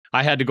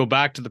I had to go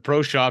back to the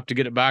pro shop to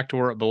get it back to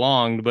where it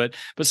belonged. But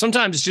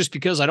sometimes it's just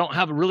because I don't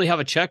really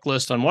have a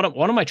checklist on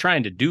what am I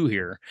trying to do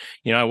here.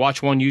 I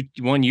watch one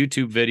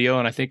YouTube video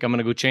and I think I'm going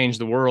to go change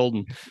the world,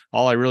 and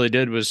all I really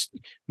did was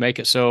make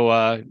it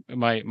so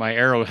my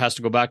arrow has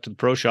to go back to the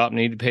pro shop and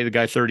I need to pay the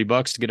guy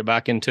 $30 to get it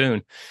back in tune.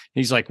 And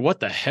he's like,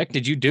 "What the heck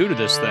did you do to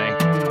this thing?"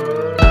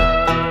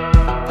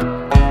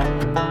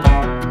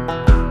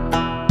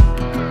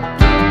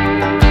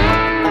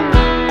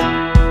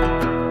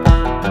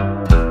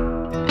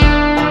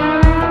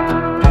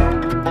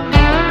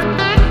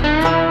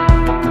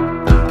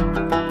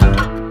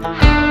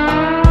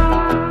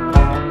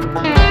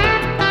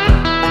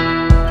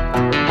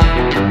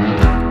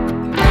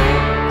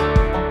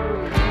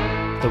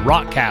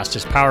 Rockcast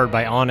is powered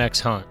by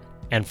onX Hunt,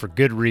 and for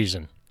good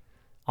reason.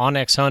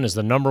 onX Hunt is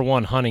the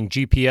 #1 hunting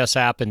GPS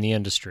app in the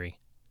industry.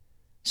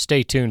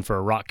 Stay tuned for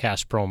a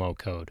Rockcast promo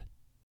code.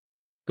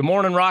 Good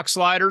morning, Rock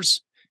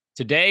Sliders.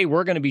 Today,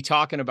 we're going to be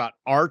talking about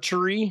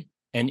archery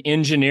and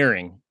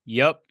engineering.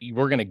 Yep,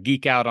 we're going to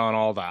geek out on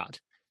all that.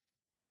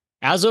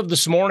 As of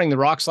this morning, the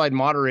Rock Slide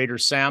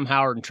moderators, Sam,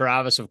 Howard, and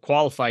Travis, have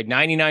qualified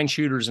 99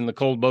 shooters in the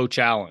Cold Bow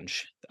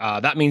Challenge.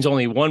 That means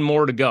only one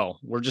more to go.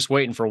 We're just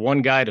waiting for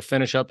one guy to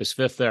finish up his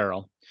 5th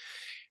arrow.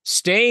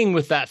 Staying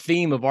with that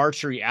theme of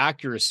archery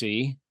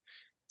accuracy,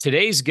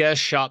 today's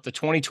guest shot the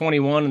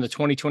 2021 and the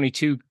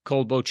 2022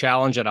 Cold Bow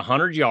Challenge at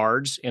 100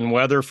 yards in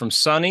weather from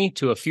sunny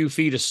to a few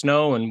feet of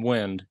snow and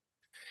wind.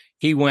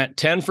 He went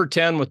 10 for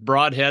 10 with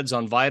broadheads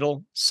on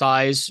vital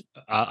size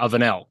of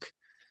an elk.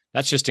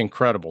 That's just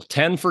incredible.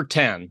 10 for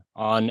 10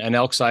 on an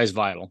elk size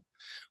vital.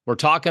 We're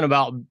talking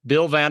about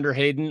Bill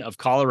Vanderheyden of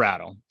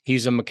Colorado.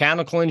 He's a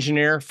mechanical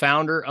engineer,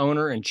 founder,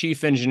 owner, and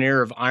chief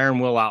engineer of Iron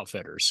Will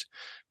Outfitters.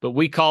 But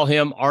we call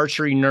him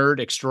archery nerd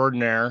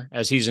extraordinaire,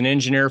 as he's an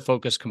engineer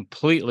focused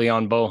completely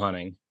on bow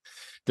hunting.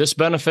 This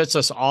benefits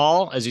us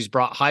all as he's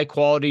brought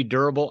high-quality,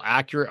 durable,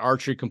 accurate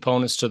archery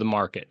components to the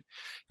market.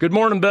 Good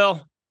morning,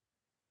 Bill.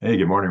 Hey,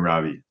 good morning,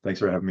 Robbie. Thanks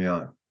for having me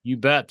on. You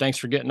bet. Thanks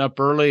for getting up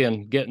early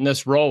and getting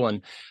this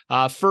rolling.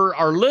 For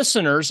our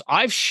listeners,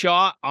 I've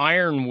shot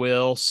Iron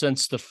Will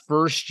since the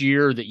first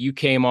year that you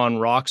came on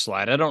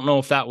Rockslide. I don't know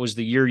if that was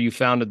the year you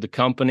founded the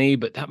company,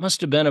 but that must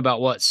have been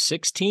about,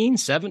 16,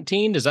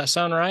 17? Does that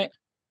sound right?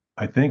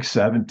 I think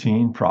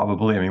 17,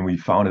 probably. I mean, we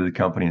founded the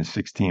company in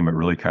 16, but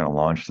really kind of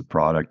launched the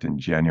product in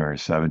January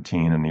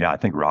 17. And yeah, I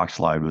think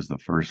Rockslide was the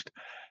first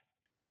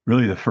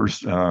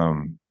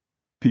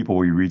people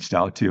we reached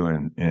out to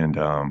and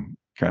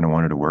kind of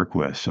wanted to work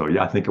with. So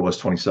yeah, I think it was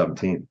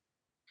 2017.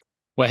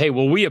 Well, hey,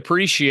 we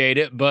appreciate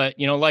it, but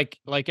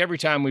like every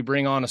time we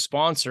bring on a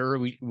sponsor,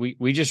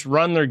 we just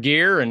run their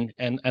gear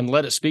and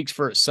let it speak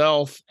for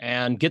itself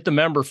and get the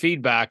member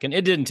feedback. And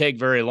it didn't take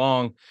very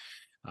long,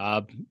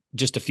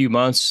 just a few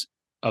months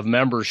of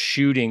members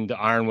shooting the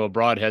Iron Will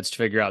broadheads to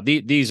figure out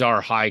these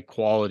are high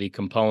quality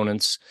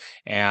components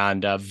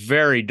and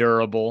very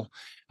durable.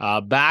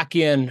 Back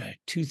in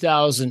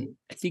 2000,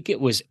 I think it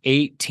was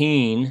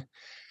 18.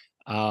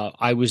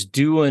 I was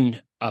doing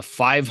a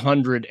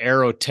 500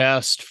 arrow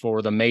test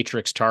for the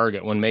Matrix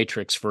target when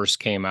Matrix first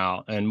came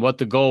out. And what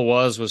the goal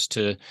was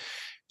to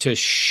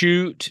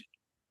shoot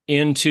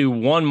into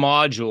one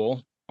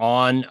module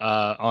on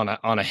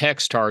a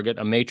hex target,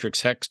 a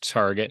Matrix hex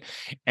target,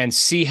 and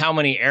see how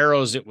many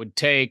arrows it would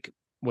take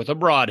with a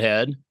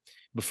broadhead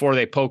before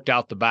they poked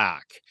out the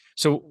back.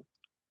 So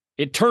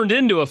it turned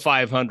into a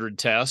 500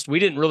 test. We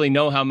didn't really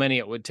know how many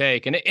it would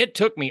take. And it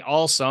took me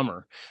all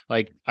summer.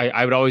 Like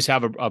I would always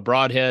have a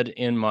broadhead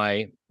in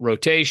my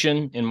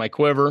rotation, in my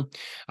quiver.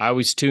 I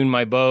always tune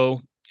my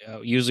bow,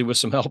 usually with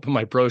some help in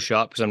my pro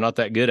shop because I'm not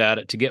that good at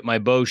it, to get my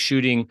bow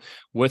shooting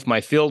with my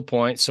field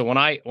points. So when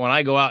I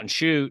go out and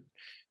shoot,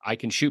 I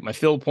can shoot my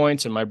field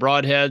points and my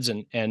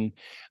broadheads. And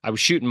I was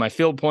shooting my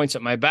field points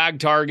at my bag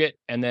target.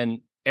 And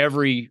then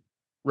every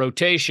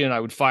rotation, I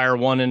would fire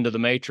one into the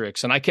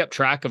Matrix, and I kept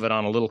track of it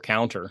on a little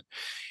counter.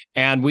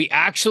 And we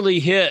actually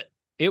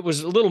it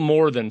was a little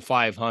more than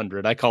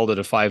 500. I called it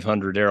a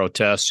 500 arrow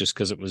test just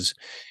because it was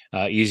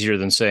easier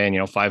than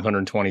saying,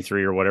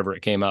 523 or whatever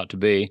it came out to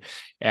be.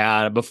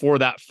 Before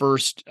that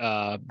first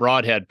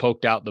broadhead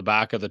poked out the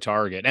back of the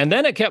target. And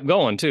then it kept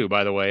going too,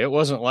 by the way. It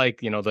wasn't like,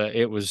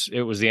 it was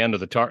the end of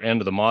the end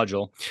of the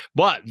module.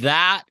 But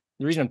the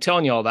reason I'm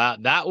telling you all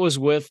that was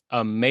with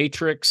a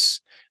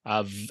Matrix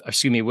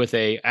with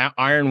a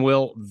Iron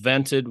Will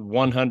vented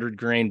 100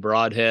 grain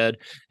broadhead.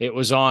 It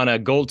was on a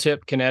gold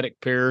tip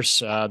kinetic Pierce,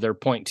 their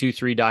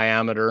 0.23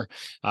 diameter,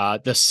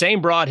 the same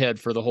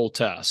broadhead for the whole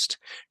test.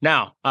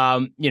 Now,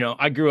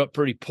 I grew up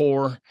pretty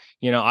poor.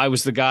 I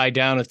was the guy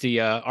down at the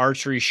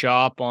archery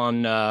shop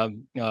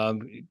on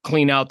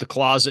clean out the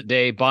closet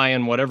day,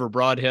 buying whatever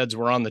broadheads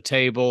were on the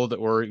table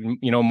that were,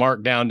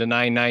 marked down to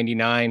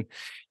 $9.99.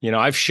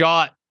 I've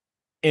shot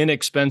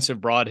inexpensive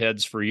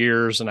broadheads for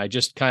years, and I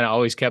just kind of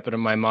always kept it in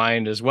my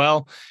mind as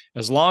well.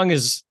 As long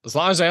as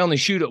I only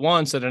shoot it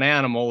once at an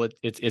animal,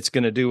 it's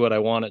going to do what I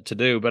want it to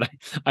do. But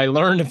I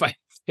learned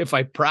if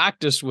I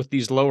practiced with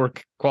these lower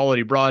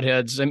quality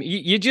broadheads, I mean,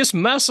 you just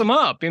mess them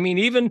up. I mean,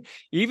 even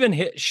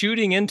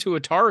shooting into a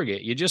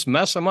target, you just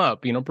mess them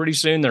up. Pretty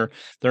soon they're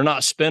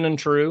not spinning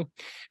true.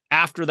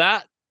 After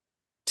that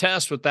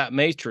test with that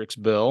Matrix,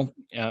 Bill,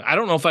 I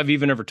don't know if I've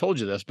even ever told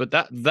you this, but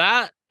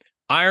that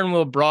iron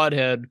wheel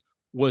broadhead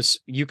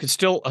you could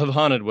still have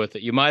hunted with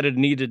it. You might have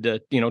needed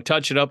to,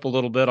 touch it up a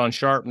little bit on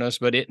sharpness,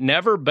 but it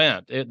never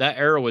bent. That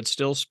arrow would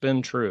still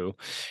spin true.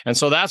 And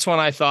so that's when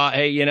I thought,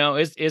 hey,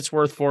 it's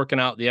worth forking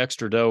out the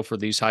extra dough for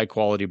these high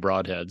quality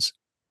broadheads.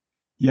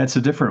 Yeah, it's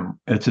a different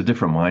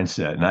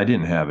mindset, and I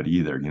didn't have it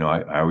either.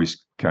 I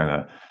always kind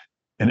of,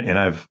 and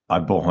I've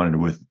bow hunted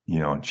with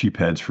cheap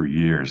heads for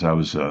years. I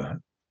was I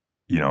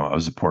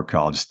was a poor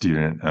college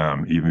student,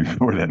 even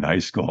before that in high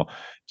school,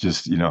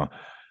 just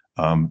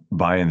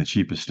buying the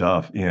cheapest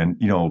stuff. And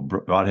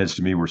broadheads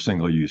to me were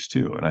single use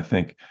too. And I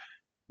think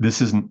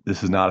this is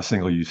not a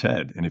single use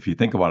head. And if you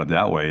think about it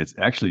that way, it's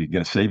actually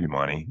going to save you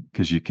money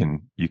because you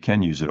can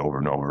use it over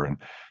and over. And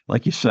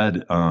like you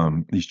said,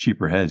 these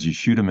cheaper heads, you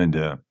shoot them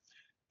into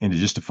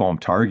just a foam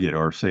target,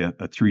 or say a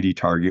 3D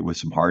target with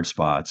some hard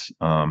spots.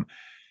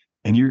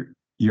 And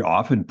you're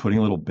often putting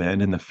a little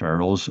bend in the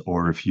ferrules,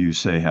 or if you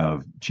say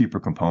have cheaper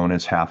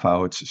components, half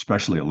outs,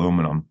 especially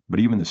aluminum, but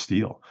even the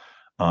steel,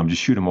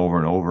 just shoot them over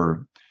and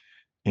over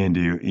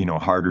into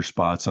harder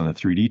spots on a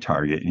 3D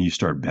target, and you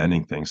start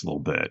bending things a little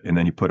bit, and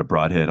then you put a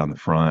broadhead on the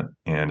front,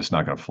 and it's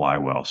not going to fly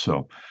well.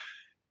 So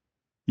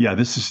yeah,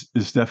 this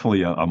is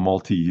definitely a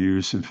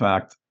multi-use. In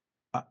fact,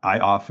 I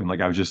often,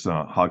 like I was just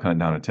hog hunting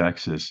down in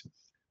Texas,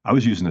 I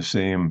was using the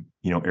same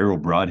arrow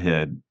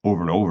broadhead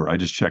over and over. I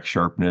just check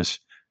sharpness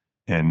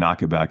and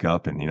knock it back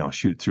up and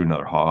shoot it through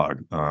another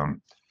hog,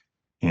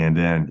 and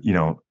then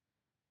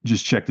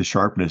just check the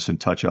sharpness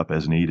and touch up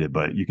as needed.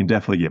 But you can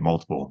definitely get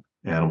multiple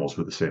animals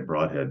with the same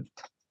broadhead.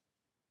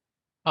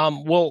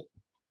 Well,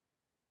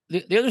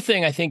 the other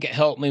thing I think it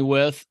helped me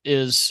with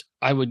is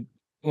when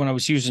I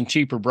was using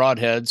cheaper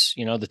broadheads,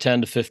 the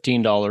 $10 to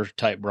 $15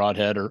 type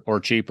broadhead or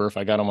cheaper if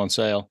I got them on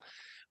sale,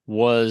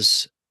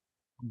 was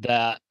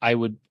that I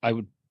would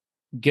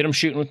get them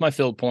shooting with my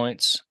field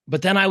points,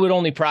 but then I would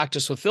only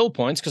practice with field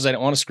points because I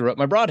didn't want to screw up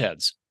my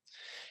broadheads.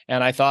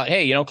 And I thought,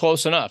 hey,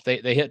 close enough. They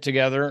hit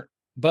together.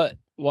 But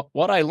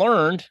what I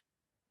learned,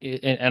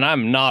 and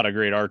I'm not a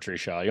great archery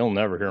shot, you'll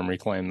never hear me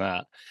claim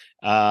that,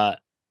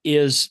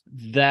 is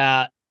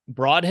that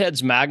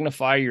broadheads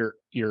magnify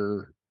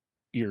your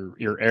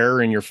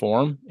error in your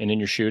form and in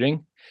your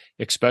shooting,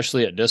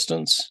 especially at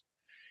distance.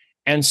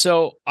 And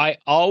so I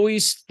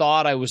always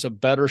thought I was a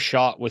better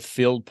shot with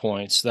field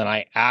points than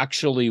I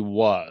actually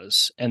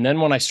was. And then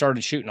when I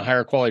started shooting a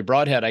higher quality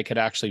broadhead I could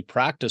actually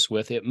practice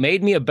with, it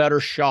made me a better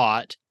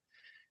shot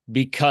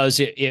because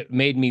it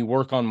made me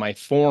work on my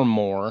form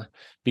more.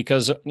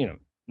 Because,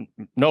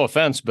 no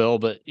offense, Bill,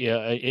 but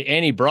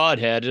any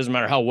broadhead, it doesn't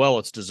matter how well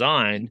it's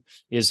designed,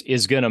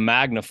 is going to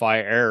magnify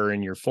error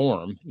in your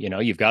form.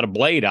 You've got a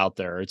blade out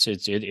there. It's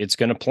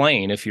going to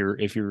plane if you're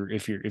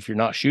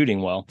not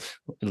shooting well.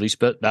 At least,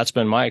 but that's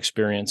been my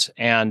experience.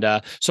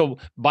 And so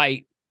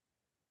by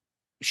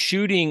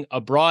shooting a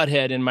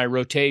broadhead in my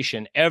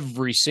rotation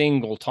every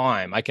single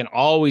time, I can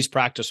always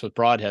practice with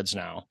broadheads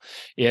now.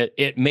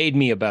 It made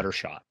me a better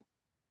shot.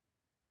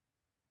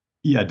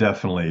 Yeah,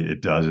 definitely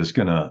it does. It's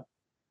gonna,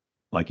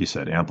 like you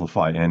said,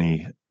 amplify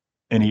any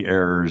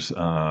errors,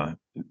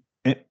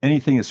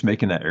 anything that's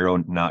making that arrow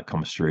not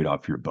come straight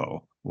off your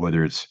bow,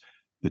 whether it's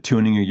the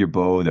tuning of your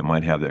bow that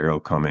might have the arrow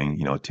coming,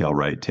 tail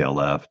right, tail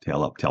left,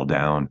 tail up, tail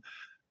down,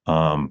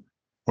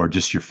 or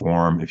just your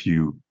form. If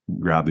you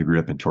grab the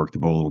grip and torque the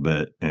bow a little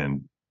bit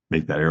and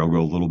make that arrow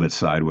go a little bit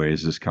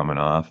sideways as coming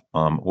off,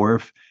 or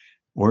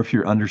if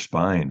you're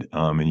underspined,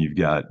 and you've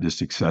got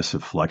just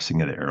excessive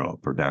flexing of the arrow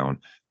up or down,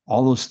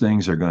 all those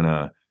things are going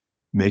to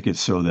make it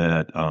so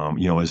that,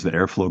 as the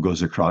airflow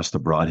goes across the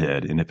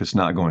broadhead, and if it's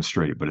not going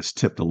straight, but it's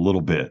tipped a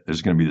little bit,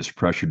 there's going to be this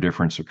pressure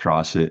difference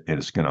across it, and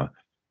it's going to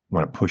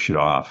want to push it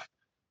off,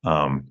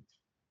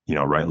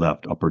 right,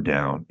 left, up, or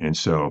down. And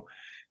so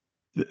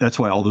that's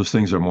why all those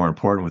things are more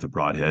important with a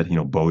broadhead,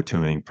 bow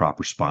tuning,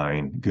 proper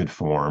spine, good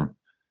form.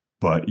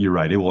 But you're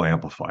right, it will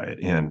amplify it.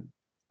 And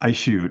I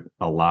shoot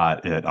a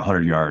lot at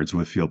 100 yards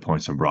with field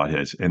points and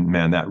broadheads, and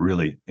man, that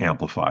really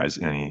amplifies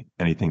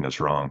anything that's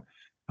wrong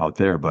out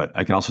there. But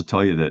I can also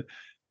tell you that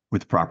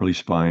with properly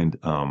spined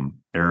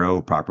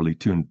arrow, properly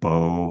tuned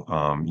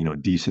bow,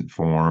 decent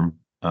form,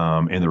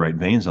 and the right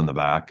vanes on the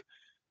back,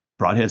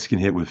 broadheads can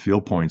hit with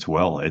field points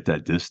well at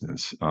that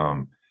distance.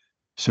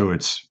 So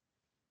it's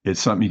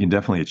something you can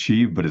definitely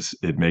achieve, but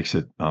it makes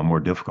it more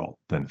difficult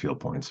than field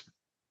points.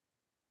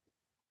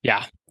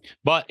 Yeah,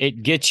 but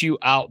it gets you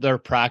out there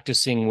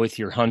practicing with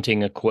your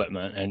hunting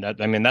equipment.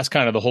 And that's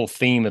kind of the whole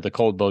theme of the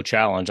Cold Bow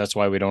Challenge. That's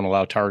why we don't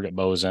allow target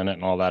bows in it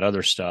and all that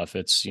other stuff.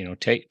 It's,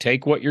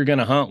 take what you're going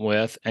to hunt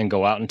with and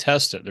go out and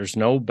test it. There's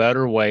no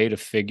better way to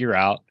figure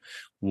out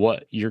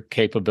what your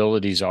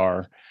capabilities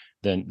are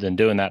than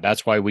doing that.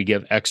 That's why we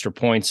give extra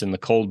points in the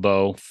cold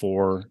bow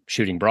for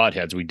shooting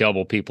broadheads. We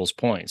double people's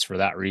points for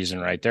that reason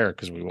right there,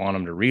 because we want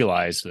them to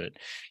realize that,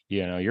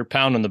 you're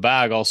pounding the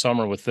bag all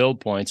summer with field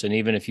points, and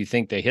even if you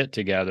think they hit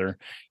together,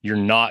 you're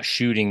not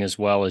shooting as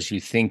well as you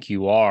think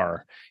you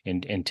are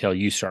until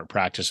you start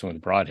practicing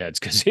with broadheads,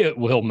 because it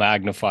will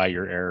magnify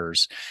your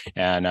errors.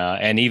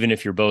 And even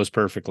if your bow's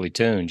perfectly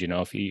tuned,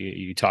 if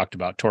you talked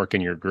about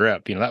torquing your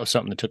grip, that was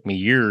something that took me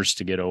years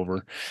to get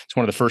over. It's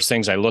one of the first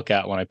things I look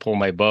at when I pull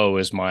my bow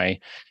is my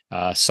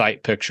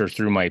sight picture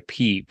through my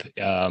peep,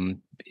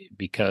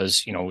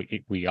 because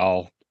we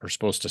all are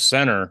supposed to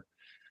center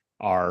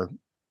our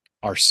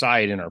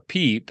sight in our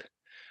peep,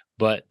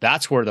 but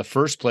that's where the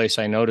first place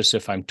I notice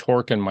if I'm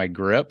torquing my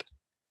grip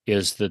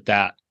is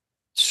that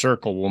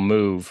circle will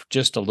move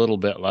just a little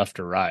bit left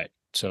or right.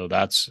 So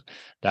that's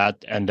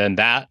that, and then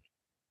that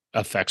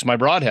affects my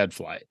broadhead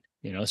flight.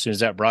 As soon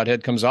as that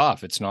broadhead comes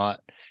off, it's not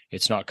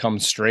come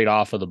straight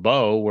off of the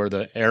bow where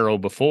the arrow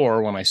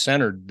before, when I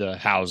centered the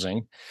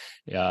housing,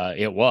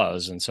 it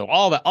was. And so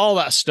all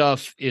that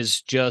stuff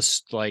is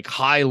just like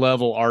high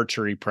level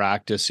archery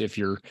practice if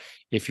you're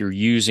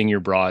using your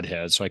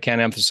broadhead. So I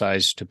can't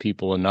emphasize to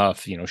people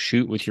enough,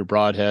 shoot with your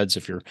broadheads.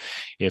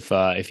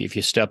 If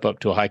you step up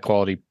to a high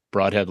quality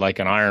broadhead like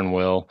an iron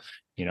will,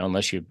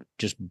 unless you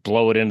just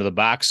blow it into the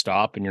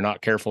backstop and you're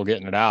not careful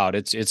getting it out,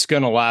 it's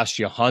going to last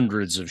you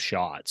hundreds of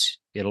shots.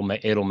 It'll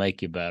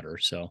make you better.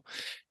 So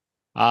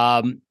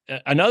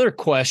another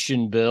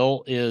question,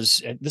 Bill,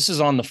 is, this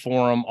is on the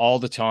forum all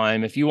the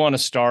time. If you want to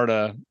start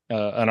an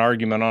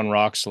argument on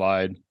rock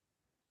slide,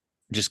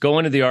 just go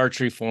into the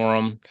archery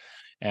forum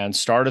and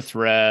start a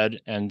thread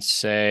and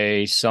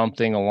say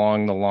something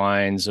along the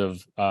lines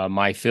of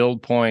my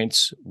field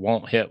points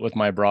won't hit with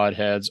my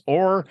broadheads,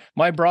 or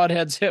my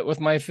broadheads hit with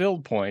my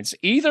field points.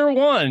 Either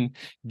one,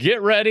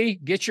 get ready,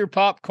 get your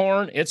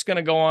popcorn. It's going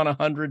to go on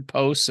 100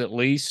 posts at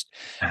least.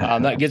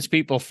 That gets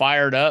people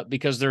fired up,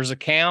 because there's a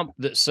camp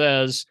that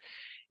says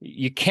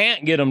you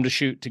can't get them to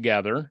shoot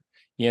together.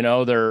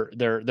 They're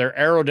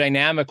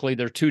aerodynamically,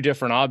 they're two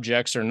different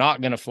objects. They're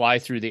not going to fly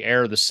through the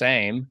air the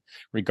same,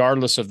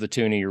 regardless of the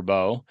tune of your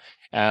bow.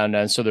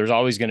 And so there's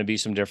always going to be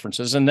some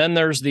differences. And then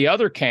there's the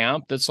other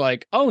camp that's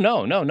like, oh,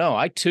 no.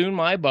 I tune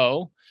my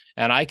bow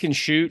and I can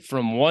shoot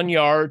from 1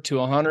 yard to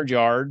 100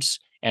 yards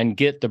and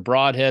get the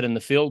broadhead and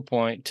the field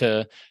point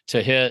to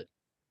hit.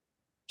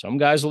 Some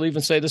guys will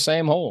even say the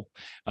same hole.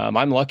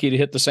 I'm lucky to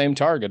hit the same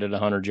target at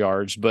 100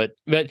 yards, but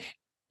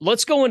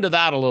let's go into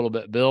that a little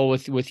bit, Bill,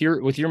 with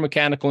your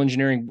mechanical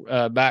engineering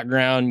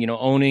background,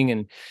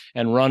 owning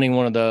and running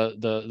one of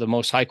the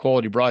most high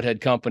quality broadhead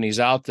companies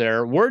out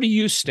there. Where do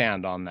you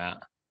stand on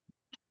that?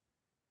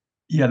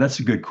 Yeah, that's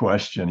a good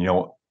question.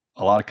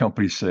 A lot of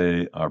companies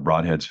say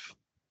broadheads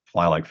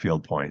fly like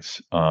field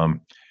points.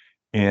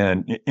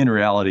 And in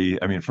reality,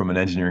 I mean, from an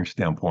engineering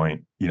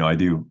standpoint, I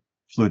do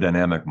fluid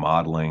dynamic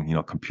modeling,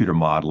 computer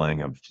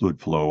modeling of fluid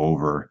flow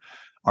over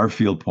our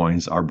field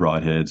points, our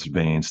broadheads,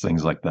 vanes,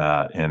 things like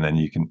that. And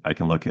then I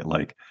can look at,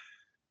 like,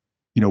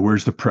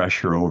 where's the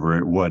pressure over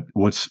it? What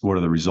are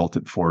the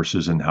resultant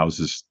forces, and how's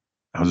this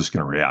going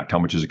to react? How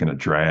much is it going to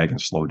drag and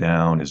slow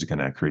down? Is it going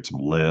to create some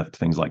lift?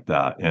 Things like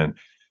that. And,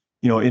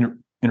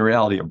 in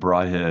reality, a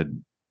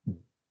broadhead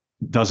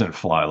doesn't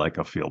fly like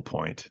a field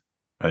point,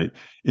 right?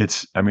 The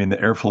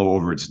airflow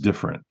over it's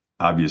different,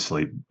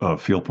 obviously,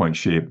 field point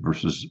shape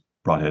versus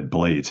broadhead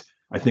blades.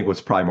 I think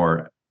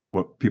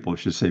what people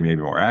should say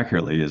maybe more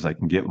accurately is I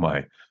can get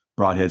my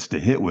broadheads to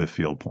hit with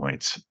field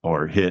points,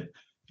 or hit,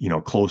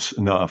 close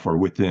enough or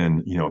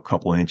within, a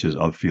couple inches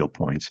of field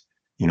points,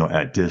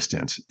 at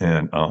distance.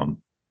 And I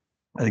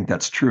think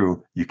that's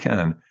true. You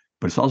can,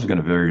 but it's also going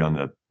to vary on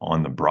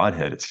the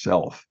broadhead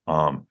itself.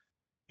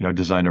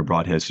 Designed our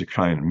broadheads to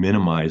try and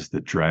minimize the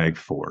drag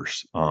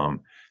force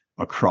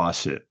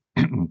across it.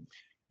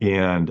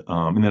 And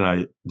then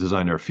I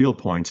designed our field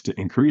points to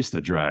increase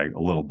the drag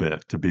a little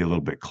bit, to be a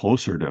little bit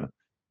closer to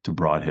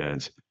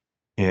broadheads.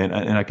 And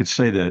I could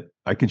say that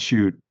I can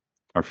shoot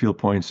our field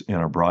points and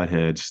our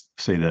broadheads,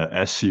 say the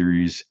S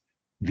series,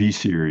 V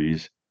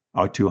series,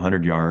 out to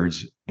 100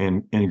 yards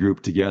and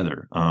group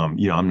together. I'm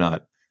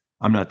not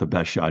the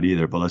best shot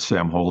either, but let's say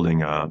I'm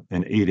holding an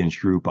 8-inch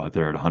group out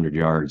there at 100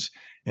 yards,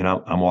 and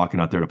I'm walking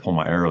out there to pull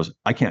my arrows.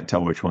 I can't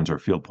tell which ones are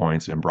field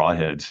points and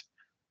broadheads.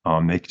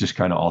 They just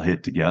kind of all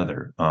hit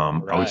together.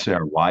 Right. I would say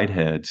our wide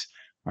heads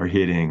are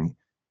hitting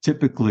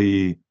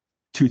typically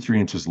 2-3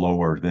 inches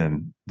lower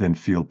than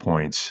field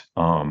points.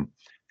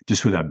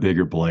 Just with that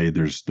bigger blade,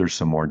 there's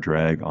some more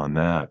drag on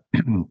that.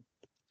 And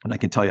I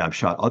can tell you, I've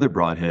shot other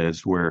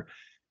broadheads where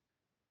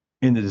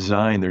in the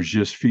design, there's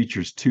just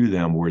features to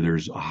them where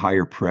there's a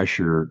higher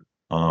pressure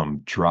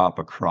drop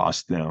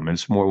across them. And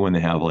it's more when they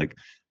have like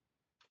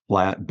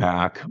flat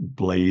back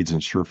blades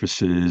and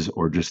surfaces,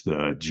 or just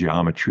the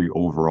geometry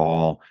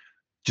overall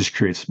just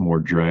creates more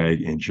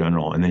drag in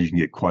general. And then you can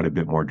get quite a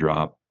bit more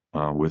drop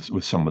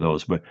with some of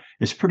those, but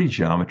it's pretty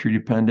geometry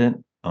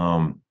dependent.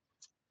 I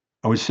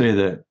would say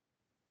that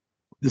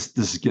this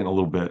is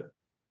getting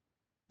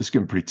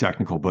pretty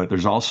technical, but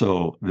there's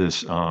also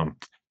this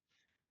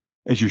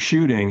as you're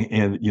shooting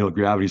and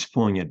gravity's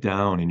pulling it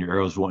down and your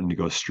arrow's wanting to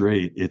go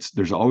straight,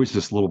 there's always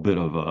this little bit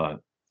of a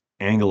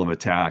angle of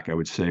attack, I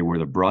would say, where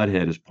the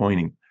broadhead is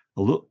pointing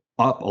a little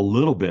up a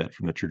little bit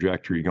from the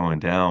trajectory going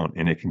down,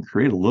 and it can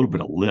create a little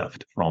bit of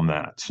lift from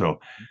that. So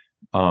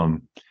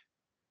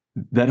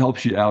that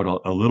helps you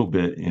out a little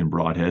bit in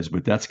broadheads,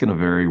 but that's going to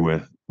vary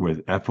with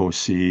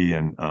FOC,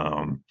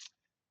 and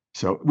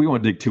so we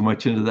won't dig too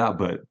much into that,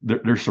 but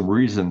there's some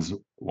reasons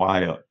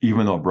why,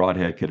 even though a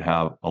broadhead could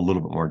have a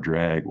little bit more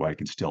drag, why I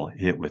can still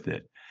hit with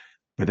it.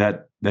 But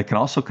that can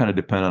also kind of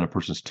depend on a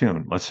person's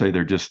tune. Let's say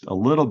they're just a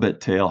little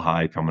bit tail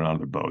high coming out of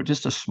their bow,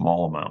 just a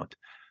small amount.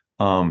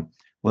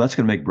 Well, that's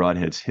going to make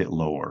broadheads hit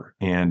lower,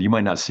 and you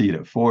might not see it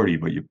at 40,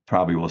 but you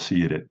probably will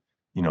see it at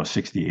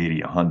 60,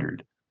 80,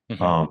 100.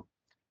 Mm-hmm.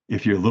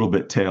 If you're a little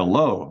bit tail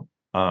low,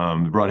 the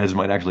broadheads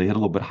might actually hit a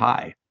little bit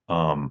high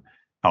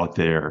out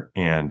there,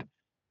 and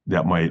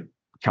that might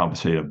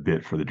compensate a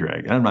bit for the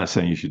drag. And I'm not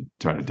saying you should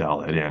try to dial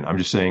that in. I'm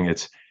just saying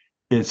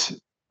it's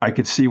I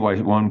could see why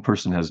one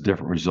person has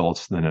different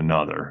results than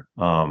another,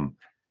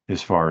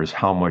 as far as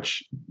how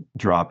much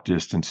drop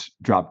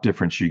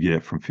difference you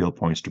get from field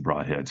points to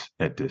broadheads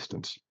at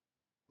distance.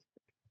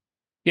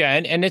 Yeah,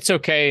 and it's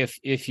okay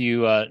if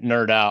you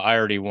nerd out. I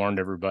already warned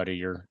everybody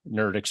you're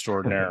nerd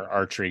extraordinaire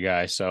archery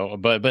guy. So,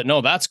 but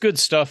no, that's good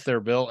stuff there,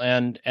 Bill.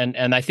 And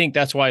I think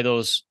that's why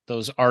those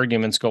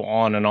arguments go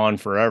on and on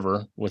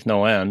forever with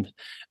no end,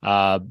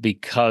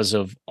 because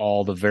of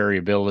all the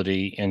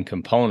variability in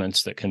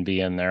components that can be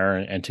in there,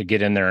 and to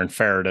get in there and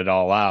ferret it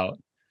all out.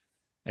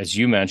 As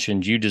you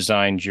mentioned, you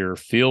designed your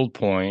field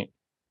point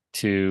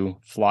to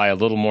fly a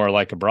little more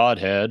like a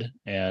broadhead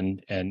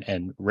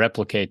and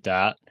replicate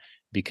that,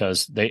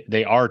 because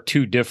they are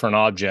two different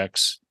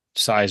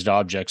sized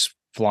objects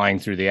flying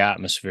through the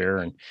atmosphere.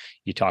 And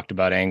you talked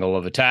about angle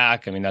of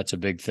attack. I mean, that's a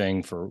big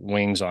thing for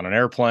wings on an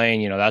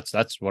airplane.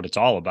 That's what it's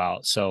all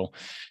about. So,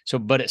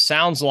 but it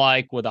sounds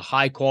like with a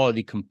high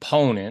quality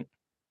component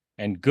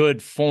and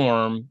good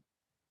form,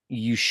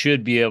 you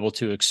should be able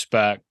to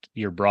expect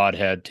your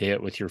broadhead to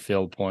hit with your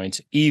field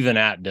points, even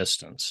at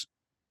distance.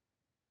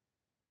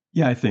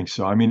 Yeah, I think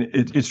so. I mean,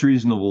 it's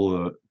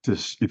reasonable to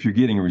if you're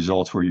getting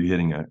results where you're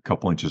hitting a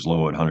couple inches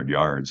low at 100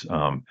 yards.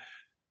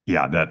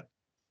 That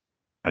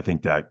I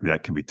think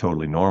that can be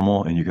totally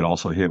normal, and you could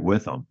also hit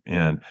with them.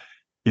 And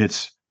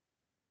if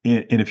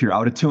you're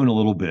out of tune a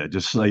little bit,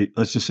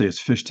 let's just say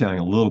it's fishtailing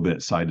a little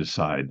bit side to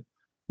side.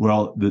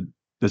 Well,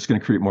 that's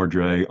going to create more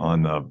drag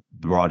on the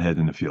broadhead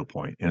than the field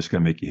point, and it's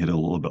going to make you hit a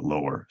little bit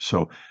lower.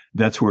 So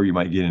that's where you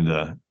might get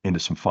into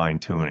some fine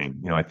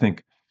tuning. I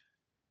think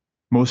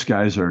most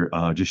guys are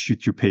just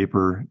shoot your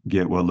paper,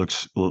 get what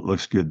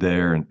looks good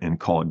there, and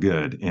call it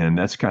good. And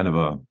that's kind of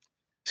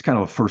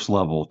a first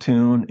level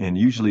tune, and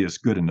usually it's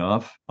good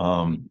enough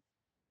to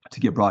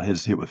get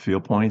broadheads to hit with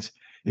field points.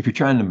 If you're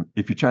trying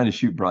to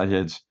shoot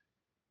broadheads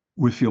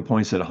with field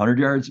points at 100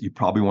 yards, you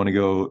probably want to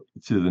go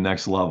to the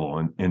next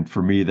level. And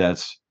for me,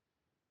 that's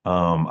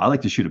I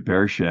like to shoot a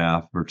bare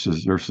shaft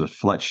versus a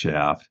fletch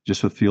shaft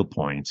just with field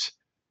points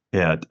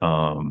at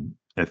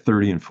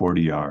 30 and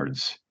 40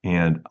 yards.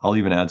 And I'll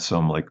even add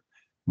some like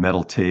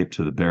metal tape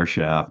to the bare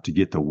shaft to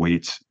get the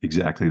weights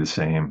exactly the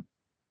same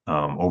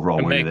overall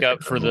to weight. Make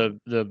up for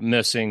the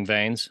missing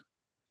vanes.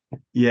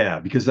 Yeah,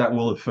 because that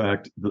will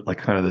affect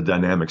kind of the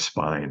dynamic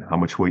spine. How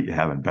much weight you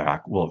have in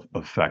back will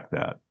affect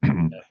that.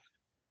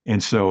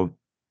 And so,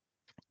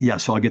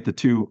 so I'll get the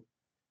two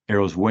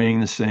arrows weighing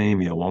the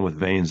same, one with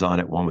vanes on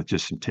it, one with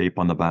just some tape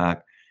on the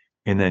back,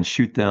 and then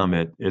shoot them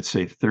at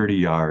say 30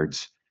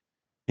 yards.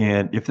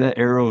 And if that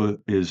arrow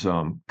is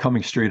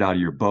coming straight out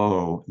of your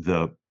bow,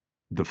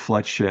 the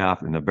fletch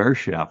shaft and the bare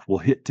shaft will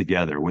hit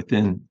together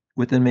within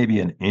maybe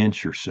an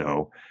inch or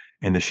so,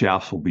 and the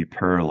shafts will be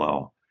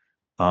parallel.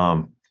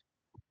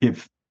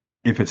 If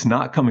it's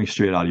not coming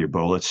straight out of your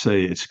bow, let's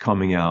say it's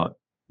coming out,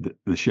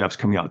 the shaft's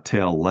coming out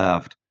tail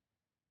left,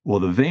 well,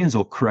 the vanes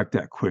will correct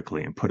that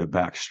quickly and put it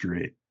back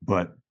straight.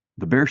 But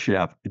the bare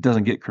shaft, it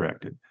doesn't get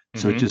corrected.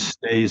 So it just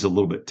stays a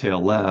little bit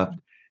tail left, and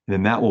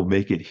then that will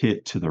make it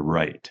hit to the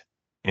right.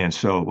 And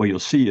so what you'll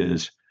see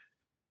is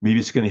maybe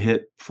it's going to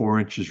hit 4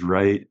 inches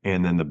right,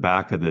 and then the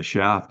back of the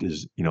shaft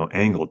is,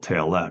 angled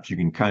tail left. You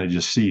can kind of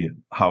just see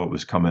how it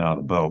was coming out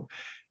of the bow.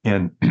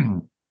 And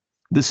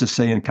this is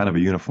saying kind of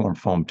a uniform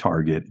foam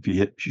target. If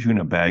you shooting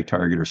a bag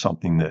target or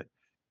something that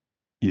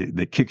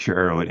kicks your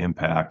arrow at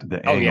impact,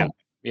 the angle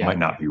might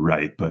not be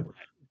right. But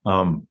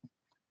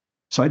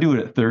so I do it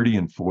at 30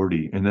 and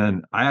 40, and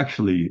then I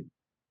actually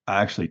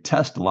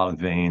test a lot of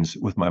vanes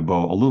with my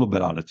bow a little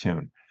bit out of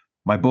tune.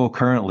 My bow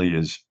currently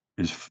is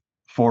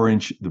 4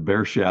 inch. The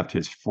bare shaft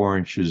hits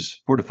 4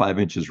 to 5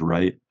 inches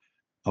right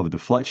of the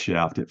fletch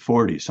shaft at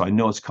 40. So I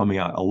know it's coming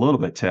out a little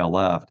bit tail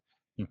left.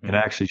 Mm-hmm. And I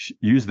actually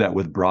use that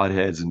with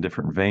broadheads and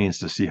different vanes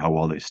to see how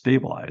well they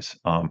stabilize.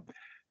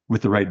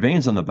 With the right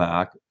vanes on the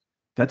back,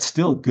 that's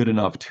still good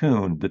enough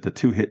tune that the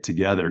two hit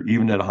together,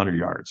 even at 100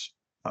 yards.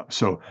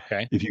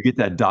 If you get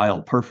that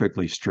dialed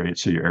perfectly straight,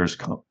 so your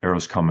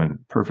arrows coming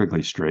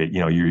perfectly straight,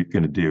 you're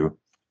going to do,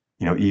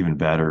 even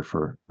better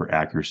for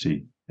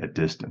accuracy at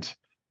distance.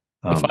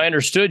 If I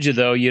understood you,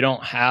 though, you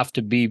don't have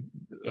to be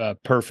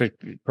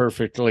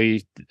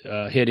perfectly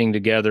hitting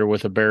together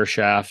with a bare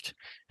shaft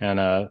and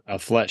a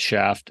flet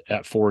shaft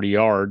at 40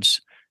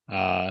 yards.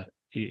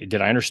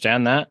 Did I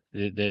understand that?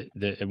 The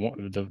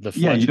Yeah,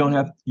 flet. you don't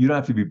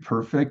have to be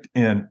perfect,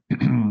 and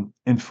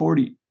in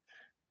 40.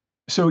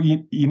 So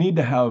you need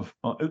to have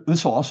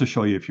this will also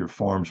show you if your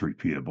form's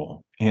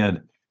repeatable.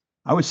 And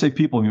I would say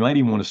people, you might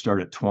even want to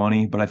start at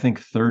 20, but I think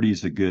 30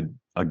 is a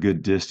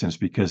good distance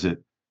because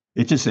it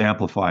just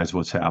amplifies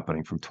what's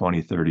happening from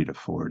 20, 30 to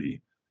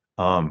 40.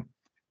 I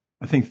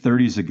think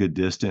 30 is a good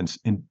distance,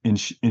 and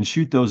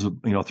shoot those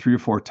 3 or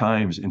 4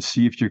 times and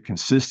see if you're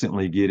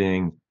consistently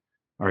getting.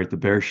 All right, the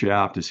bare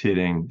shaft is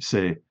hitting,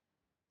 say,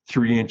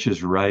 3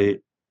 inches right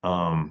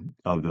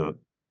of the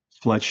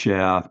flet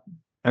shaft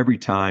every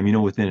time,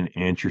 within an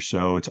inch or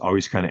so. It's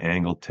always kind of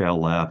angled tail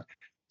left.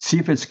 See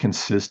if it's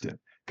consistent,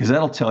 because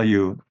that'll tell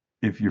you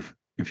if your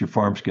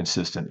farm's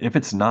consistent. If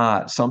it's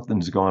not,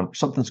 something's going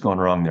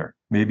wrong there.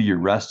 Maybe your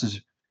rest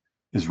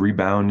is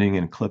rebounding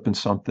and clipping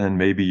something.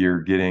 Maybe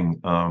you're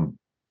getting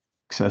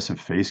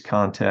excessive face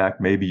contact.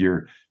 Maybe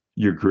your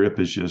grip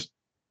is just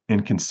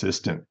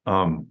inconsistent.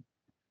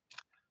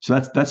 So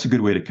that's a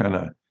good way to kind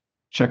of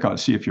check out,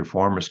 see if your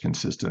farm is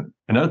consistent.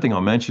 Another thing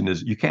I'll mention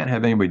is you can't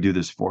have anybody do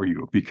this for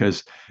you,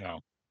 because No.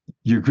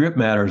 your grip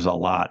matters a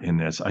lot in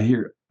this.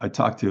 I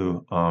talk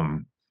to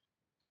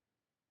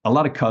a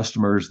lot of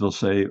customers. They'll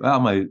say, "Well,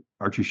 my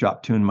archery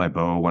shop tuned my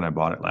bow when I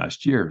bought it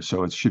last year,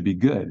 so it should be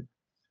good."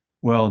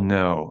 Well,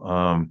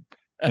 no.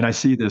 And I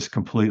see this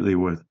completely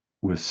with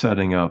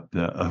setting up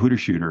a hooter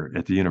shooter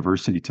at the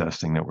university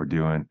testing that we're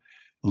doing.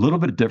 A little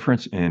bit of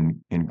difference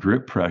in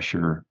grip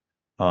pressure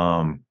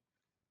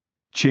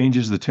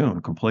changes the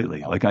tune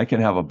completely. Like, I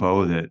can have a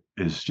bow that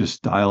is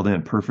just dialed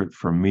in perfect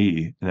for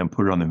me, and then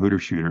put it on the hooter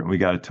shooter, and we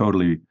got to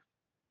totally,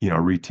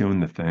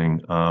 retune the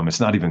thing. It's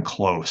not even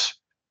close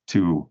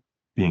to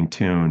being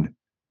tuned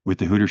with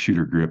the hooter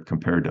shooter grip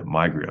compared to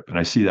my grip, and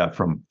I see that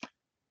from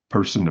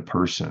person to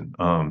person.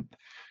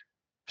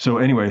 So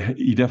anyway,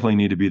 you definitely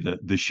need to be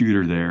the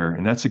shooter there,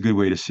 and that's a good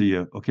way to see,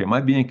 okay, am I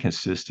being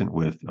consistent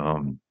with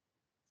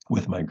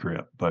my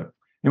grip? But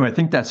anyway, I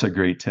think that's a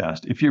great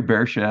test. If your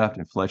bare shaft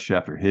and flet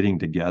shaft are hitting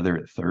together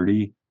at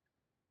 30,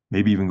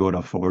 maybe even go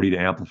to 40 to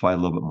amplify a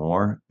little bit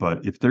more.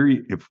 But if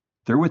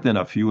they're within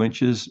a few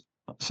inches,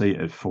 say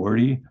at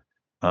 40,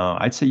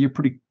 I'd say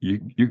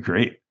you're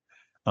great.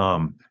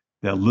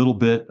 That little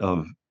bit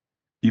of,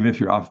 even if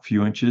you're off a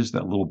few inches,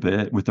 that little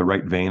bit with the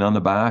right vein on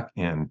the back,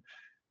 and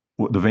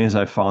the veins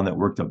I found that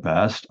work the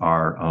best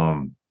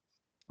are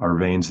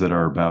veins that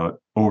are about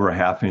over a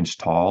half inch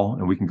tall,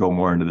 and we can go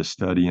more into the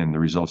study and the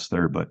results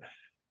there. But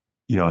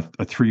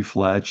a three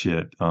fletch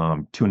at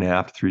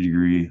 2.5 to 3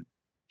 degree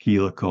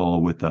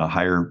helical with a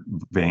higher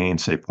vein,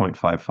 say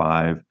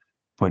 0.55,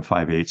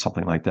 0.58,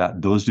 something like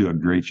that. Those do a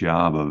great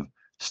job of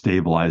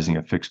stabilizing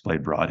a fixed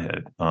blade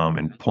broadhead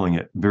and pulling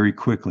it very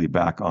quickly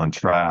back on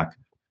track,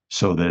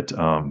 so that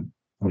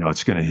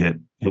it's going to hit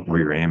where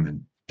you're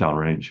aiming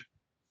downrange.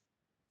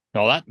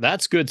 No,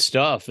 that's good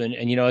stuff. And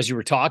as you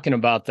were talking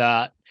about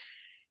that,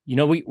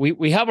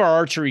 we have our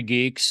archery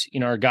geeks,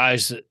 our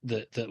guys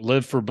that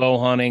live for bow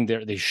hunting.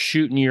 They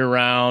shooting year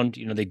round.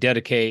 They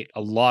dedicate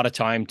a lot of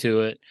time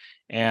to it,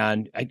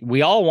 and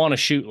we all want to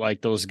shoot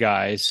like those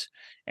guys.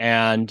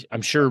 And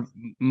I'm sure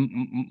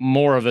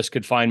more of us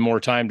could find more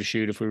time to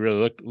shoot if we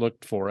really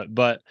looked for it.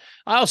 But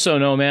I also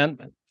know,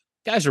 man,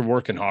 guys are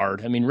working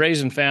hard. I mean,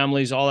 raising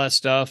families, all that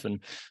stuff, and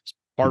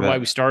part of why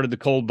we started the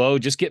cold bow,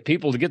 just get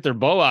people to get their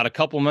bow out a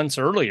couple months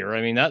earlier.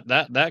 I mean,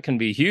 that can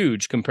be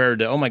huge compared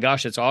to, oh my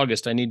gosh, it's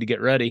August, I need to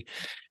get ready.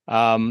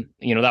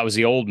 That was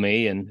the old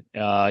me, and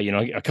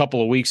a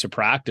couple of weeks of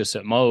practice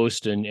at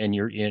most, and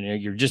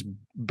you're just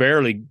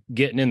barely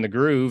getting in the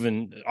groove,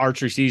 and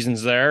archery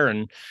season's there,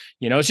 and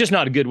it's just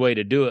not a good way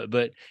to do it.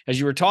 But as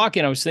you were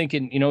talking, I was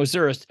thinking, is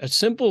there a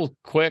simple,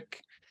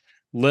 quick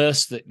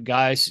list that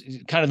guys,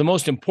 kind of the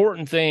most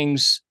important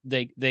things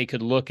they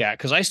could look at?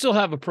 Because I still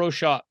have a pro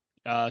shop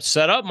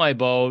set up my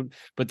bow,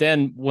 but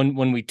then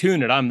when we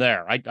tune it, I'm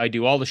there. I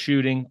do all the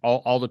shooting,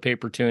 all the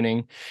paper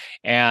tuning,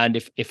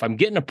 and if I'm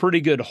getting a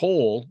pretty good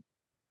hole,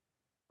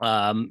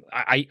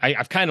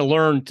 I've kind of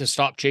learned to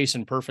stop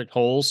chasing perfect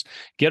holes,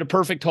 get a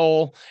perfect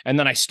hole, and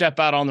then I step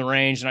out on the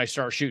range and I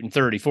start shooting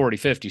 30, 40,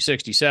 50,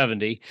 60,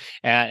 70,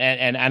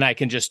 and I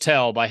can just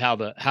tell by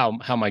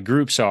how my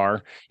groups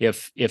are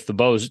if the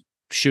bow's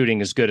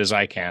shooting as good as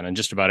I can. And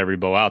just about every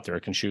bow out there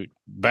can shoot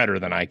better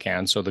than I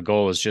can. So the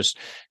goal is just,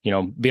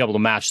 be able to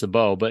match the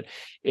bow. But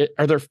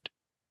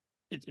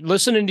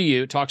listening to you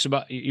you're talking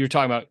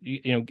about,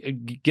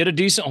 get a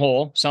decent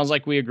hole. Sounds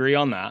like we agree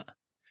on that.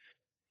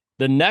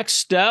 The next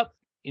step,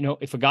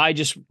 if a guy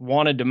just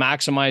wanted to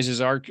maximize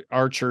his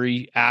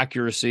archery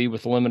accuracy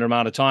with a limited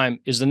amount of time,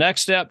 is the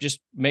next step just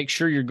make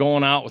sure you're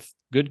going out with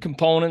good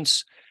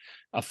components,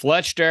 a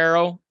fletched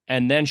arrow,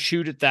 and then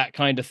shoot at that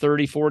kind of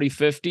 30, 40,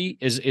 50?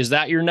 Is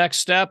that your next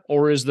step,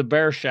 or is the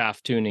bare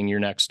shaft tuning your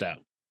next step?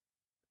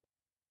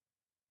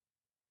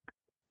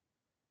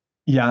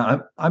 Yeah,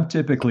 I'm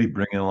typically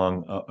bringing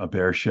along a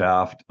bare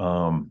shaft.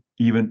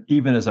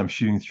 Even as I'm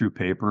shooting through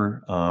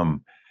paper,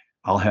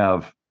 I'll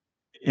have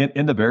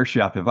in the bare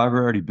shaft. If I've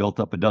already built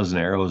up a dozen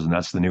arrows, and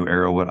that's the new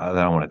arrow that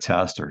I want to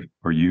test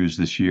or use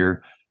this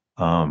year,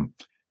 um,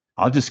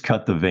 I'll just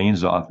cut the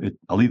veins off.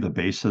 I'll leave the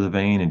base of the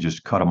vein and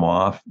just cut them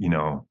off.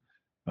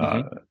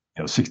 Uh,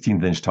 Hmm.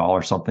 16th inch tall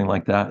or something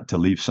like that to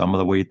leave some of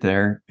the weight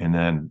there. And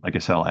then, like I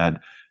said,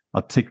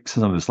 I'll take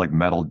some of this like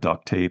metal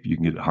duct tape you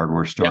can get at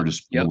hardware store, Yep.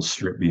 just a Yep. little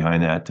strip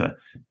behind that to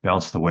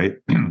balance the weight.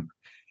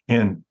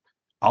 And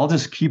I'll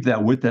just keep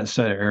that with that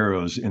set of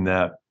arrows in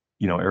that,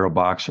 arrow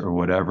box or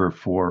whatever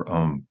for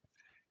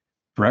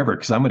forever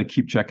because I'm going to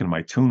keep checking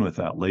my tune with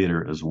that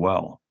later as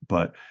well.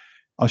 But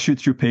I'll shoot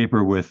through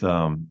paper with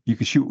you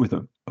can shoot with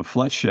a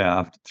fletch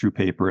shaft through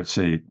paper at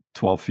say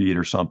 12 feet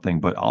or something,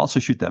 but I'll also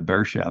shoot that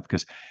bare shaft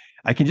because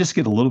I can just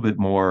get a little bit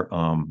more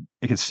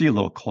I can see a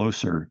little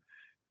closer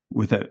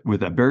with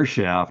that bare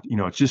shaft.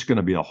 It's just going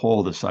to be a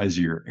hole the size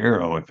of your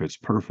arrow if it's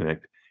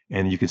perfect.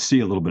 And you can see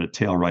a little bit of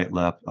tail right,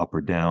 left, up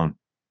or down,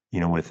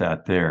 with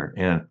that there.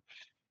 And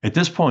at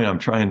this point, I'm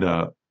trying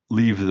to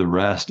leave the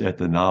rest at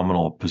the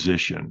nominal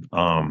position.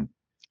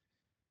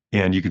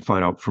 And you can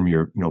find out from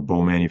your,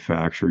 bow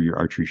manufacturer, your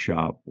archery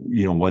shop,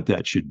 what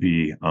that should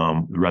be.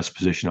 The rest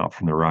position out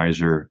from the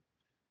riser.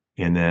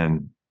 And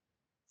then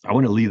I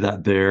want to leave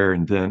that there.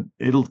 And then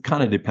it'll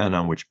kind of depend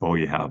on which bow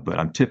you have, but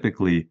I'm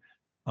typically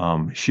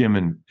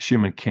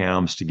shimming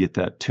cams to get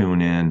that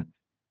tune in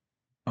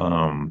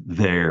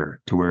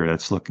there to where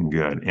that's looking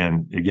good.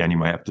 And again, you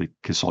might have to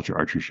consult your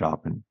archery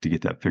shop and to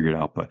get that figured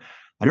out. But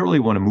I don't really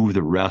want to move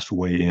the rest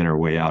way in or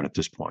way out at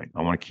this point.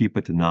 I want to keep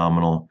it to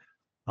nominal,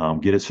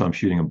 get it so I'm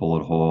shooting a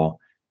bullet hole.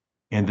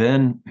 And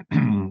then,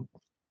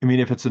 I mean,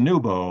 if it's a new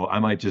bow, I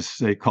might just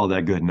say, call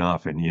that good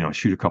enough and,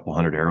 shoot a couple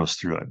hundred arrows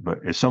through it.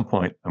 But at some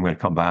point, I'm going to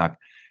come back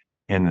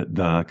and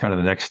the kind of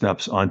the next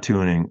steps on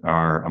tuning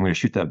are I'm going to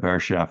shoot that bare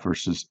shaft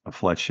versus a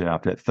fletch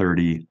shaft at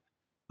 30,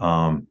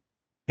 um,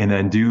 and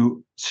then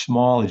do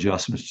small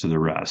adjustments to the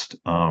rest.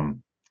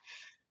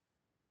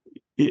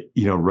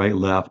 Right,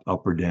 left,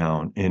 up or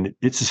down, and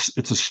it's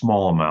a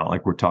small amount.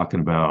 Like we're talking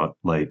about,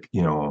 like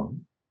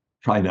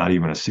probably not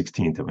even a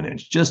 16th of an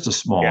inch, just a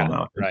small Yeah.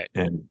 amount, Right.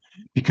 and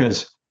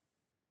because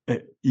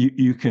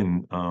you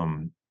can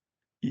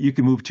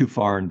move too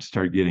far and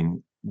start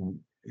getting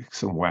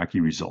some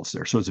wacky results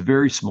there. So it's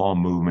very small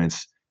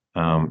movements,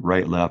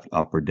 right, left,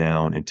 up, or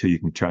down, until you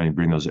can try and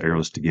bring those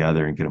arrows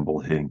together and get them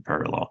both hitting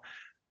parallel.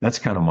 That's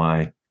kind of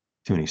my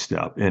tuning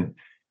step. And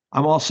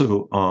I'm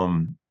also,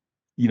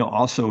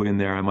 also in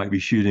there, I might be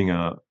shooting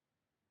a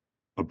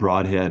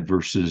broadhead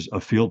versus a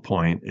field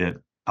point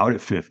out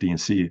at 50 and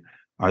see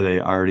are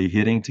they already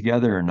hitting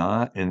together or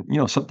not. And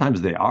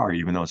sometimes they are,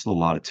 even though it's a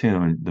little out of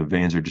tune. The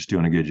vanes are just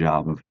doing a good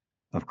job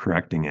of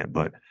correcting it.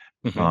 But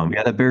Hmm.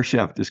 yeah, that bare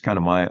shaft is kind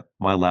of my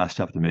last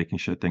step to making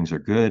sure things are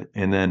good.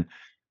 And then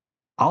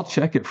I'll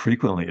check it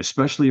frequently,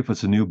 especially if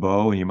it's a new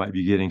bow and you might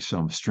be getting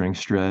some string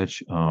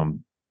stretch.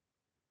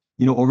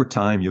 Over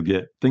time you'll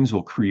get things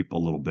will creep a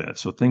little bit.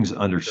 So things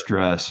under Sure.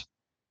 stress,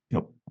 you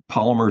know,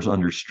 polymers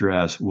under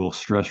stress will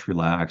stress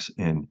relax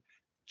and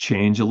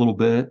change a little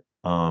bit.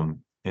 And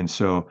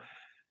so,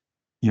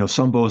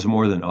 some bows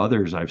more than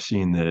others, I've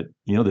seen that,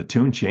 the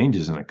tune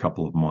changes in a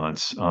couple of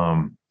months.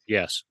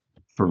 Yes.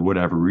 For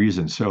whatever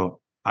reason. So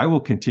I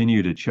will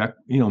continue to check,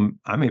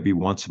 I maybe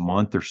once a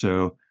month or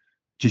so,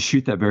 just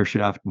shoot that bare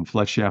shaft and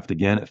fletch shaft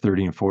again at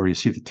 30 and 40 to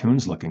see if the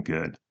tune's looking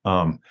good.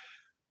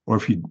 Or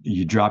if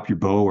you drop your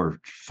bow or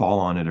fall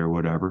on it or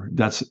whatever,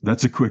 that's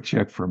a quick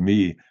check for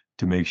me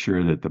to make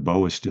sure that the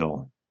bow is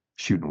still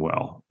shooting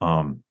well.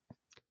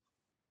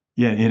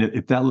 Yeah, and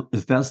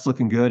if that's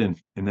looking good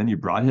and then your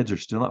broadheads are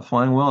still not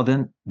flying well,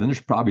 then there's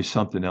probably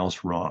something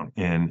else wrong,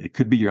 and it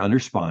could be your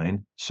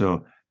underspine.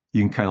 So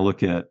you can kind of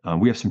look at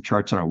we have some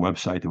charts on our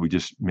website that we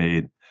just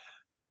made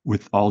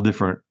with all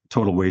different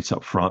total weights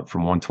up front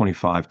from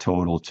 125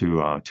 total to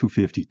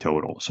 250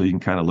 total. So you can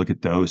kind of look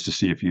at those to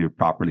see if you're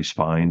properly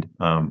spined,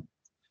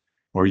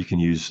 or you can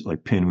use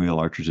like Pinwheel,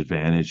 Archer's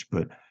Advantage,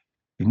 but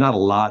there's not a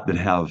lot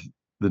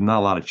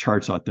of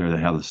charts out there that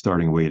have the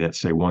starting weight at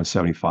say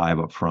 175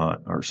 up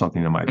front or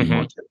something that might be Hmm.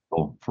 more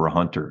typical for a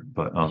hunter.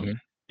 But Hmm.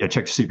 yeah,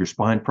 check to see if you're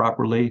spine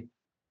properly.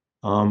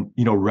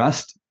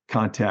 Rest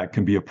contact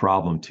can be a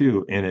problem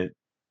too,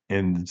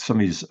 and some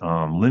of these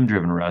limb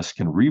driven rests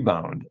can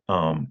rebound.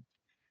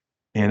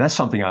 And that's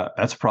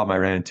a problem I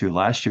ran into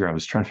last year. I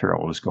was trying to figure out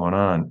what was going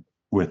on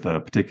with a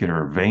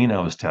particular vein I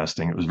was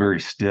testing. It was very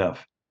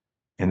stiff.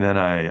 And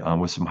then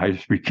with some high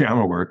speed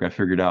camera work, I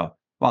figured out,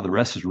 wow, the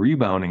rest is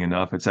rebounding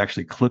enough. It's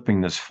actually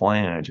clipping this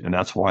flange. And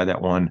that's why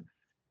that one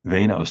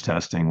vein I was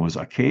testing was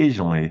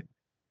occasionally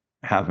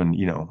having,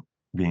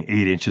 being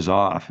 8 inches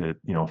off at,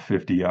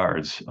 50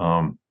 yards.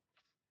 Was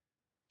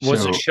it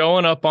So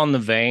showing up on the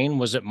vein?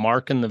 Was it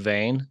marking the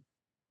vein?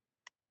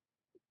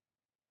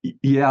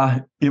 yeah,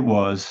 it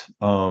was,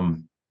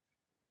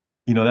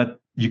 that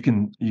you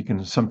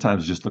can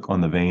sometimes just look on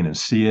the vein and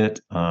see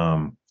it.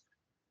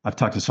 I've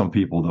talked to some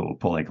people that will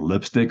put like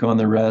lipstick on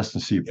the rest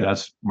and see if Yep.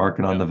 that's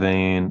marking on Yep. the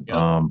vein. Yep.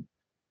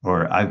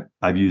 or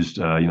I've used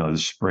the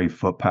spray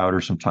foot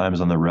powder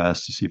sometimes on the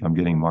rest to see if I'm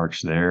getting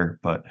marks there.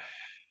 But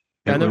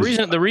it And was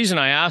the reason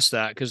I asked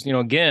that, because,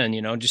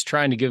 again, just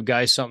trying to give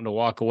guys something to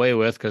walk away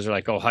with, because they're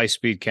like, oh, high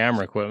speed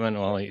camera equipment.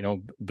 Well,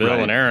 Bill and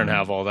right, Aaron right,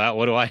 have all that.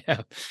 What do I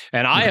have?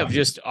 And right. I've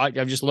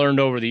just learned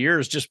over the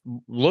years, just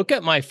look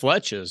at my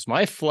fletches.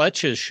 My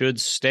fletches should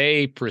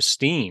stay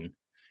pristine,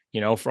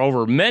 for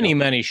over many, Yep.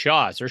 many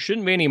shots. There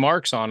shouldn't be any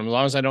marks on them as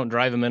long as I don't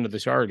drive them into the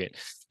target.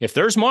 If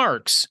there's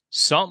marks,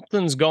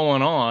 something's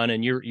going on,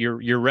 and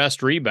your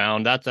rest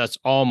rebound, that's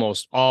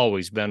almost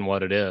always been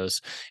what it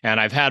is. And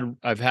I've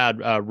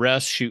had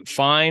rest shoot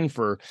fine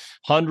for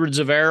hundreds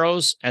of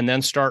arrows and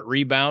then start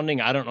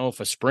rebounding. I don't know if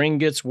a spring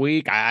gets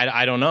weak.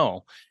 I don't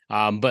know.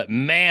 But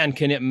man,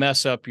 can it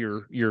mess up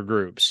your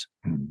groups.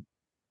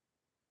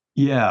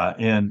 Yeah,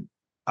 and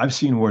I've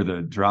seen where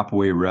the drop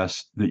away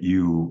rest that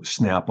you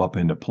snap up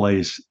into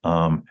place,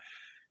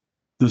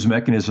 those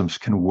mechanisms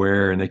can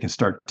wear and they can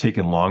start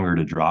taking longer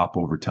to drop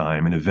over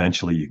time, and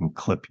eventually you can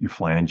clip your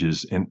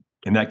flanges, and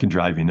that can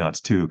drive you nuts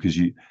too because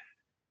you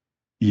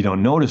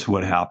don't notice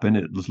what happened.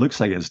 It looks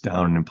like it's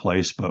down and in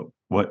place, but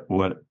what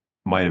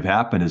might have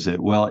happened is it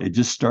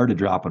just started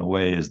dropping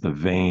away as the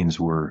veins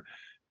were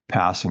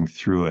passing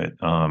through it.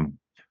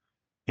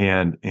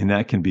 And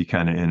that can be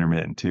kind of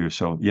intermittent too.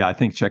 So yeah, I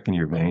think checking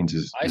your veins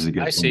is a I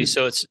good see. thing.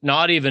 So it's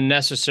not even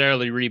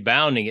necessarily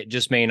rebounding. It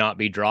just may not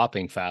be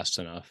dropping fast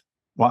enough.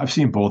 Well, I've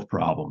seen both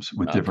problems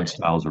with different Okay.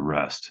 styles of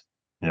rest.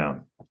 Yeah.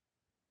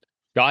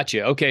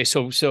 Gotcha. Okay.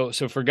 So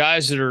for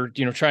guys that are,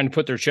 trying to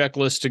put their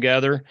checklist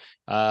together,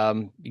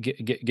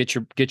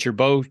 get your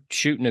bow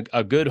shooting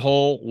a good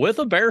hole with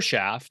a bear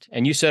shaft.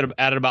 And you said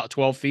at about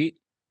 12 feet.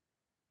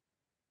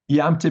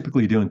 Yeah, I'm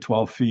typically doing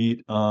 12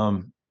 feet.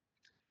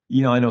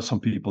 I know some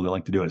people that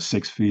like to do it at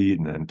 6 feet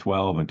and then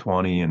 12 and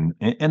 20. And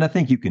I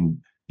think you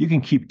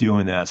can keep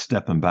doing that,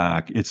 stepping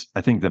back.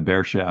 I think the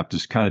bear shaft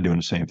is kind of doing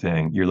the same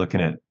thing. You're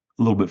looking at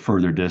a little bit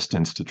further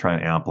distance to try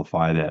and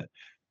amplify that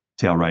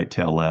tail right,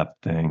 tail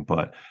left thing.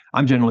 But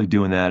I'm generally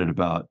doing that at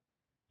about,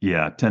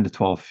 10 to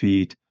 12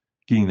 feet,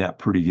 getting that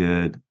pretty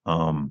good.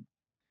 And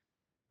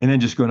then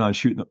just going on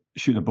shooting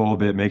the bow a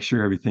bit, make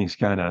sure everything's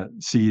kind of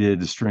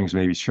seated, the strings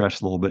maybe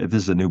stretched a little bit. If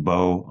this is a new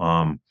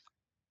bow,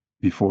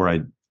 before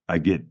I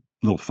get a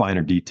little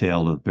finer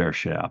detail to the bear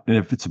shaft. And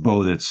if it's a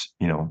bow that's,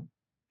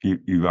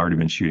 you've already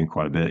been shooting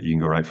quite a bit, you can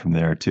go right from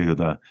there to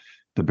the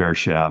bear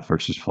shaft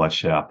versus flesh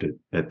shaft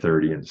at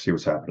 30 and see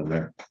what's happening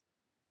there.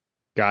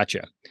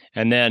 Gotcha.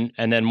 And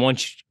then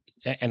once,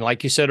 and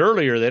like you said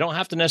earlier, they don't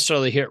have to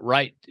necessarily hit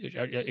right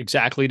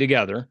exactly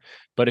together,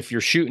 but if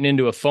you're shooting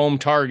into a foam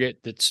target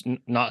that's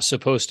not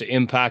supposed to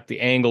impact the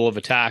angle of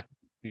attack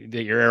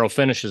that your arrow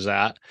finishes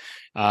at,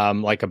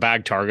 like a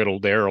bag target,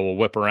 the arrow will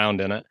whip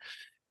around in it.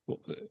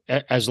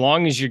 As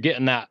long as you're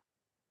getting that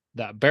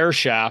bear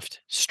shaft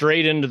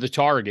straight into the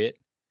target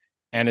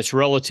and it's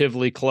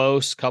relatively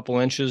close, couple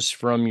inches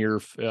from your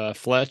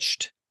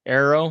fletched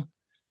arrow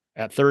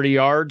at 30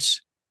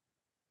 yards,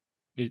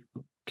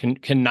 can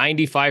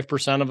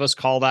 95% of us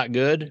call that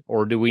good,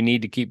 or do we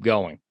need to keep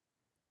going?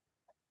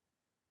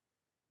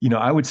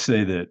 I would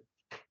say that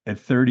at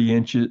 30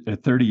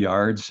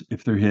 yards,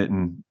 if they're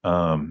hitting,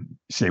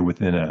 say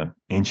within an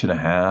inch and a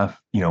half,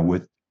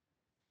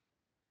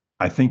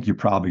 I think you're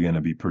probably going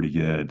to be pretty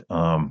good.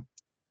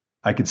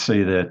 I could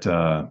say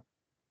that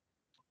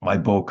my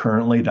bow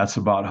currently, that's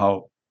about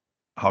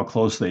how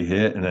close they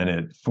hit, and then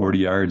at 40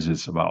 yards,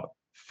 it's about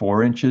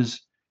 4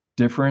 inches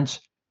difference.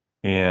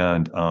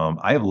 And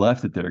I have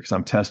left it there because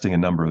I'm testing a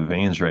number of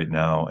veins right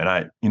now, and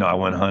I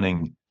went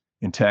hunting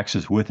in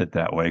Texas with it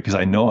that way because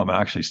I know I'm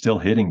actually still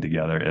hitting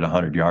together at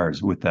 100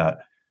 yards with that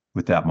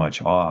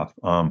much off.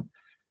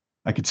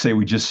 I could say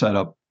we just set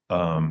up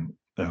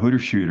a Hooter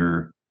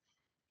shooter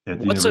at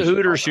the What's a University of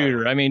Hooter Colorado.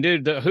 shooter? I mean,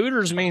 dude, the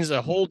Hooters means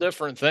a whole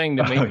different thing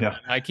to me. Oh yeah.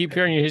 I keep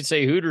hearing you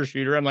say Hooter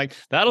shooter. I'm like,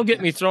 that'll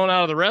get me thrown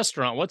out of the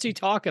restaurant. What's he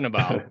talking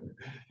about?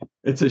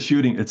 It's a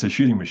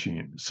shooting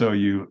machine. So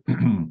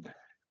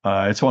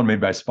it's one made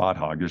by Spot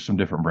Hog. There's some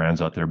different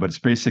brands out there, but it's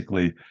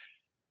basically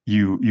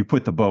you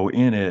put the bow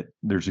in it.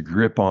 There's a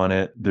grip on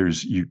it.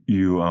 There's you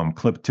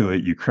clip to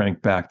it. You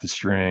crank back the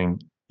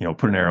string.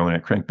 Put an arrow in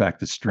it. Crank back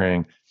the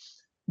string.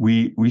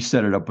 We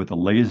set it up with a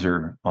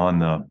laser on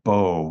the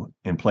bow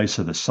in place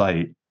of the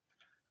sight,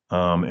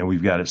 and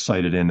we've got it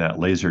sighted in. That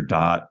laser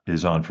dot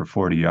is on for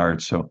 40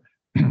 yards. So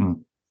the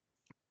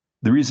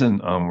reason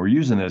we're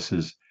using this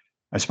is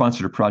I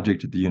sponsored a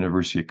project at the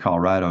University of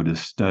Colorado to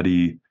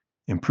study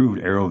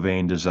improved arrow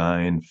vein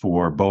design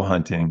for bow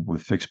hunting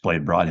with fixed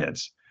blade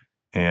broadheads.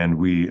 And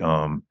we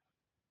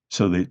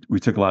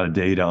took a lot of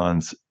data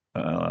on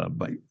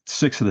like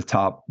 6 of the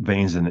top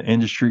veins in the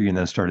industry, and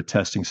then started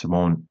testing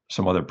some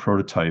other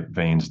prototype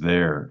veins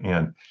there.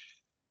 And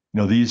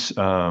these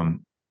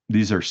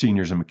are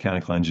seniors in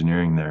mechanical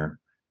engineering there,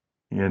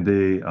 and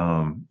they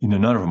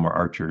none of them are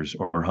archers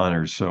or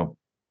hunters, so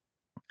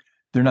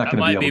they're not That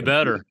going to be might able be to.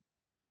 better.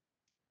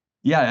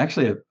 Yeah,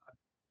 actually,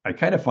 I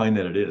kind of find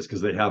that it is because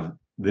they have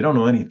they don't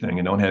know anything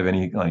and don't have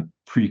any like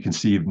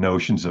preconceived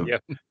notions of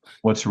Yep.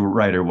 what's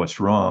right or what's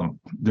wrong.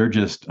 They're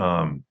just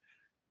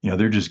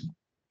they're just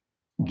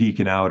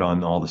geeking out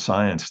on all the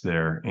science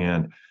there.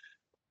 And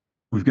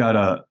we've got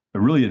a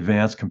really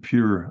advanced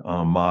computer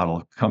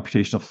model,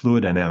 computational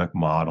fluid dynamic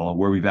model,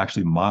 where we've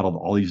actually modeled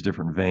all these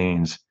different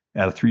veins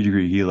at a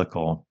 3-degree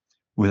helical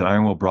with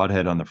iron will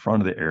broadhead on the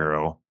front of the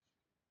arrow.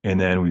 And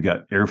then we've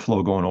got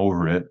airflow going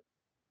over it.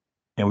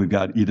 And we've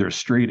got either a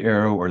straight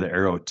arrow or the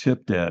arrow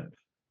tipped at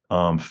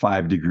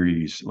 5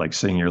 degrees, like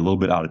saying you're a little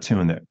bit out of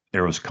tune, that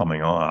arrow's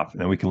coming off.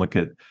 And then we can look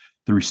at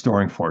the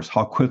restoring force.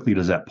 How quickly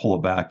does that pull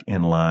it back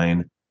in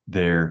line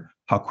there?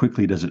 How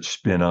quickly does it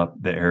spin up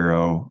the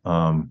arrow?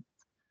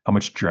 How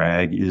much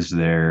drag is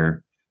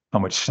there? How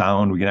much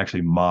sound? We can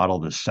actually model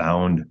the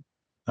sound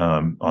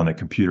on the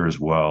computer as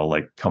well,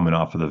 like coming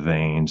off of the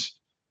veins.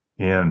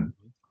 And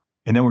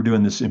then we're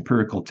doing this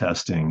empirical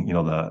testing,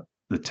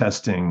 the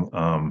testing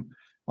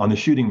on the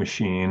shooting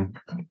machine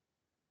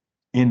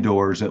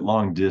indoors at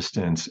long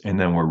distance, and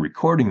then we're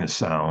recording the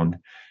sound.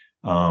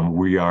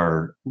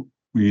 We're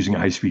using a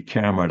high-speed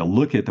camera to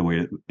look at the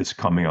way it's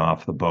coming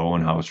off the bow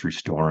and how it's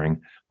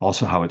restoring,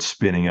 also how it's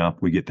spinning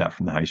up. We get that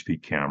from the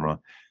high-speed camera.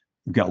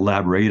 We've got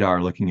lab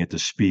radar looking at the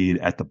speed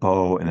at the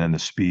bow and then the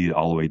speed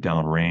all the way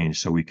down range,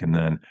 so we can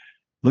then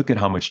look at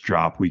how much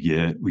drop we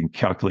get. We can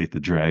calculate the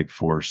drag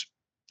force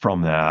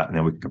from that, and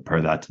then we can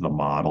compare that to the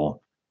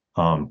model.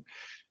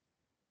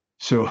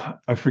 So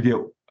I forget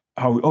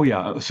how. Oh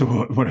yeah. So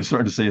what I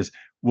started to say is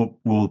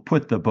we'll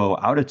put the bow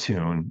out of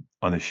tune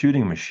on the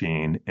shooting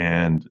machine,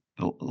 and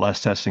the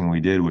last testing we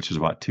did, which was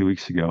about 2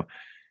 weeks ago,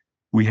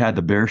 we had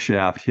the bear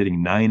shaft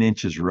hitting 9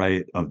 inches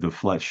right of the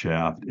fletch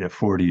shaft at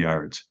 40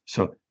 yards.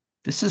 So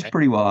this is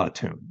pretty well out of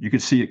tune. You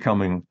could see it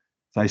coming,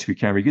 high-speed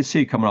camera. You could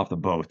see it coming off the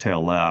bow,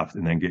 tail left,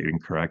 and then getting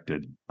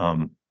corrected.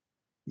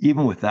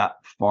 Even with that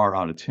far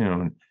out of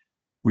tune,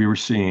 we were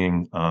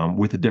seeing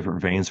with the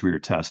different veins we were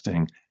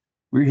testing,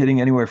 we were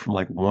hitting anywhere from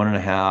like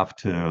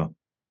 1.5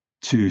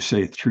 to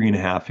say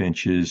 3.5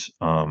 inches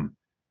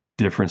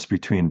difference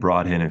between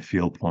broadhead and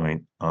field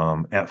point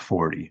at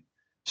 40.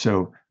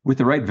 So with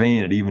the right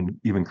vein, it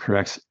even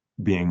corrects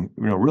being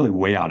really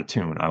way out of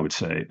tune, I would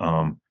say.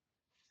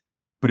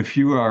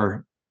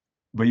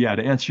 But yeah,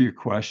 to answer your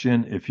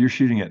question, if you're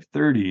shooting at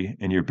 30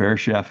 and your bear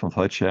shaft and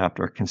fletch shaft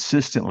are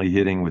consistently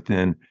hitting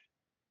within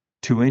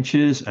 2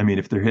 inches, I mean,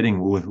 if they're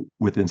hitting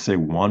within say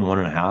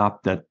 1.5,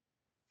 that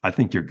I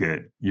think you're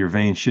good. Your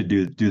vein should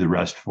do the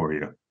rest for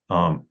you.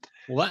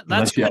 Well,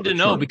 that's good to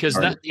know, because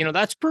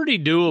that's pretty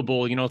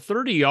doable.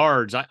 30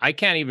 yards, I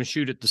can't even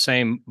shoot at the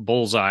same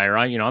bullseye,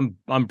 right?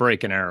 I'm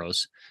breaking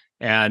arrows,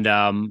 and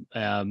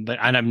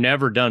I've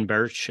never done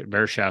bear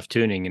shaft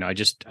tuning. I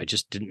just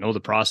didn't know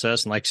the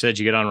process. And like I said,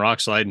 you get on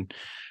Rokslide and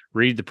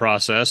read the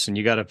process, and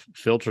you got to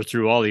filter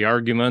through all the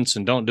arguments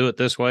and don't do it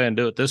this way and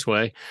do it this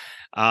way.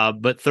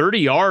 But 30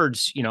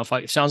 yards,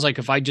 sounds like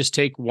if I just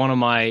take one of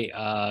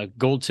my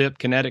gold tip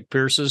kinetic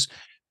pierces,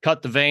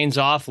 cut the veins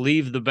off,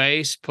 leave the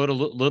base, put a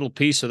little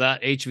piece of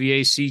that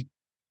HVAC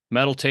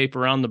metal tape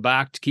around the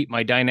back to keep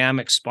my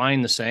dynamic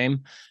spine the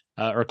same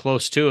or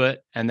close to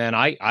it, and then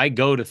I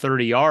go to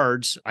 30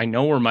 yards. I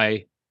know where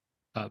my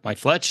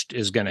fletch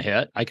is going to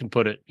hit. I can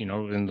put it,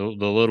 in the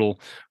little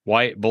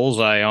white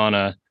bullseye on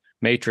a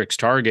matrix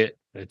target.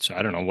 It's,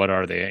 I don't know, what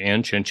are they,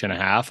 an inch and a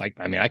half? I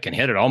mean, I can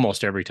hit it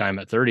almost every time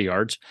at 30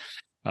 yards.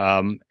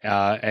 And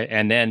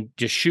then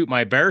just shoot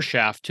my bear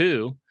shaft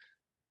too.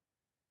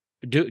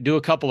 Do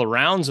a couple of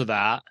rounds of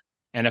that.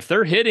 And if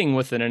they're hitting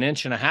within an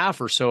inch and a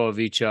half or so of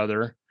each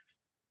other,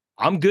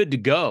 I'm good to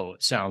go,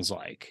 it sounds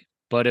like.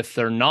 But if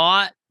they're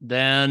not,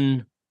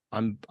 then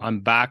I'm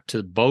back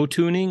to bow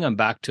tuning. I'm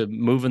back to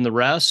moving the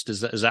rest.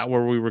 Is that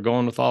where we were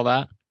going with all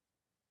that?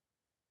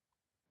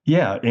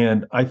 Yeah,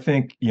 and I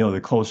think the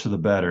closer the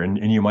better.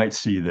 And you might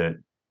see that,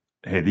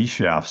 hey, these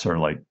shafts are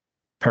like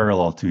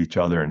parallel to each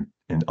other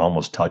and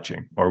almost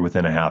touching or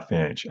within a half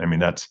inch. I mean,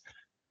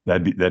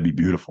 that'd be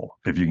beautiful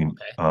if you can.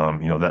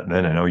 Okay.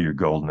 Then I know you're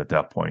golden at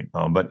that point.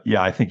 But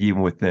yeah, I think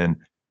even within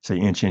say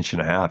inch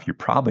and a half, you're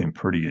probably in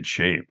pretty good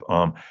shape.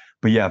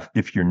 But yeah,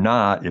 if you're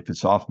not, if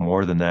it's off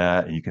more than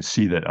that, and you can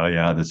see that, oh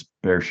yeah, this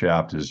bear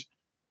shaft is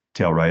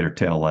tail right or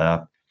tail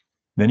left,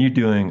 then you're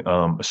doing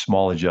a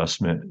small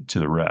adjustment to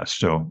the rest.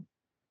 So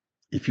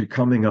if you're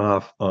coming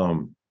off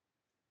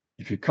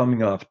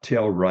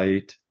tail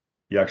right,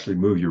 you actually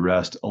move your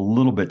rest a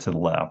little bit to the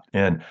left.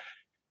 And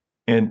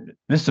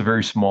this is a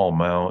very small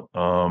amount.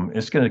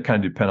 It's going to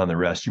kind of depend on the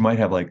rest. You might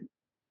have like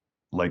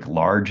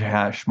large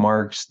hash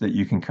marks that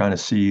you can kind of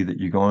see that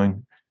you're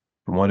going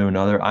from one to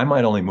another. I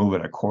might only move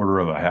it a quarter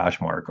of a hash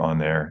mark on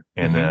there,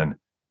 and then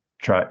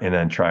try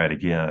it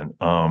again.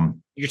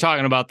 You're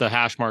talking about the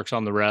hash marks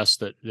on the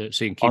rest that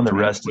so you can keep on the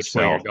rest which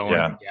way you're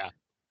going.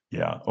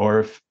 Yeah.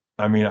 Or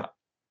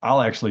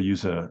I'll actually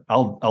use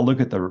I'll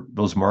look at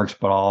those marks,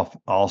 but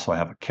I'll also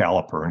have a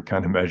caliper and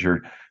kind of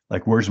measure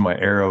like where's my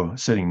arrow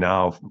sitting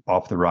now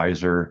off the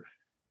riser,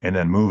 and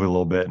then move it a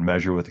little bit and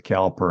measure with the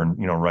caliper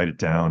and write it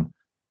down.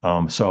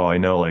 So I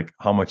know like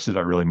how much did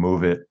I really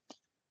move it.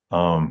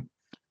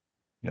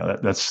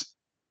 That's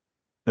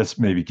that's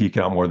maybe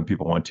geeking out more than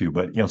people want to,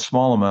 but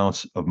small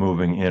amounts of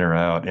moving in or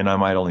out, and I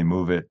might only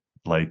move it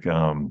like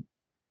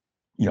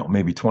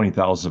maybe 20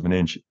 thousandths of an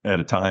inch at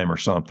a time or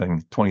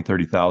something, 20,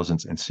 30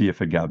 thousandths, and see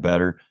if it got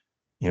better,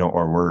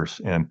 or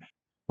worse. And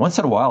once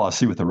in a while, I'll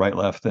see with the right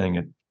left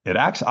thing, it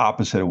acts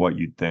opposite of what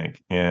you'd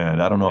think.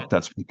 And I don't know if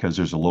that's because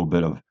there's a little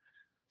bit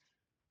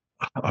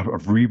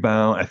of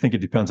rebound. I think it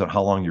depends on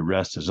how long your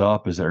rest is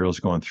up as the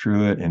arrow's going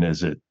through it. And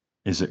is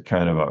it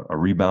kind of a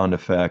rebound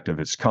effect of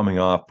it's coming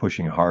off,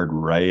 pushing hard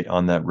right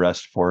on that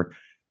rest fork,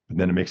 and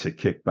then it makes it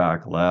kick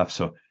back left.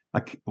 So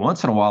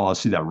once in a while, I'll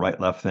see that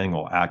right left thing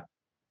will act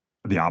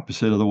the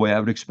opposite of the way I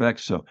would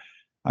expect. So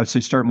I would say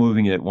start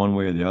moving it one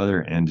way or the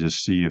other and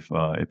just see if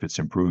it's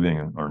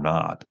improving or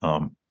not.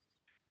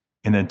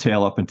 And then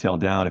tail up and tail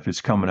down. If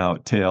it's coming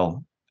out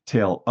tail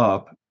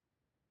up,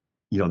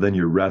 then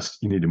you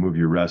need to move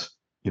your rest,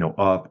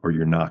 up, or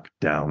you're knocked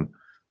down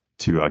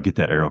to get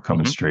that arrow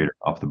coming straight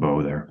off the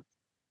bow there.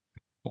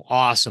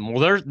 Awesome.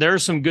 Well,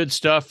 there's some good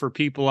stuff for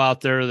people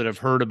out there that have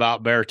heard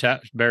about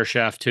bare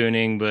shaft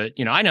tuning, but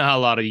I know how a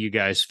lot of you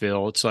guys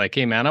feel. It's like,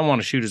 hey man, I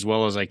want to shoot as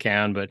well as I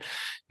can, but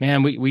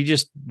man, we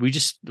just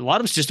a lot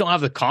of us just don't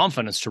have the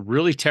confidence to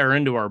really tear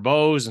into our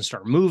bows and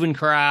start moving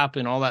crap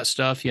and all that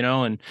stuff,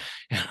 and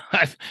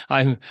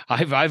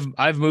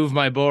I've moved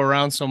my bow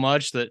around so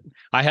much that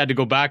I had to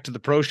go back to the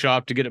pro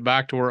shop to get it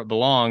back to where it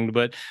belonged.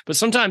 But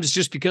sometimes it's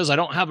just because I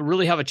don't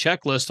really have a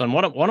checklist on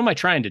what am I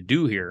trying to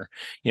do here.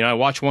 I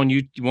watch one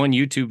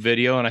YouTube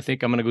video and I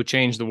think I'm going to go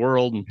change the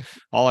world, and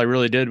all I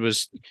really did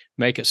was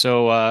make it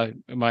so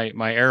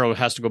my arrow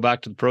has to go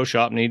back to the pro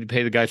shop and I need to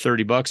pay the guy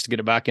 $30 to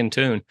get it back in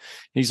tune.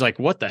 He's like,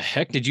 what the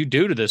heck did you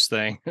do to this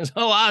thing?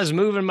 I was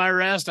moving my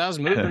rest. I was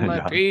moving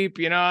my peep,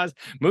 I was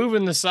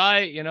moving the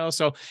sight,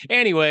 So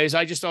anyways,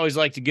 I just always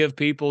like to give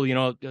people,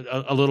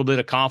 a little bit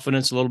of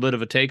confidence, a little bit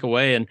of a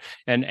takeaway.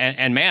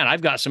 And man,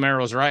 I've got some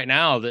arrows right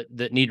now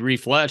that need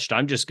refletched.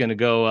 I'm just going to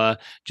go,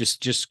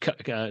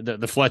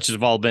 the fletches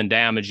have all been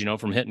damaged,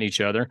 from hitting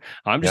each other.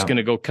 I'm just going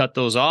to go cut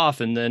those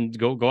off and then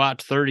go out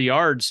to 30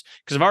 yards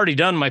because I've already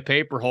done my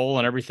paper hole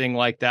and everything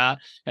like that.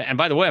 And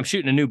by the way, I'm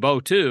shooting a new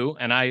bow too.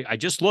 And I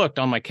just looked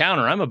on my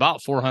counter. I'm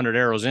about 400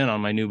 arrows in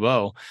on my new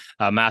bow,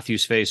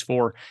 Matthews Phase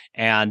 4.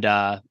 And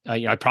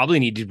I probably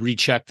need to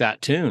recheck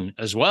that tune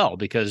as well,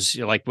 because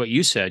like what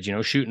you said,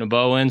 shooting a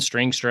bow in,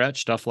 string stretch,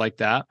 stuff like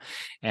that.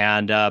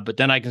 And but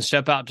then I can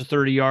step out to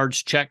 30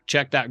 yards,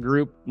 check that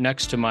group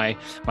next to my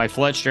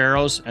fletched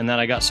arrows, and then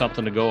I got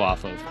something to go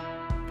off of.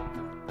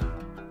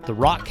 The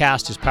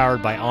Rockcast is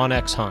powered by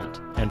onX Hunt,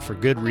 and for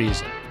good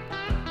reason.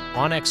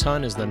 onX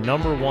Hunt is the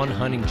 #1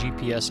 hunting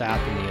GPS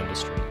app in the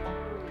industry.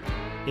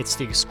 It's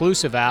the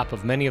exclusive app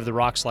of many of the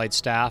Rockslide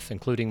staff,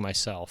 including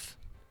myself.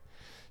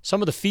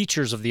 Some of the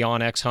features of the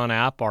onX Hunt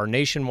app are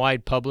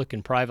nationwide public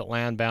and private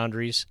land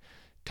boundaries,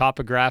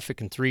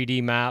 topographic and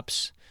 3D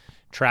maps,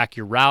 track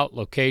your route,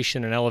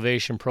 location, and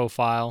elevation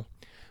profile,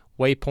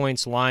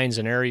 waypoints, lines,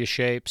 and area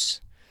shapes,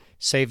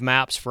 save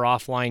maps for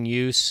offline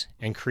use,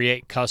 and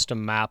create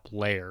custom map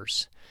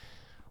layers.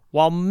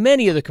 While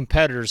many of the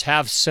competitors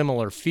have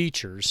similar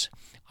features,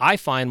 I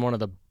find one of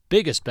the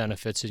biggest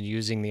benefits in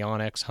using the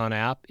onX Hunt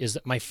app is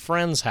that my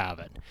friends have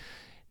it.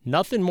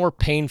 Nothing more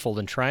painful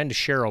than trying to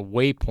share a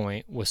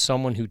waypoint with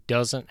someone who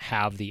doesn't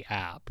have the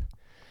app.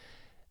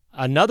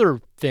 Another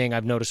thing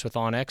I've noticed with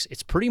onX,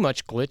 it's pretty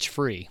much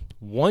glitch-free.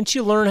 Once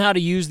you learn how to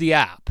use the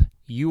app,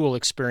 you will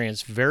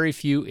experience very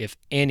few, if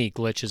any,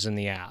 glitches in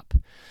the app.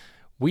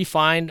 We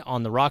find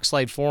on the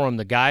Rockslide forum,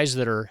 the guys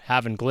that are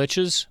having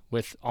glitches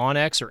with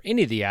onX or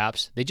any of the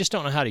apps, they just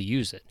don't know how to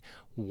use it.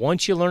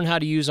 Once you learn how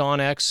to use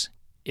onX,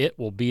 it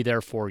will be there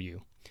for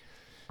you.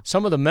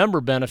 Some of the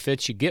member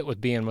benefits you get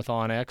with being with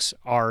onX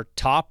are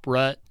Top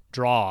Rut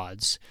draw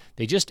odds.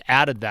 They just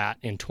added that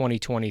in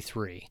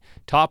 2023.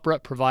 Top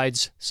Rut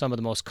provides some of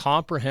the most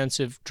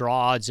comprehensive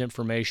draw odds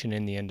information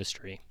in the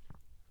industry.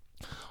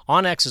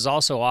 onX is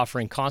also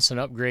offering constant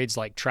upgrades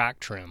like track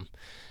trim.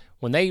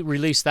 When they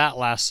released that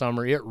last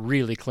summer, it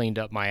really cleaned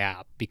up my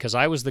app because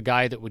I was the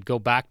guy that would go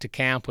back to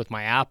camp with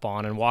my app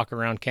on and walk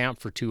around camp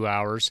for 2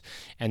 hours.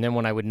 And then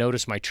when I would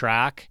notice my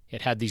track,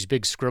 it had these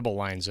big scribble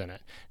lines in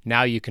it.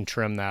 Now you can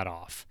trim that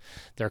off.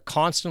 They're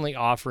constantly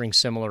offering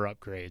similar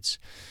upgrades.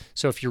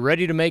 So if you're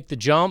ready to make the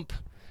jump,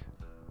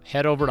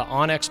 head over to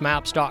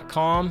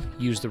onxmaps.com,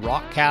 use the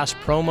Rockcast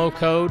promo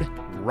code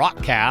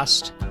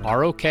ROCKCAST,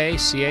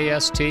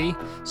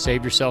 ROKCAST,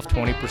 save yourself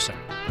 20%.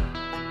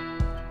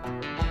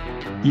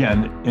 Yeah,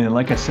 and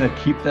like I said,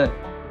 keep that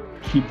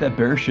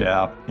bare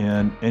shaft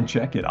and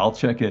check it. I'll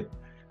check it,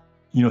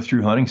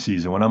 through hunting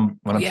season when I'm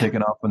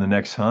taking off on the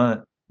next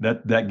hunt.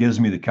 That gives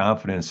me the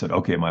confidence that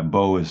okay, my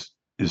bow is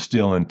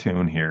still in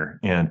tune here,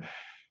 and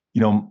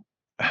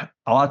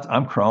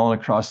I'm crawling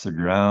across the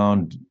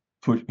ground,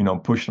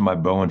 pushing my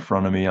bow in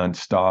front of me on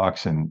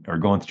stalks or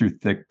going through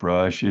thick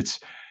brush.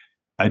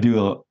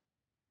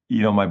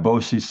 My bow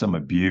sees some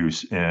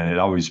abuse, and it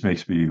always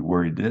makes me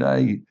worried. Did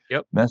I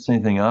mess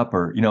anything up?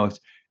 Or,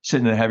 sit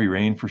in the heavy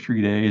rain for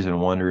 3 days and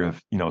wonder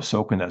if,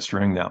 soaking that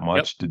string that Yep.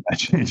 much, did that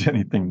change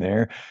anything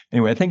there?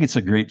 Anyway, I think it's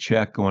a great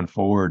check going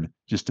forward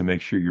just to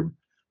make sure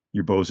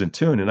your bow's in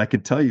tune. And I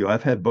can tell you,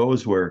 I've had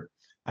bows where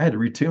I had to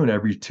retune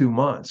every 2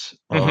 months.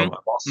 Hmm.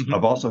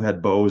 I've also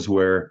had bows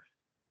where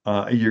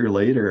a year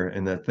later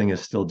and that thing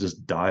is still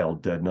just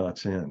dialed dead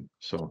nuts in.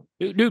 So,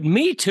 Dude,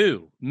 me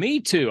too. Me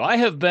too. I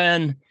have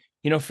been,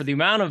 for the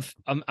amount of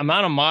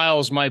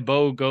miles my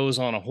bow goes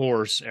on a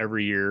horse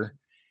every year,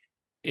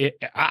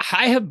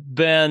 I have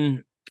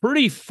been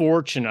pretty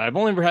fortunate. I've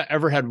only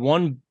ever had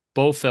one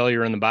bow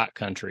failure in the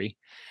backcountry,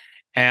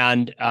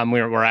 and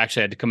we're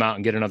actually had to come out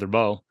and get another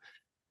bow.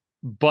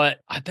 But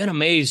I've been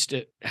amazed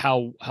at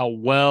how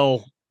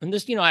well, and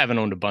this, I haven't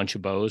owned a bunch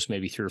of bows,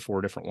 maybe 3 or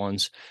 4 different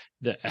ones,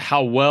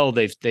 how well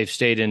they've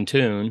stayed in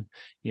tune,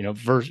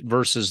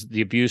 versus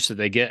the abuse that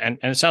they get. And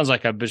it sounds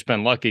like I've just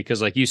been lucky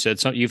because, like you said,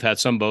 you've had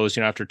some bows,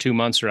 after 2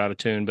 months are out of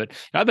tune. But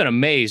I've been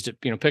amazed at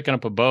picking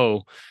up a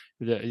bow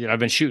that I've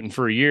been shooting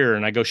for a year,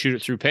 and I go shoot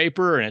it through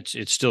paper, and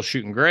it's still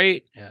shooting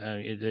great.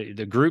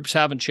 The groups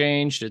haven't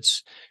changed.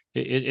 It's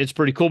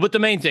pretty cool. But the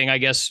main thing, I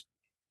guess,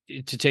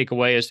 to take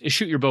away is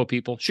shoot your bow,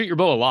 people. Shoot your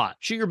bow a lot.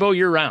 Shoot your bow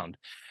year round.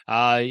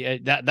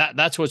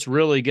 That's what's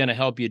really going to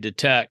help you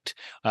detect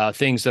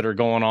things that are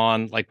going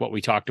on, like what we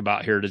talked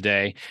about here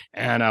today.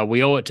 And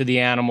we owe it to the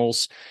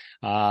animals.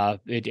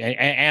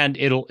 And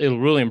it'll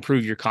really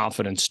improve your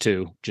confidence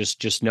too.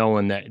 Just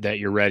knowing that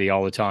you're ready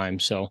all the time.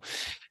 So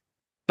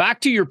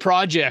back to your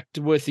project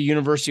with the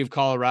University of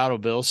Colorado,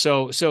 Bill.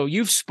 So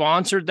you've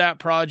sponsored that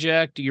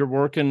project. You're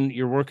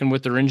working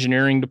with their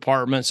engineering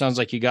department. Sounds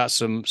like you got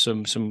some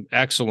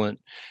excellent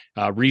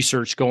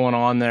research going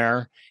on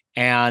there.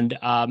 And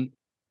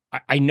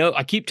I know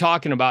I keep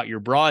talking about your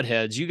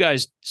broadheads. You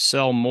guys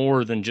sell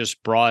more than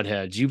just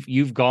broadheads.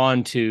 You've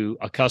gone to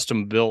a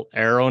custom built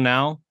arrow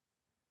now.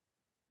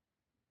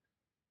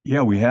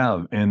 yeah, we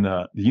have. And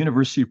the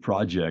university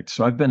project.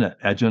 So I've been an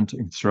adjunct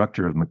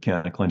instructor of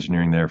mechanical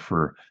engineering there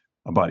for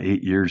about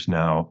 8 years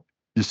now,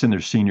 just in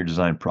their senior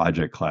design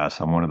project class.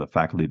 I'm one of the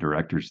faculty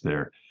directors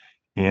there.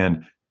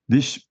 And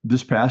this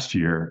past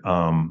year,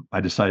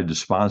 I decided to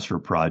sponsor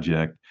a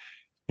project.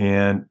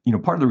 And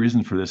part of the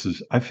reason for this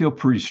is I feel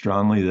pretty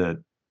strongly that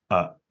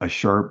a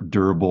sharp,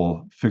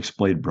 durable, fixed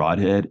blade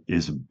broadhead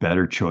is a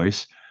better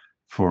choice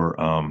for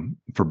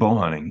bow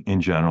hunting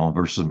in general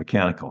versus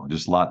mechanical.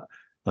 Just a lot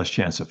less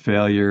chance of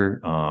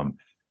failure.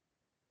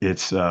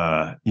 It's we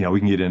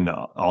can get into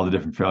all the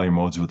different failure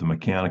modes with the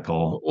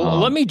mechanical. Well,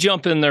 let me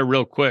jump in there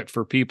real quick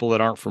for people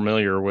that aren't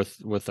familiar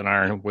with an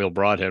iron wheel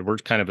broadhead. We're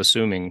kind of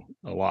assuming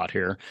a lot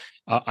here.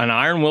 An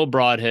iron wheel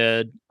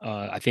broadhead,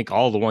 I think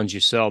all the ones you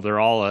sell, they're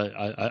all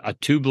a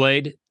two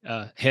blade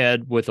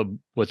head with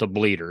a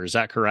bleeder. Is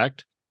that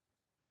correct?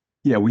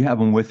 Yeah, we have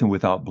them with and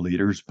without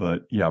bleeders,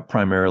 but yeah,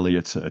 primarily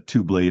it's a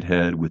two blade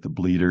head with a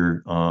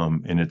bleeder,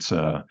 and it's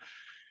a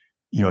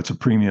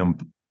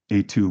premium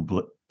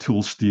A2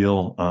 tool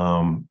steel.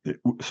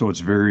 So it's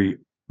very,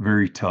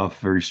 very tough,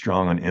 very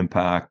strong on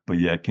impact, but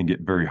yeah, it can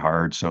get very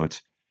hard. So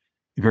it's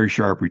very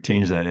sharp,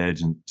 retains that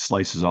edge and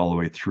slices all the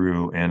way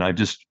through. And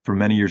for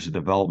many years of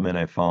development,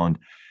 I found,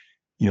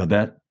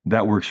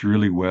 that works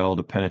really well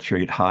to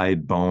penetrate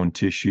hide, bone,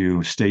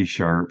 tissue, stay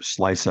sharp,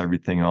 slice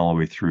everything all the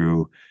way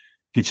through,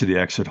 get you the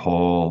exit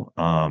hole,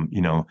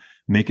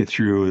 make it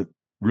through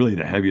really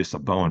the heaviest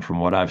of bone from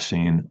what I've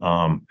seen.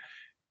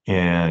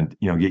 And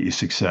get you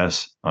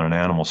success on an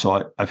animal.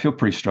 So I feel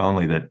pretty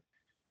strongly that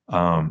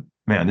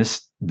man,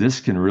 this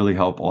can really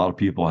help a lot of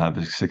people have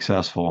a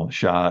successful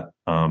shot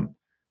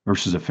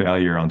versus a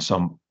failure on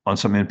some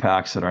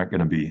impacts that aren't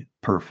going to be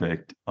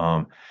perfect.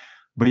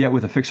 But yeah,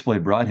 with a fixed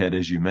blade broadhead,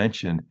 as you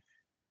mentioned,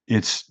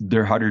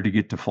 they're harder to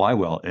get to fly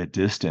well at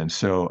distance.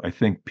 So I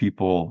think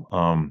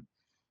people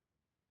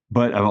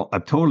but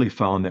I've totally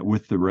found that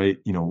with the right,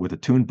 with a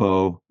tuned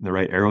bow, the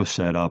right arrow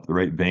setup, the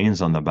right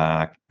vanes on the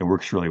back, it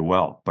works really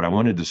well. But I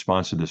wanted to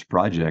sponsor this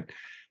project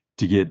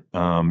to get,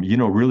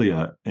 really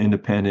a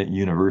independent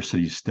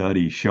university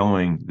study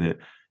showing that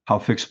how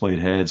fixed blade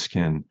heads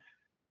can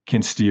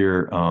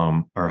steer,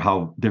 or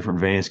how different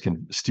vanes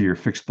can steer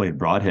fixed blade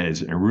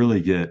broadheads, and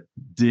really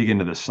dig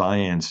into the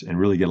science and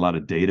really get a lot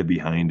of data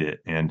behind it.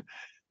 And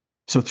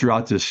so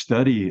throughout this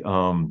study,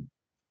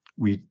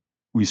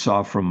 we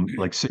saw from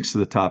like 6 of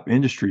the top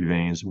industry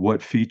vanes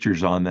what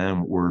features on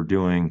them were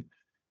doing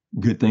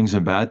good things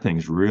and bad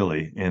things,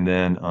 really. And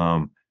then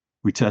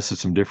we tested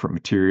some different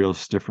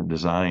materials, different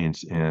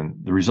designs, and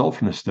the result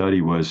from the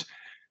study was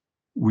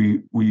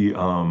we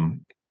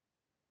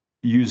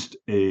used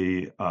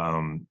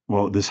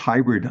this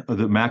hybrid,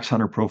 the Max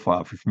Hunter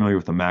profile. If you're familiar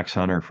with the Max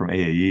Hunter from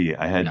AAE,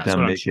 I had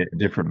them make it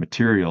different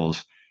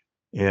materials,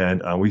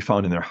 and we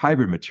found in their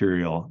hybrid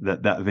material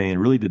that vane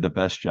really did the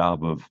best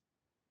job of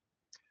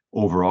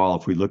overall.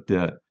 If we looked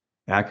at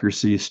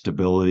accuracy,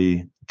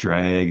 stability,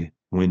 drag,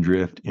 wind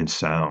drift, and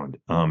sound,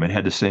 it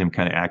had the same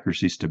kind of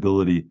accuracy,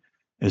 stability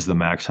as the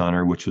Max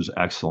Hunter, which was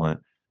excellent,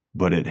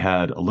 but it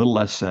had a little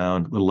less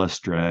sound, a little less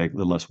drag, a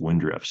little less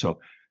wind drift. So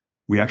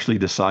we actually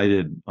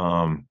decided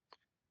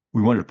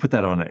we wanted to put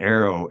that on an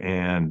arrow,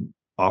 and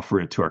offer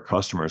it to our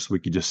customers. We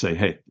could just say,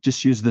 hey,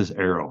 just use this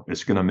arrow.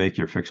 It's going to make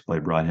your fixed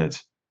blade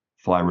broadheads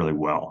fly really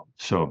well.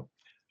 So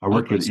I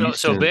worked Okay, with so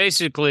Easton.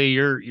 basically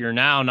you're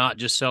now not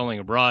just selling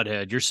a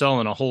broadhead, you're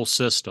selling a whole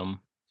system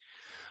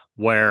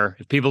where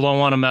if people don't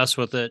want to mess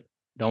with it,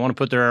 don't want to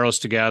put their arrows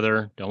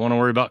together, don't want to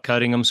worry about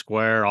cutting them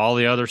square, all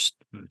the other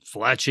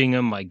fletching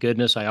them. My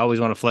goodness, I always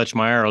want to fletch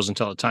my arrows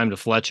until it's time to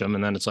fletch them,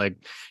 and then it's like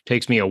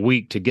takes me a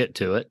week to get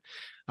to it.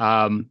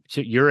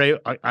 So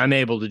I'm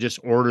able to just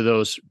order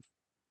those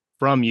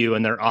from you,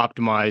 and they're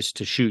optimized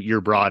to shoot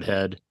your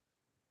broadhead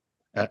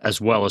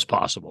as well as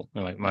possible.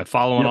 Am I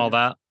following all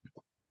that?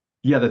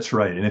 Yeah, that's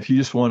right. And if you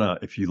just want to,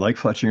 if you like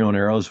fletching your own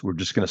arrows, we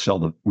just sell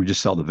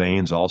the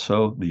vanes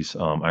also, these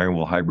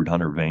Ironwool Hybrid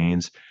Hunter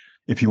vanes.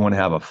 If you want to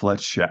have a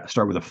fletch shaft,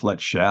 start with a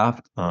fletch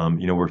shaft.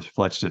 We're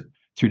fletched at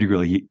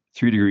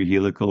 3-degree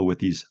helical with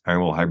these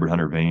Ironwool Hybrid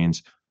Hunter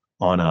vanes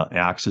on a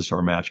axis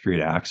or match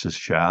grade axis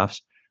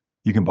shafts.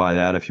 You can buy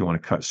that if you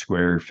want to cut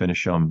square,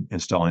 finish them,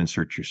 install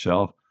inserts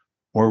yourself.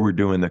 Or we're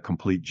doing the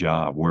complete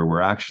job where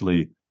we're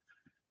actually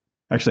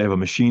have a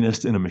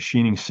machinist in a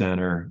machining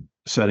center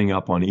setting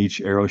up on each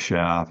arrow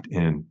shaft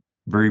and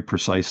very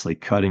precisely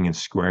cutting and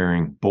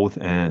squaring both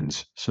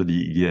ends so that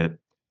you get,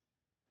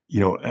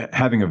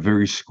 having a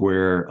very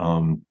square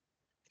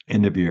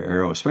end of your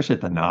arrow, especially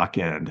at the nock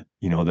end,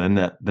 then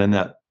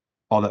that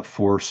all that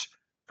force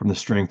from the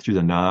string through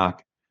the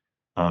nock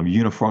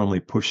uniformly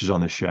pushes on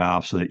the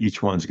shaft so that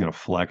each one's going to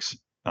flex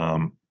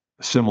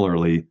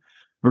similarly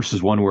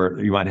versus one where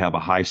you might have a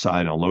high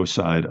side and a low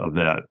side of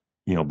that,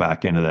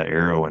 back end of that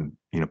arrow and,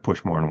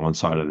 push more on one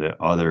side or the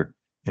other.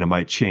 And it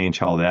might change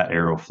how that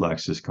arrow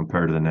flexes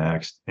compared to the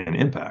next and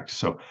impacts.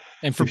 So,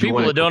 and for people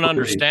that don't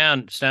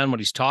understand what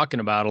he's talking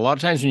about, a lot of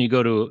times when you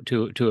go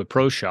to a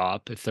pro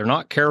shop, if they're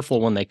not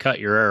careful when they cut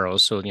your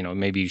arrows, so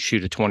maybe you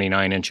shoot a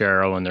 29-inch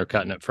arrow and they're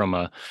cutting it from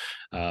a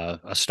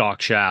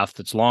stock shaft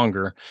that's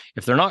longer.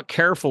 If they're not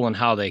careful in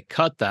how they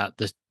cut that,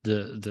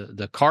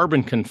 the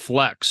carbon can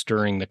flex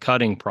during the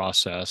cutting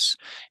process,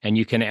 and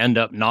you can end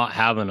up not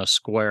having a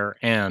square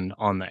end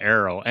on the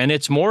arrow. And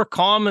it's more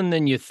common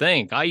than you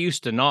think. I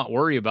used to not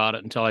worry about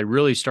it until I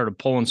really started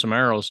pulling some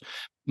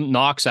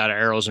knocks out of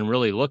arrows and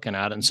really looking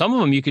at it. And some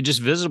of them you could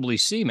just visibly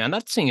see, man,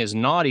 that thing is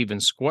not even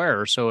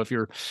square. So if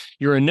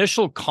your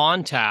initial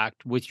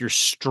contact with your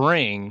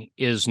string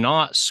is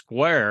not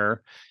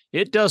square,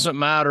 it doesn't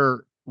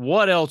matter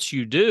what else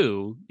you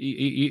do,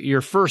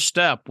 your first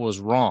step was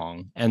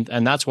wrong. And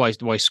that's why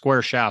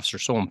square shafts are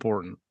so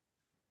important.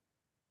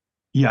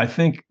 Yeah,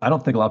 I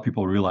don't think a lot of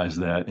people realize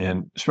that.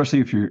 And especially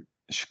if you're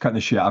cutting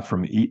the shaft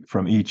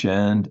from each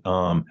end,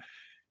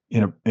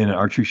 in an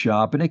archery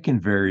shop, and it can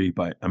vary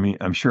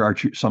I'm sure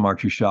some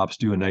archery shops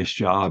do a nice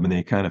job and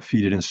they kind of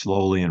feed it in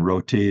slowly and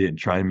rotate it and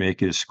try and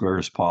make it as square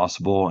as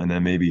possible. And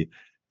then maybe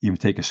even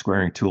take a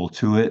squaring tool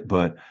to it.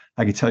 But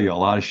I can tell you a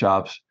lot of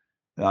shops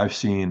that I've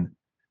seen,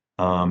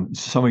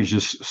 somebody's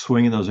just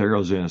swinging those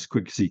arrows in as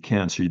quick as he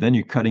can. So then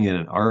you're cutting it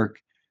an arc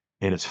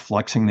and it's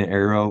flexing the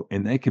arrow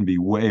and they can be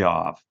way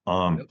off.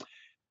 Yep.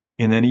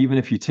 And then even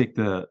if you take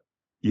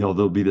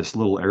there'll be this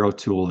little arrow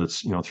tool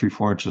that's,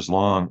 3-4 inches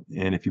long.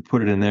 And if you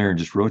put it in there and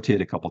just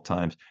rotate a couple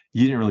times,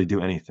 you didn't really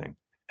do anything.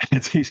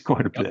 It takes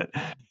quite a bit.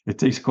 It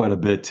takes quite a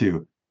bit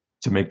to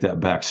make that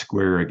back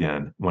square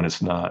again when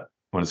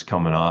it's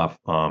coming off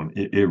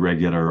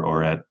irregular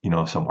or at,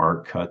 some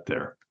arc cut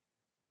there.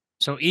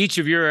 So each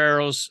of your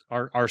arrows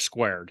are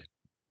squared.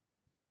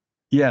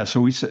 Yeah.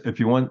 So if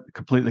you want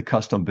completely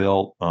custom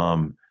built,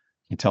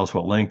 you tell us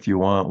what length you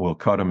want. We'll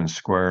cut them and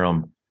square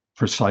them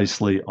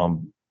precisely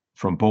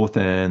from both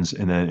ends,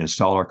 and then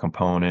install our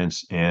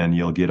components, and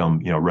you'll get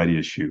them, ready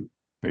to shoot,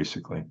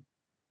 basically.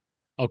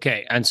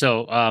 Okay. And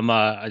so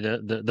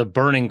the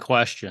burning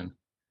question: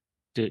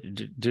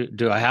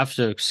 do I have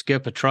to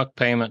skip a truck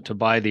payment to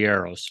buy the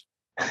arrows?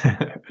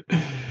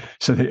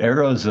 So the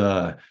arrows,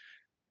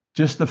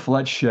 just the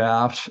fletch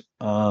shafts,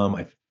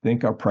 I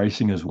think our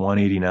pricing is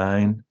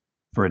 $189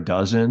 for a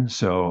dozen.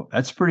 So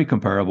that's pretty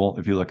comparable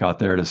if you look out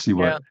there to see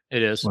what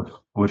it is.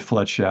 What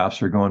fletch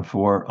shafts are going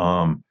for.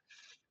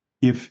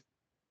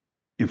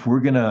 If we're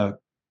gonna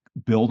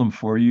build them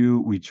for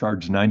you, we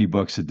charge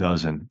 $90 a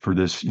dozen for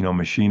this,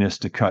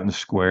 machinist to cut and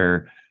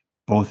square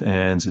both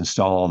ends,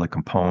 install all the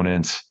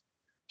components.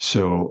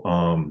 So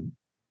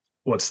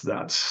what's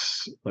that?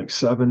 Like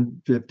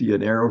 $750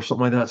 an arrow or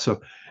something like that.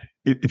 So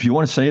if you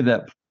want to save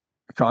that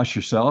cost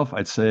yourself,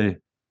 I'd say,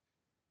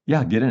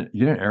 yeah, get an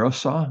arrow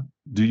saw,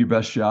 do your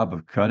best job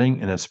of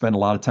cutting, and then spend a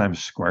lot of time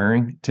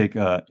squaring. Take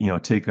a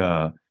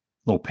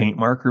little paint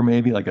marker,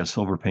 maybe like a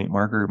silver paint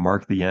marker,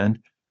 mark the end,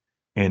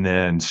 and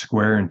then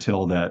square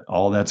until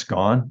all that's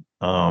gone.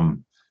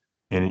 And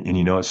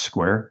it's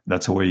square.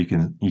 That's a way you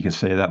can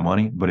save that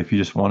money. But if you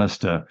just want us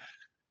to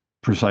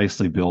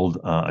precisely build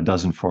a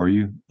dozen for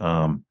you,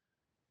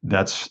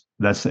 that's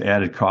the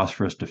added cost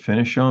for us to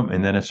finish them,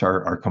 and then it's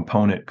our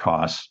component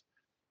costs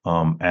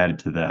added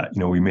to that.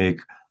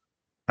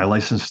 I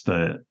license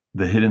the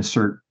hit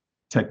insert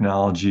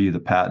technology, the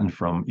patent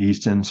from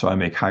Easton. So I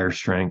make higher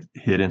strength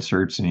hit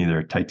inserts in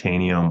either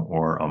titanium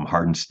or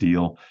hardened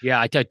steel.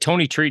 Yeah,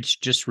 Tony Treats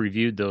just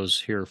reviewed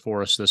those here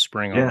for us this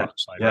spring on our Yeah,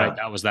 website, right? yeah,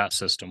 That was that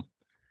system.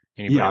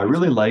 yeah. Anybody I wants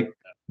really to like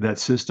that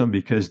system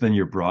because then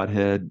your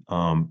broadhead,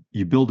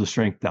 you build the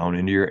strength down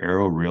into your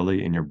arrow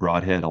really, and your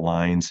broadhead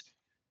aligns.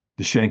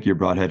 The shank of your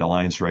broadhead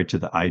aligns right to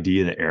the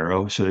ID of the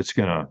arrow, so it's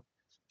gonna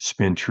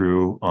spin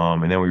true.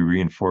 And then we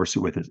reinforce it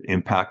with an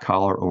impact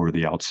collar over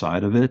the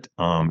outside of it,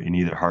 in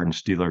either hardened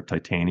steel or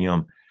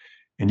titanium.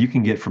 And you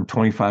can get from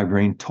 25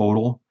 grain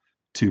total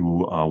to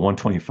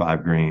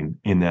 125 grain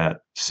in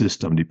that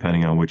system,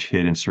 depending on which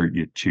hit insert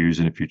you choose,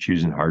 and if you're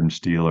choosing hardened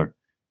steel or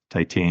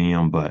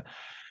titanium. But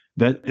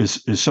that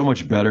is so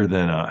much better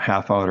than a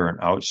half out or an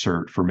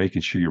outsert for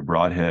making sure your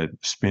broadhead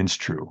spins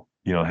true.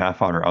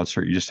 Half out or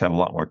outsert, you just have a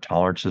lot more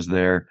tolerances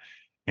there,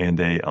 and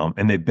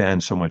they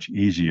bend so much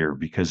easier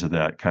because of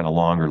that kind of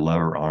longer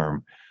lever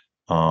arm.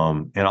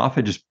 And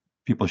often just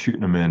people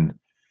shooting them in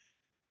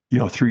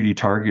 3D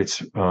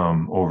targets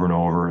over and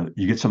over,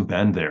 you get some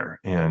bend there.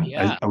 And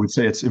Yeah. I would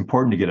say it's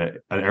important to get an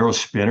arrow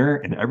spinner,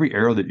 and every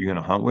arrow that you're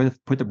going to hunt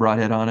with, put the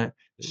broadhead on it,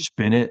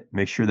 spin it,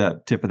 make sure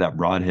that tip of that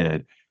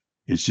broadhead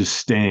is just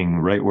staying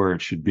right where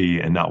it should be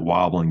and not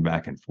wobbling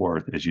back and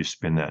forth as you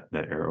spin that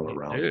arrow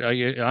around.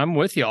 Dude, I'm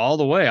with you all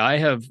the way.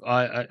 I've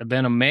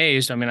been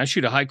amazed. I mean, I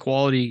shoot a high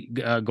quality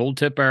gold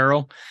tip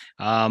arrow.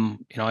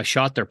 I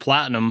shot their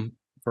platinum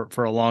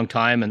for a long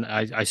time, and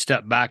I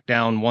stepped back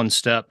down one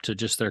step to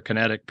just their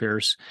kinetic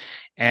pierce.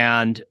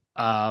 And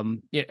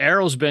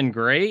arrow's been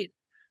great,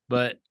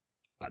 but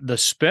the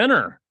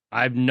spinner,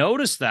 I've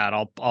noticed that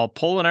I'll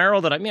pull an arrow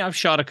that I've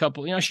shot a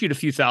couple, I shoot a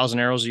few thousand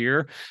arrows a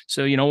year.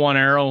 So, one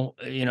arrow,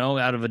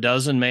 out of a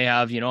dozen may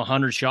have,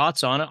 100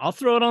 shots on it. I'll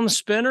throw it on the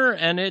spinner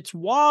and it's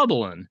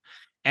wobbling.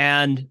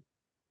 And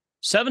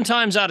 7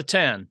 times out of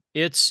 10,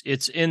 it's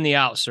in the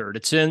outsert.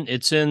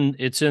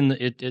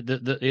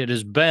 It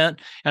is bent.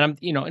 And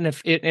and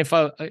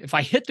if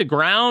I hit the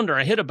ground or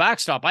I hit a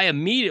backstop, I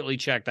immediately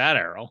check that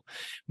arrow.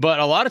 But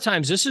a lot of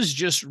times this is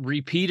just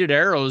repeated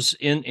arrows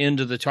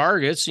into the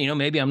targets.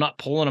 Maybe I'm not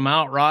pulling them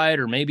out right,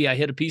 or maybe I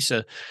hit a piece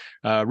of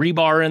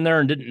rebar in there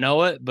and didn't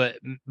know it.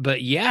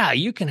 But yeah,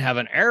 you can have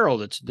an arrow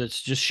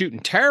that's just shooting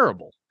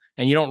terrible.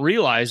 And you don't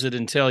realize it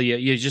until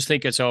you just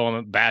think it's, I'm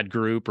a bad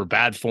group or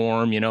bad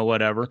form,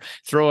 whatever.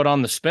 Throw it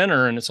on the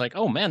spinner and it's like,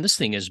 oh man, this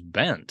thing is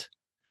bent.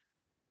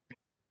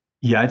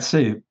 Yeah, I'd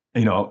say,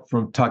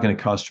 from talking to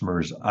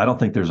customers, I don't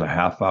think there's a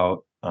half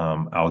out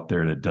out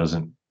there that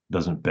doesn't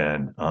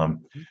bend.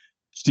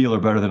 Steel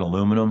are better than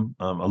aluminum.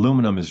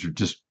 Aluminum is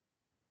just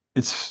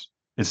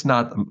it's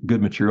not a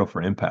good material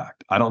for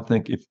impact. I don't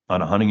think if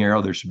on a hunting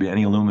arrow there should be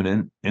any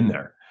aluminum in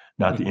there.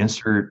 Not the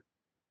insert,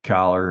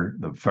 collar,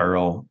 the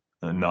ferrule.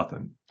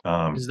 Nothing.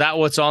 Is that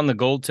what's on the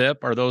gold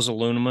tip? Are those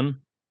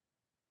aluminum?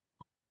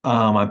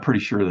 I'm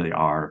pretty sure they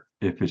are.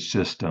 If it's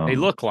just they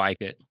look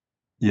like it.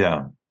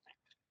 Yeah.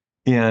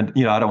 And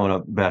I don't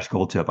want to bash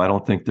gold tip. I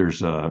don't think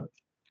there's an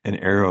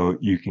arrow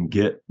you can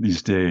get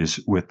these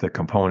days with the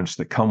components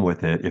that come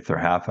with it, if they're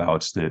half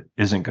outs, that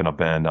isn't going to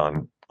bend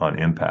on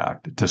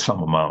impact to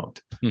some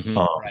amount.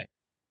 Right.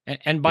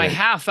 And by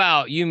half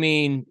out, you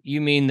mean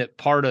that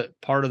part of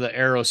the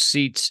arrow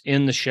seats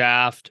in the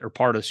shaft, or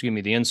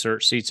the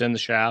insert seats in the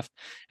shaft,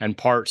 and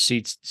part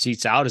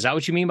seats out. Is that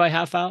what you mean by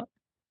half out?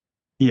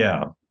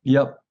 Yeah.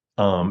 Yep.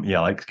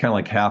 Like kind of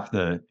like half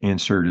the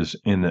insert is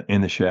in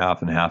the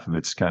shaft and half of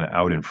it's kind of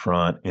out in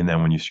front. And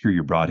then when you screw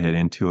your broadhead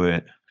into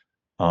it,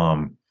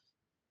 so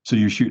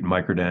you're shooting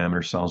micro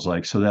diameter, sounds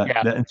like. So that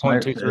entire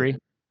 0.23.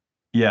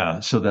 Yeah.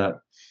 So that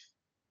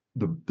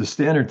the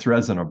standard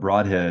threads on a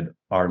broadhead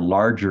are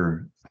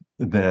larger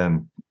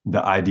than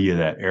the idea of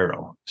that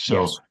arrow.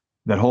 So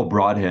that whole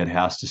broadhead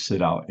has to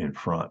sit out in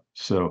front.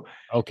 So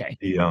okay.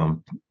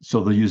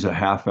 So they'll use a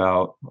half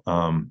out.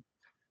 I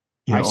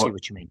see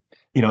what you mean.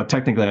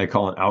 Technically I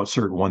call an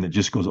outsert one that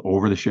just goes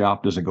over the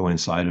shaft, doesn't go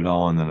inside at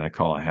all. And then I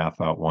call a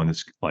half out one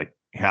that's like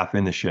half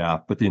in the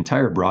shaft, but the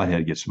entire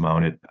broadhead gets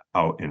mounted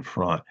out in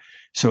front.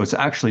 So it's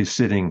actually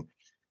sitting,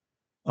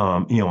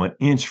 an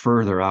inch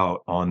further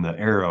out on the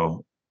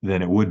arrow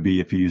than it would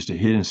be if you used a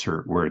hit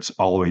insert where it's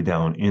all the way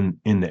down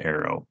in the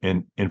arrow.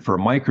 And for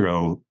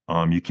micro,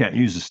 you can't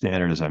use the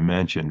standard, as I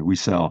mentioned. We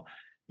sell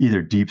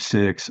either Deep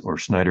Six or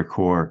Snyder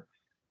Core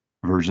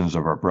versions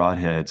of our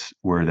broadheads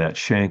where that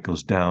shank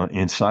goes down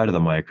inside of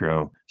the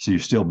micro, so you're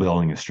still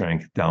building the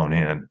strength down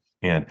in,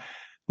 and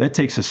that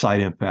takes a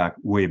side impact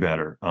way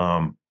better.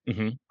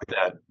 With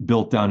that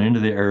built down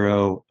into the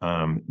arrow,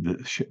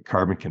 the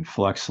carbon can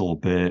flex a little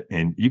bit,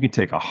 and you can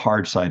take a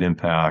hard side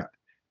impact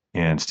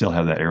and still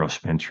have that arrow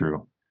spin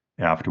true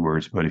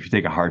afterwards. But if you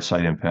take a hard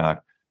side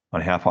impact on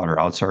half out or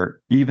outsart,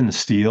 even the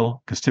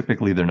steel, because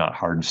typically they're not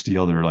hardened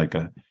steel, they're like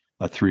a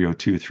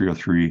 302,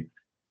 303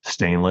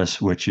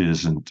 stainless, which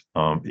isn't,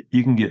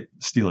 you can get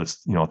steel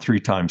that's 3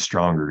 times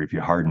stronger if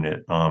you harden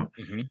it.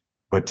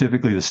 But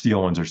typically the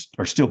steel ones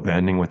are still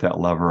bending with that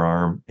lever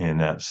arm and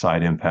that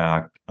side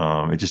impact.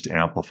 It just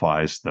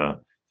amplifies the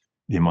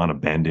amount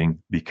of bending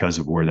because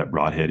of where that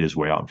broadhead is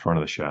way out in front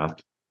of the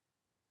shaft.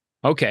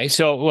 Okay,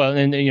 so well,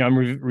 and I'm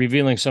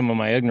revealing some of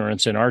my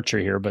ignorance in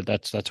archery here, but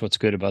that's what's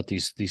good about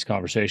these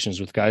conversations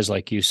with guys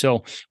like you.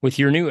 So, with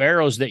your new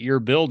arrows that you're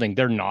building,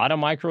 they're not a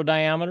micro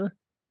diameter.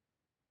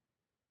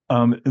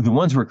 The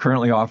ones we're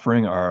currently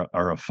offering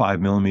are a 5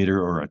 millimeter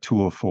or a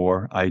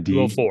 204 ID.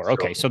 204.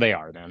 Okay, So so they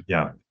are then.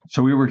 yeah,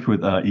 so we worked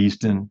with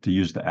Easton to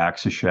use the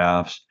axis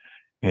shafts,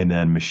 and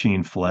then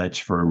Machine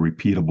Fletch for a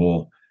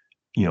repeatable,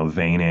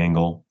 vein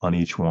angle on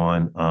each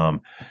one.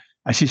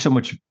 I see so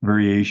much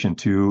variation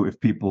too. If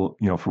people,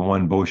 from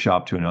one bow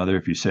shop to another,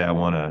 if you say I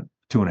want a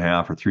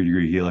 2.5 or 3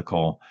 degree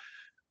helical,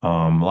 a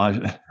lot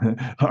of,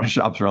 a lot of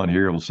shops around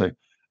here will say,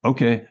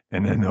 okay,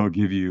 and then they'll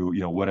give you,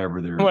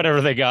 whatever their Whatever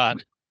they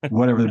got.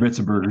 whatever the bits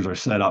and burgers are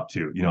set up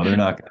to. They're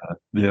not gonna,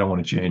 they don't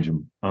want to change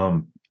them.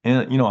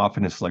 And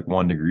often it's like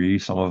 1 degree.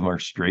 Some of them are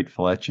straight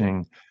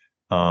fletching.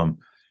 Um,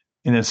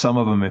 and then some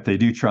of them, if they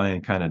do try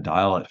and kind of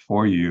dial it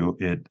for you,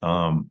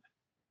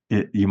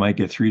 you might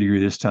get 3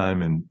 degree this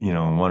time and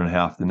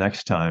 1.5 the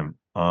next time.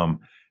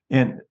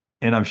 And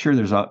I'm sure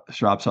there's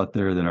shops out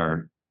there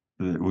that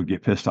would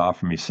get pissed off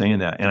from me saying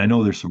that. And I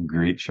know there's some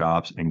great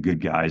shops and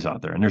good guys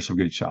out there, and there's some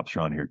good shops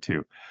around here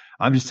too.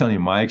 I'm just telling you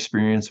my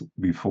experience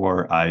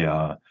before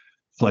I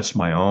fletched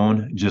my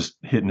own, just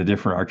hitting the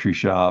different archery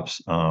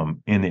shops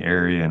in the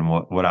area and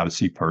what I would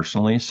see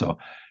personally. So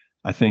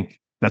I think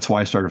that's why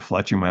I started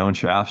fletching my own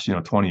shafts,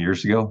 20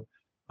 years ago.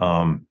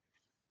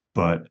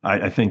 But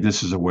I think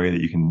this is a way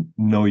that you can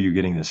know you're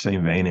getting the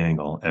same vein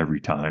angle every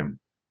time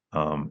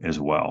as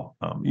well.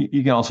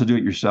 You can also do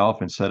it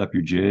yourself and set up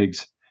your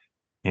jigs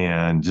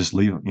and just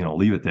leave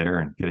it there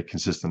and get a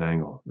consistent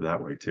angle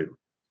that way too.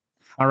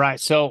 All right.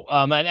 So,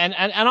 and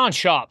on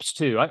shops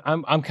too.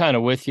 I'm kind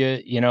of with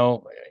you.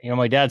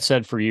 My dad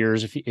said for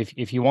years,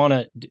 if you want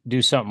to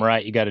do something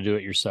right, you got to do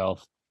it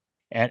yourself.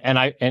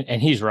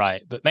 And he's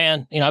right. But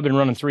man, I've been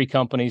running 3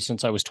 companies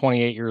since I was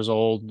 28 years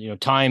old.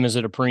 Time is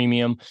at a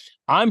premium.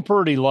 I'm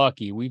pretty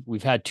lucky.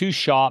 We've had 2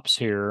 shops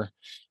here,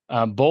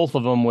 both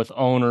of them with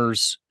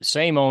owners,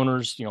 same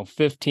owners.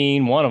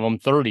 15. One of them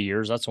 30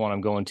 years. That's the one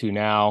I'm going to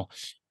now.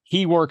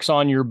 He works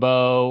on your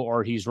bow,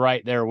 or he's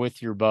right there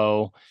with your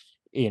bow.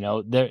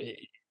 There,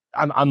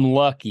 I'm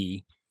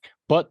lucky.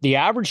 But the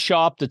average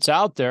shop that's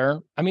out there,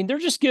 I mean, they're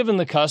just giving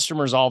the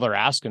customers all they're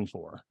asking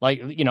for. Like,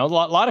 a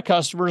lot of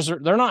customers,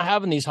 they're not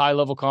having these high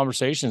level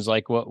conversations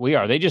like what we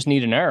are. They just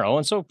need an arrow.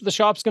 And so the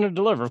shop's going to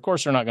deliver. Of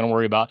course, they're not going to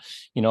worry about,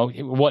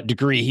 what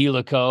degree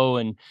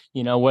helico and,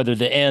 whether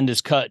the end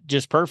is cut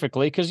just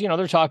perfectly. Cause,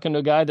 they're talking to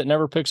a guy that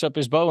never picks up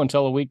his bow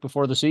until a week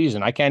before the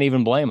season. I can't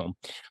even blame them.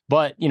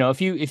 But,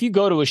 if you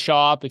go to a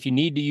shop, if you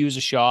need to use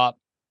a shop,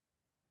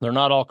 they're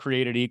not all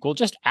created equal.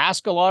 Just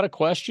ask a lot of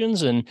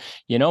questions, and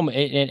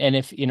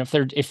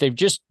if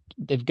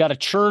they've got a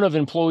churn of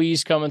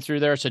employees coming through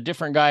there, it's a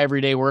different guy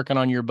every day working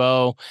on your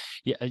bow.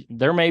 Yeah,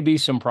 there may be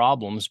some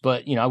problems,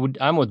 but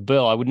I'm with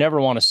Bill. I would never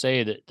want to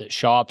say that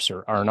shops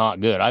are not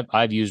good.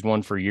 I've used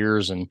one for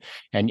years, and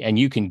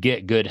you can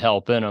get good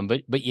help in them,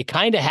 but you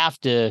kind of have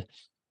to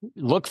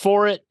look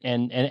for it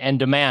and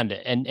demand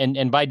it,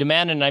 and by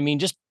demanding I mean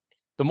just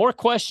the more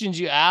questions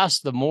you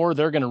ask, the more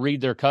they're going to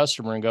read their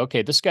customer and go,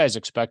 okay, this guy's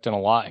expecting a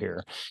lot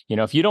here.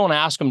 If you don't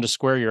ask them to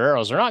square your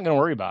arrows, they're not going to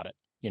worry about it.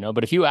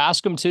 But if you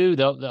ask them to,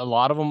 a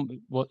lot of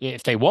them, well,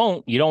 if they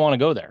won't, you don't want to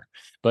go there.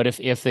 But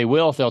if they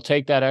will, if they'll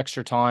take that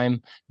extra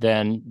time,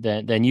 then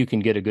you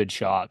can get a good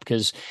shot.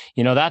 Because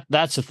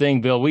that's the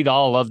thing, Bill. We'd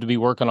all love to be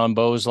working on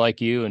bows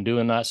like you and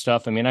doing that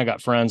stuff. I mean, I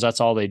got friends,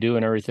 that's all they do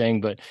and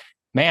everything. But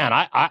man,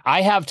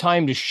 I have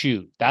time to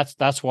shoot.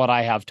 That's what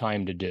I have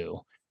time to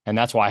do. And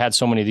that's why I had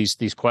so many of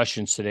these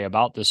questions today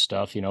about this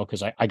stuff,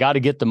 because I got to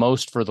get the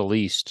most for the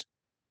least.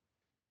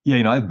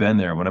 Yeah, I've been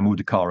there. When I moved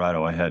to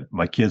Colorado, I had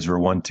my kids were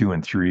 1, 2,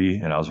 and 3,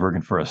 and I was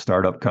working for a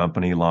startup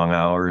company, long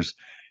hours,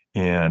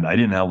 and I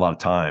didn't have a lot of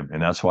time. And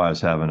that's why I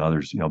was having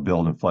others,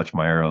 build and fletch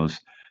my arrows.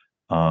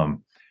 And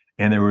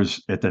there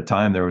was at that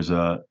time there was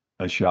a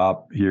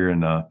shop here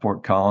in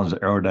Fort Collins,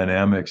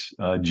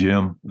 Aerodynamics,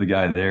 Jim, the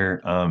guy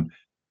there.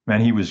 Man,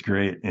 he was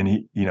great. And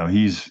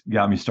he's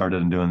got me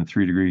started in doing the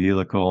 3 degree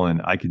helical, and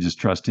I could just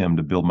trust him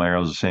to build my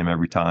arrows the same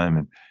every time.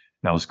 And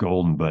that was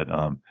golden. But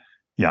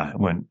yeah,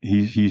 when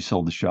he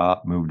sold the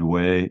shop, moved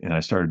away, and I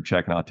started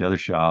checking out the other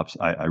shops,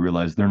 I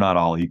realized they're not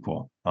all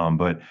equal.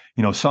 But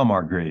some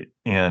are great.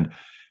 And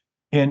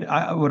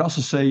I would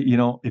also say,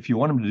 if you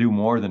want them to do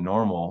more than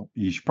normal,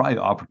 you should probably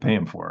offer pay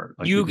them for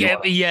it.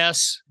 Like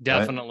yes,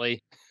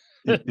 definitely.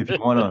 Right? if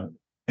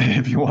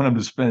you want them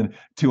to spend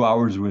 2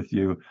 hours with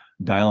you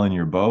dialing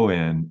your bow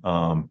in,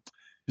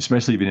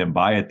 especially if you didn't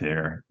buy it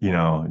there,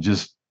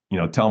 just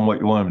tell them what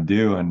you want them to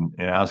do and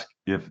ask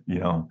if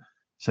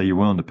say you're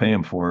willing to pay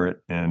them for it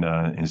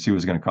and see what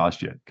it's going to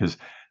cost you. Because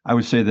I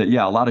would say that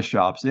a lot of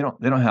shops they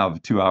don't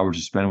have 2 hours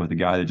to spend with a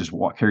guy that just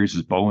carries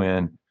his bow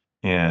in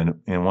and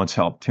wants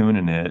help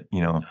tuning it.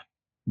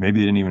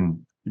 Maybe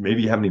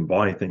you haven't even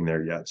bought anything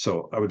there yet.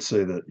 So I would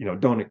say that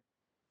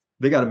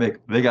they got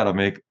to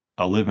make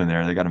a living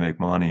there. They got to make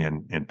money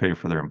and pay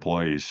for their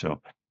employees.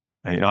 So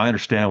I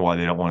understand why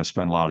they don't want to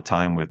spend a lot of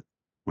time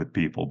with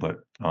people, but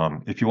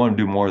if you want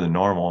to do more than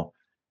normal,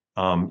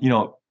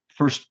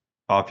 First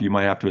off, you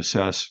might have to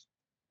assess,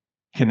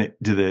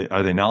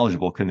 are they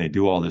knowledgeable? Can they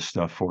do all this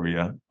stuff for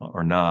you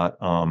or not?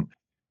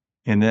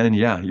 And then,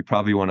 yeah, you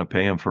probably want to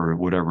pay them for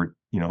whatever,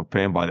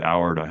 pay them by the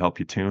hour to help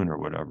you tune or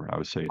whatever, I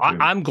would say too.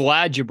 I'm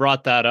glad you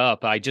brought that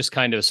up. I just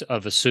kind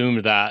of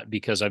assumed that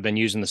because I've been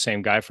using the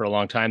same guy for a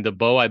long time. The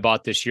bow I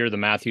bought this year, the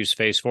Mathews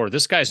Phase 4,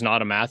 this guy's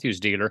not a Mathews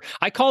dealer.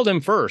 I called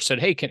him first,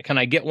 said, hey, can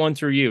I get one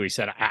through you? He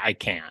said, I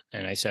can't.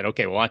 And I said,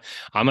 okay, well,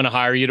 I'm going to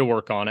hire you to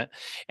work on it.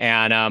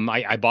 And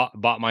I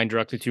bought mine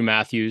directly through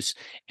Mathews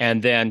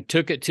and then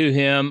took it to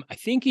him. I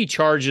think he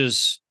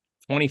charges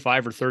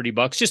 25 or 30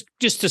 bucks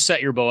just to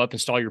set your bow up,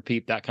 install your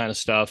peep, that kind of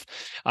stuff.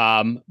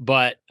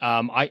 But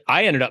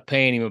I ended up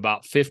paying him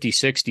about 50,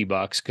 60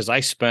 bucks because I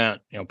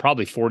spent,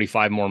 probably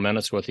 45 more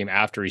minutes with him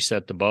after he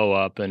set the bow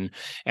up. And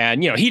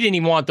he didn't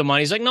even want the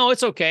money. He's like, no,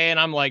 it's okay. And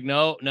I'm like,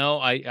 no,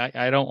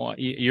 I don't want,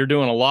 you're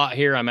doing a lot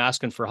here. I'm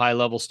asking for high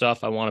level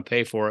stuff. I want to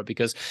pay for it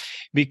because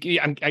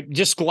I'm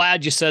just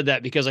glad you said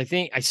that, because I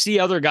think I see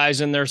other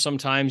guys in there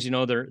sometimes,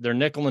 they're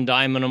nickel and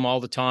diming them all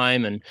the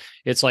time. And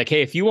it's like,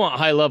 hey, if you want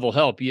high level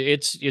help, you're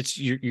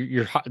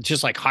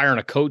just like hiring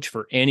a coach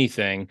for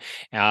anything.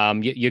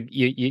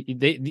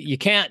 You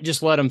can't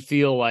just let them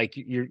feel like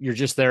you're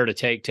just there to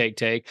take.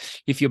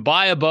 If you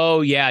buy a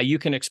bow, yeah, you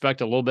can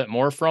expect a little bit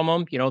more from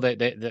them.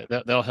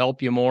 They'll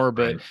help you more,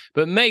 but Right.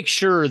 but make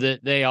sure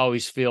that they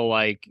always feel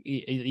like,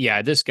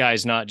 yeah, this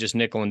guy's not just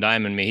nickel and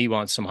diming me. He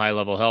wants some high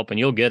level help, and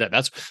you'll get it.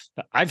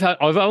 I've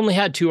only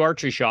had 2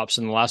 archery shops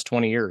in the last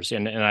 20 years,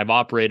 and I've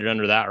operated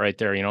under that right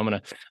there. I'm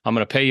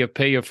gonna pay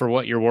you for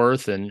what you're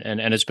worth, and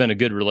it's been a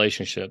good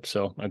relationship.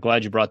 So I'm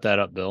glad you brought that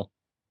up, Bill.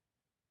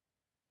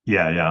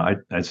 Yeah.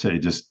 I'd say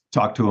just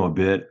talk to them a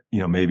bit,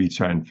 maybe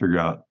try and figure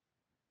out,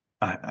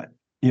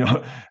 you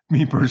know,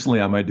 me personally,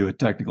 I might do a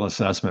technical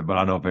assessment, but I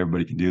don't know if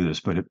everybody can do this,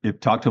 but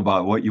if talk to them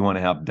about what you want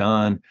to have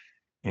done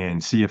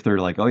and see if they're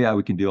like, oh yeah,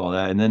 we can do all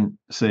that. And then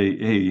say,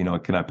 hey,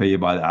 can I pay you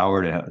by the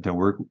hour to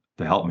work,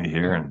 to help me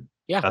here? And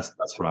Yeah. that's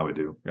what I would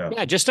do. Yeah.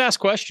 Yeah. Just ask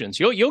questions.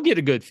 You'll get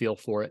a good feel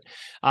for it.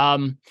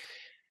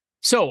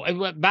 So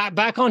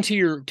back onto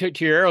your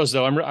arrows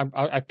though.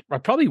 I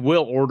probably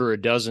will order a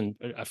dozen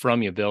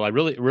from you, Bill. I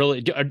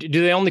really do.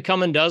 They only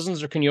come in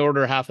dozens, or can you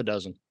order half a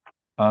dozen?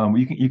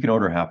 You can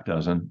order half a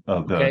dozen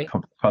of the Okay.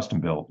 custom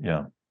built.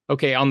 Yeah.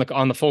 Okay, on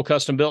the full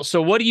custom build.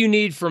 So what do you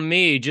need from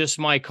me? Just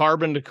my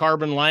carbon to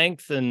carbon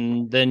length,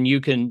 and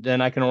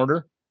then I can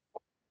order.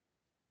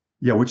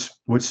 Yeah.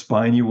 Which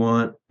spine you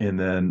want, and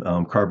then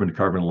carbon to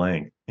carbon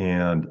length,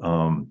 and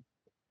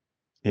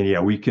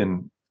yeah, we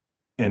can.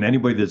 And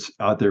anybody that's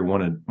out there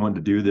wanting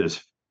to do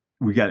this,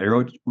 we've got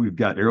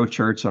arrow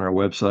charts on our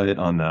website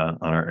on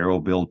our arrow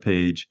build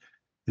page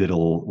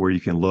where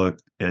you can look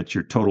at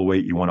your total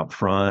weight you want up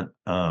front.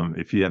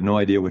 If you have no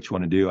idea what you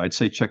want to do, I'd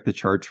say check the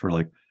charts for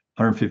like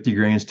 150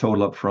 grains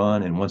total up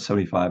front and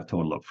 175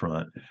 total up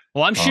front.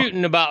 Well, I'm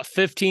shooting about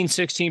 15,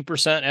 16%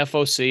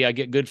 FOC. I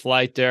get good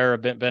flight there.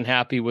 I've been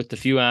happy with the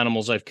few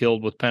animals I've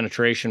killed with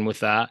penetration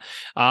with that.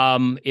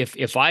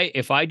 If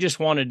I just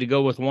wanted to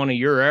go with one of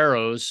your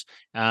arrows,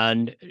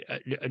 and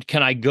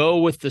can I go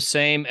with the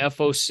same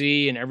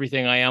FOC and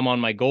everything I am on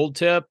my gold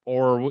tip,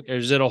 or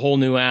is it a whole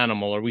new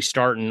animal? Are we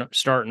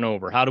starting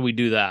over? How do we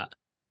do that?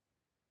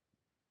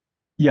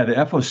 Yeah, the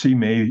FOC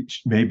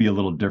may be a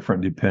little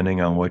different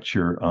depending on what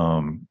your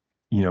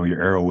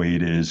arrow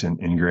weight is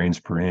in grains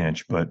per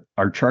inch, but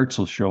our charts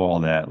will show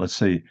all that. Let's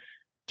say,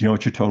 do you know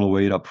what your total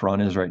weight up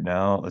front is right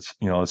now? Let's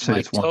say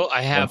it's one.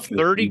 I have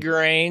 30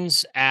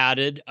 grains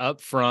added up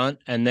front,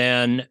 and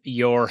then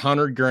your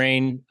 100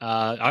 grain.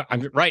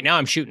 Right now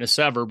I'm shooting a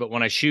sever, but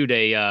when I shoot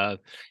a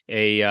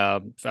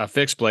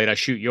fixed blade, I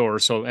shoot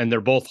yours. So, and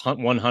they're both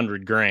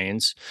 100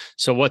 grains.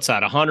 So what's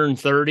that?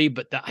 130,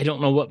 but I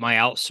don't know what my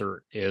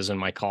outsert is in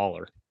my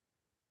collar.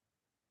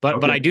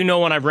 But I do know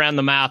when I've ran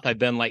the math, I've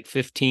been like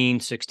 15,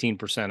 16%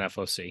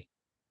 FOC.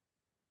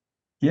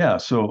 Yeah.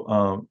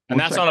 So, and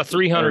that's on a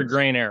 300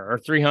 grain arrow or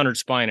 300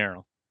 spine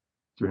arrow.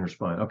 300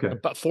 spine. Okay.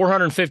 About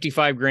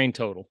 455 grain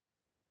total.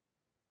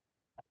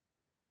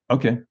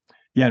 Okay.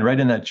 Yeah. And right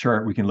in that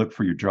chart, we can look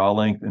for your draw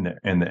length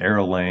and the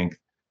arrow length.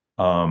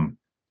 What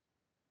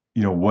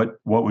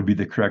would be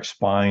the correct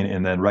spine.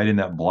 And then right in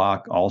that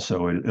block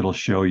also, it'll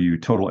show you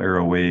total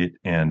arrow weight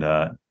and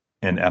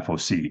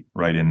FOC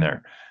right in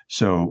there.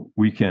 So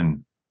we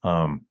can,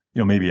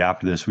 maybe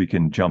after this, we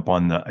can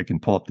I can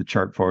pull up the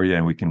chart for you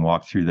and we can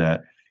walk through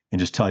that and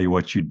just tell you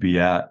what you'd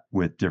be at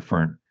with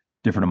different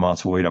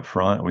amounts of weight up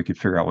front. And we could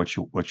figure out what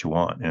you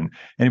want. And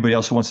anybody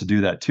else who wants to do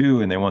that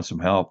too, and they want some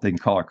help, they can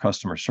call our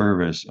customer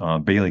service.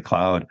 Bailey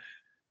Cloud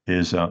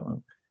is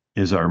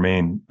our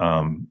main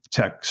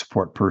tech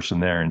support person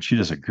there. And she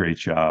does a great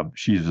job.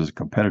 She's a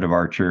competitive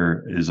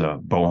archer, is a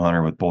bow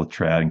hunter with both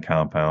trad and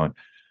compound.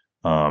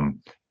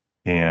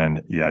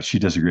 And yeah, she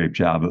does a great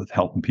job of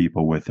helping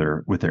people with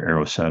their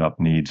arrow setup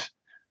needs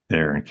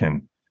there, and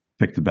can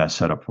pick the best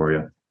setup for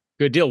you.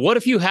 Good deal. What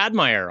if you had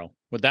my arrow?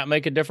 Would that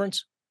make a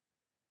difference?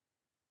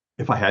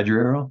 If I had your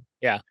arrow?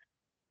 Yeah.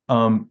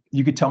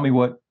 You could tell me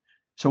what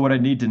I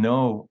need to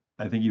know.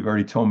 I think you've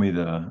already told me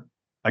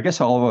I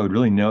guess all I would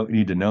really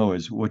need to know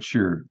is what's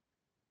your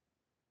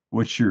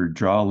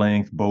draw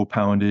length, bow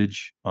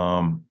poundage,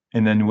 and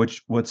then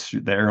what's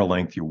the arrow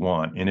length you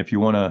want. And if you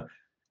want to,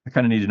 I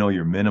kind of need to know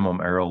your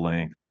minimum arrow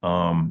length.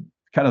 Kind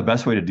of the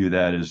best way to do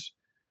that is,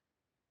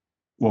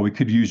 well, we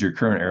could use your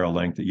current arrow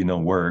length that you know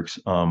works.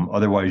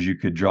 Otherwise, you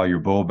could draw your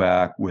bow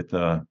back with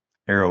the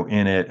arrow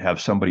in it, have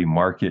somebody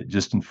mark it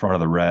just in front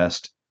of the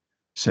rest,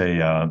 say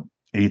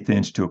 1/8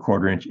 inch to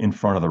 1/4 inch in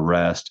front of the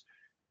rest.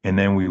 And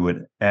then we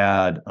would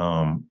add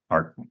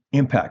our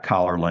impact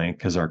collar length,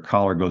 because our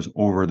collar goes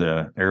over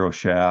the arrow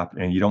shaft,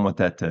 and you don't want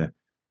that to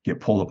get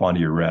pulled up onto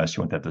your rest.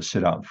 You want that to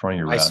sit out in front of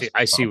your rest.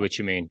 I see what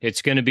you mean.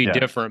 It's going to be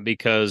different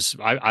because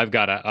I've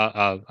got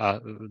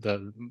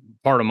the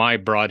part of my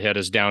broadhead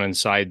is down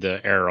inside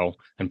the arrow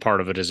and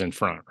part of it is in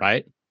front,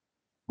 right?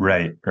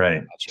 Right.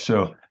 Gotcha.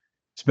 So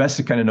it's best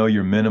to kind of know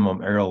your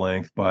minimum arrow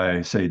length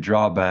by, say,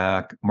 draw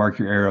back, mark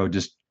your arrow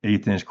just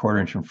 1/8 inch, 1/4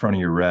 inch in front of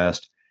your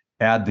rest,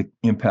 add the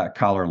impact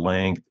collar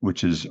length,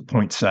 which is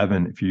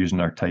 0.7 if you're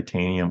using our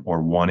titanium,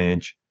 or 1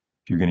 inch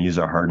if you're going to use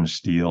our hardened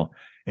steel.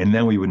 And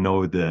then we would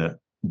know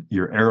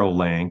your arrow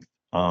length.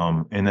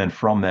 And then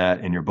from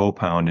that, in your bow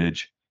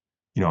poundage,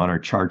 on our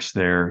charts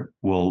there,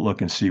 we'll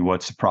look and see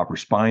what's the proper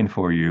spine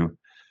for you,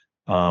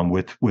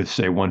 with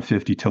say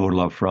 150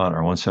 total up front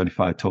or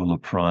 175 total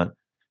up front.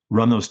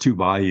 Run those two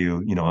by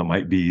you. It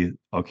might be,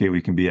 okay,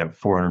 we can be at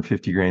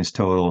 450 grains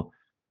total,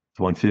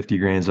 150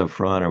 grains up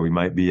front, or we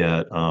might be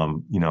at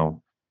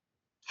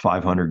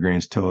 500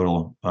 grains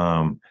total.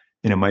 And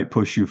it might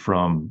push you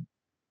from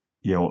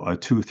a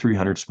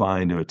 300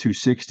 spine to a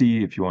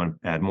 260 if you want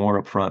to add more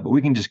up front. But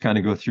we can just kind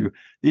of go through,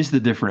 these are the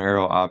different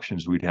arrow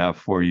options we'd have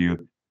for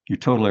you: your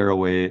total arrow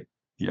weight,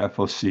 your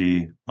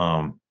FOC.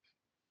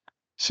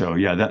 So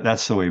yeah,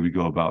 that's the way we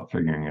go about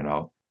figuring it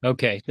out.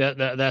 Okay,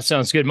 that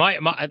sounds good.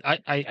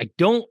 I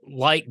don't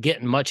like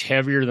getting much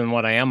heavier than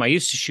what I am. I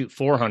used to shoot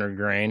 400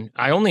 grain.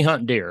 I only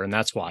hunt deer, and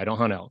that's why I don't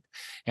hunt elk.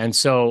 And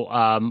so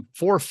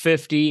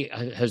 450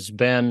 has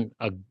been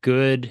a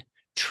good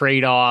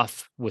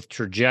trade-off with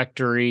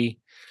trajectory,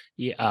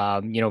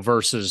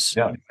 versus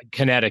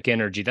kinetic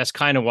energy. That's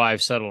kind of why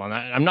I've settled on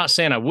that. I'm not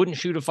saying I wouldn't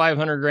shoot a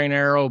 500 grain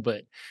arrow,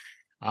 but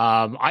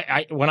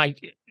when I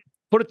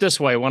put it this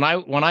way, when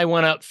I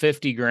went up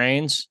 50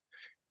 grains,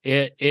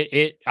 I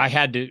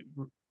had to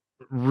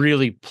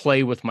really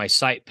play with my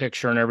sight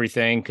picture and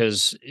everything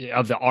because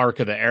of the arc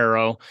of the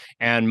arrow,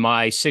 and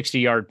my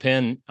 60-yard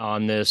pin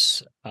on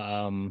this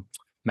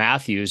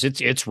Matthews,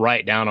 it's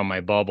right down on my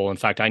bubble. In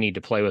fact, I need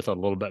to play with it a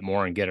little bit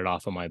more and get it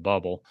off of my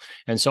bubble.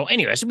 And so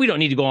anyways, we don't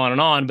need to go on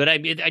and on, but I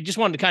just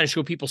wanted to kind of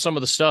show people some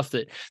of the stuff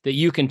that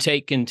you can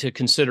take into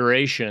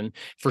consideration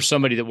for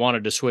somebody that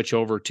wanted to switch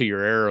over to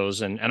your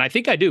arrows. And I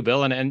think I do,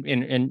 Bill.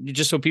 And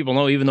just so people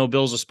know, even though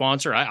Bill's a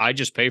sponsor, I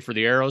just pay for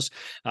the arrows.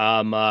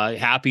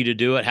 Happy to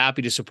do it.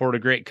 Happy to support a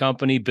great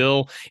company.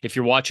 Bill, if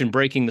you're watching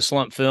Breaking the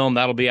Slump film,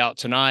 that'll be out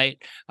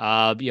tonight.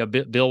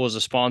 Bill was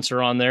a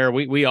sponsor on there.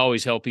 We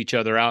always help each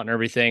other out and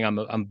everything. I'm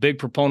a big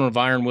proponent of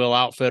Iron Will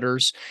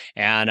Outfitters,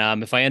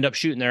 and if I end up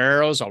shooting their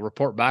arrows, I'll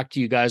report back to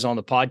you guys on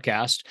the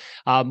podcast.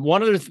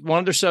 One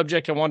other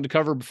subject I wanted to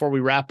cover before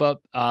we wrap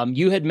up.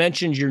 You had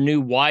mentioned your new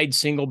wide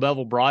single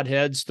bevel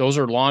broadheads. Those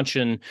are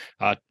launching.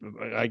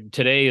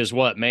 Today is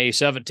what, May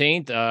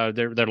 17th.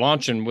 They're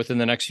launching within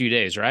the next few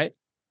days, right?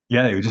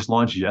 Yeah, they just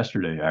launched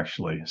yesterday,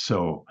 actually.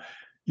 So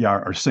yeah,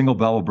 our single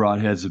bevel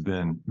broadheads have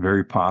been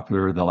very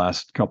popular the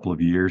last couple of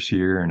years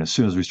here. And as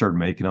soon as we started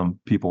making them,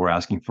 people were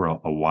asking for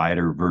a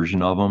wider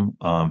version of them.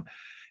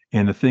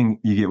 And the thing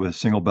you get with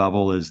single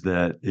bevel is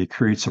that it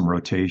creates some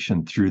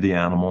rotation through the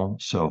animal.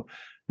 So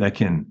that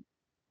can,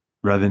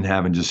 rather than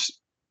having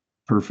just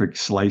perfect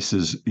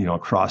slices,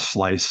 cross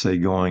slice, say,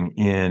 going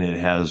in, it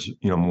has,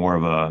 more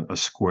of a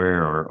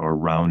square or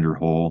rounder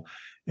hole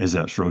as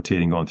that's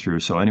rotating going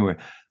through. So anyway,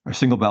 our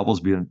single bevels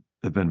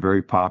have been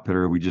very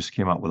popular. We just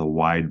came out with a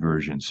wide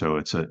version. So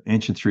it's an 1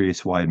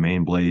 3/8 wide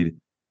main blade,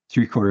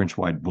 3/4 inch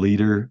wide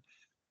bleeder,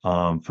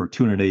 for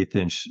 2 1/8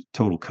 inch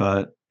total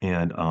cut.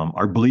 And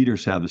our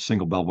bleeders have the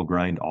single bevel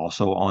grind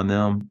also on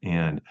them.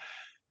 And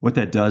what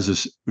that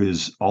does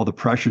is all the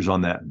pressures on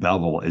that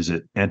bevel as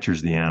it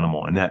enters the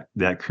animal, and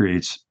that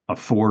creates a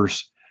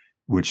force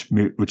which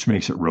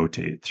makes it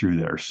rotate through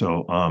there.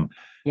 So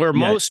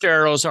most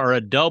arrows are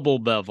a double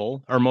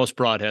bevel, or most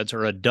broadheads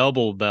are a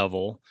double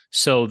bevel,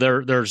 so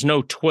there's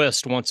no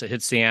twist once it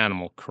hits the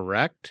animal,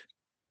 correct?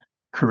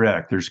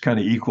 Correct. There's kind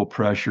of equal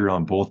pressure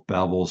on both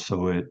bevels,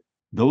 so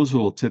those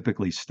will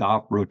typically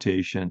stop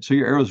rotation. So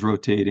your arrow's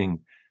rotating,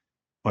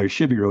 well, you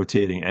should be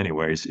rotating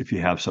anyways if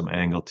you have some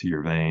angle to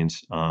your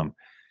vanes.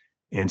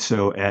 And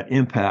so at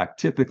impact,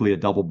 typically a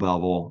double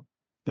bevel,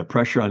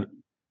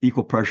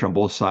 equal pressure on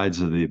both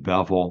sides of the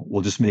bevel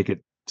will just make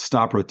it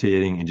stop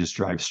rotating and just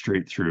drive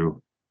straight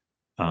through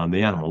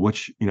the animal,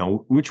 which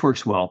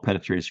works well,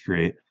 penetrates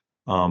great.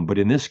 But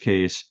in this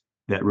case,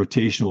 that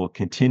rotation will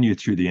continue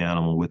through the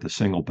animal with a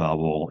single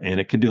bevel, and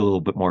it can do a little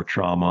bit more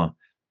trauma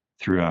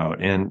throughout.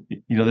 And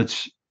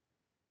that's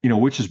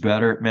which is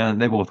better, man.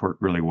 They both work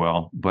really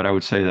well, but I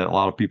would say that a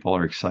lot of people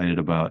are excited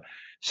about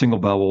single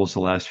bevels the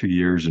last few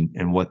years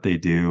and what they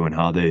do and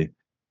how they,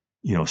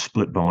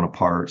 split bone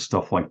apart,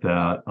 stuff like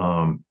that.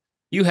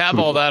 You have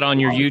So all that on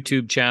your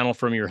YouTube channel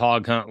from your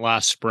hog hunt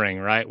last spring,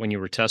 right? When you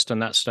were testing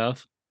that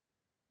stuff?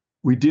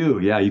 we do.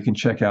 Yeah. You can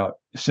check out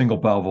single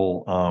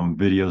bevel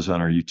videos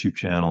on our YouTube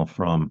channel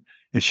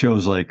it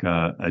shows like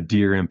a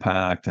deer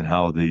impact and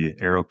how the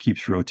arrow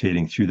keeps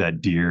rotating through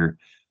that deer.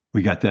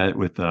 We got that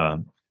with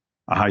a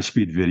high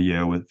speed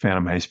video with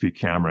Phantom high speed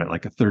camera at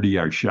like a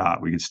 30-yard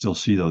shot. We could still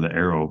see though the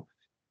arrow,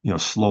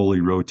 slowly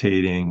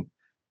rotating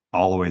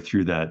all the way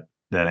through that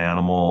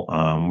animal.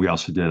 We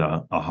also did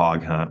a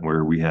hog hunt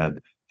where we had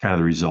kind of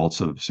the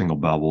results of single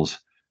bevels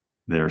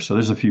there. So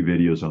there's a few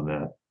videos on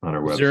that on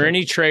our website. Is there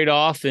any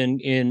trade-off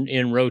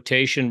in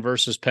rotation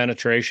versus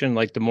penetration?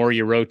 Like the more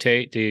you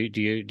rotate, do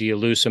you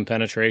lose some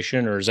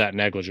penetration, or is that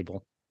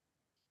negligible?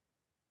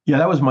 Yeah,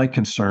 that was my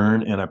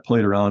concern, and I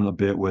played around a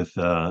bit with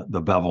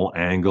the bevel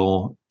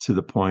angle to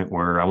the point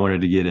where I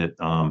wanted to get it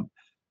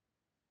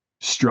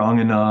strong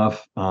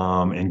enough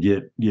and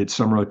get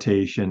some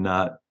rotation,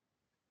 not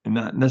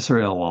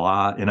necessarily a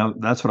lot.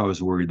 And that's what I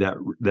was worried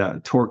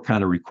that torque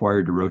kind of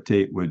required to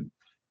rotate would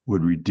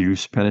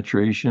reduce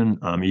penetration,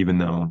 even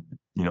though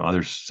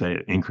others say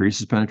it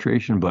increases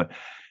penetration. But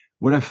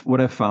what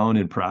I've found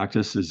in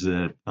practice is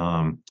that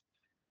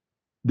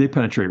they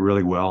penetrate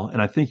really well,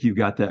 and I think you've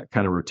got that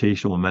kind of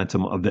rotational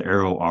momentum of the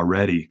arrow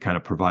already, kind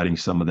of providing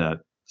some of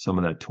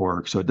that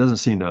torque. So it doesn't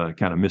seem to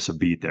kind of miss a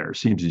beat there. It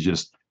seems to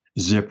just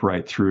zip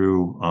right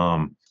through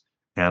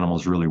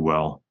animals really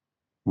well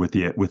with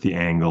the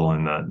angle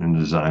and the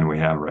design we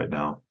have right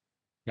now.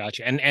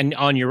 Gotcha. And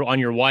on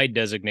your wide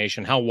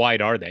designation, how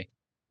wide are they?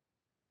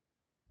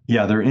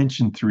 Yeah, they're 1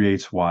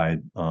 3/8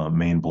 wide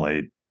main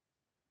blade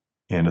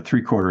and a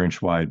 3/4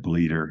 inch wide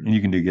bleeder, and you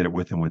can get it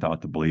with and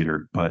without the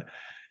bleeder. But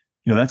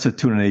that's a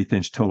 2 1/8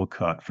 inch total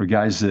cut for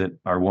guys that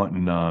are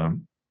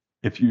wanting.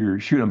 If you're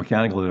shooting a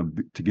mechanical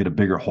to get a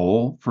bigger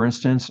hole, for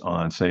instance,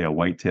 on say a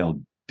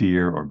white-tailed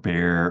deer or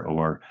bear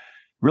or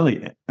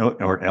really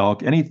or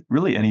elk,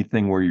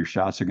 anything where your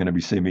shots are going to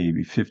be say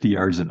maybe 50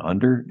 yards and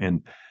under,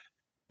 and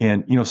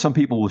some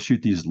people will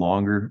shoot these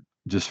longer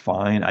just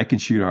fine. I can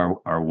shoot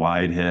our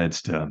wide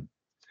heads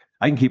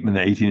I can keep them in the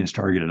 18-inch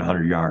target at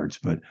 100 yards,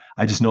 but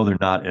I just know they're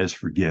not as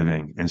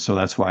forgiving. And so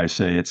that's why I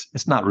say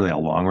it's not really a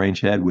long range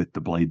head with the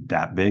blade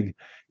that big.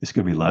 It's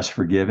going to be less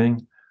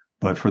forgiving.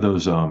 But for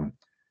those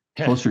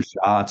closer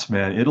shots,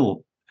 man,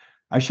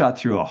 I shot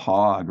through a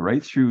hog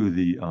right through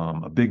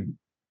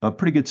a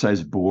pretty good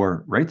sized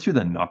boar right through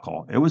the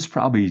knuckle. It was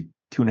probably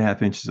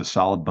 2.5 inches of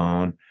solid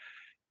bone.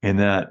 And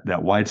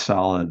that wide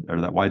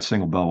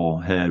single bevel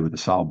head with a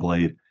solid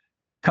blade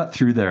cut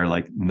through there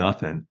like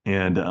nothing,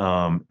 and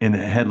the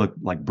head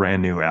looked like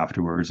brand new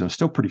afterwards. It was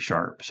still pretty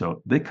sharp,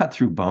 so they cut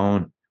through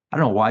bone. I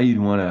don't know why you'd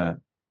want to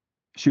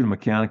shoot a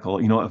mechanical.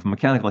 If a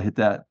mechanical hit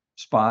that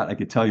spot, I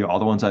could tell you all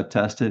the ones I've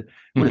tested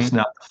would have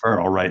snapped the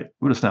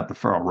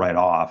ferrule right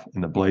off,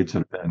 and the blades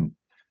would have been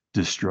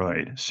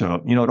destroyed.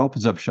 So it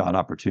opens up shot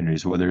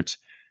opportunities, whether it's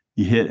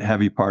you hit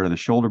heavy part of the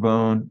shoulder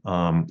bone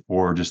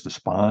or just the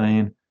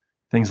spine,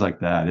 things like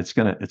that. It's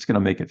gonna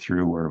make it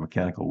through where a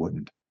mechanical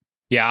wouldn't.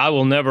 Yeah, I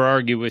will never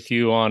argue with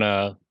you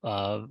on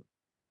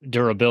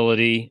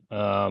durability,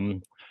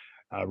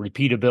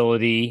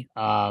 repeatability,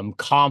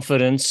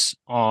 confidence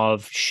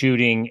of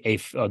shooting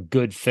a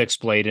good fixed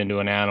blade into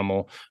an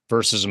animal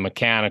versus a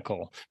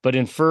mechanical. But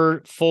in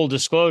full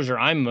disclosure,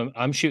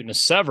 I'm shooting a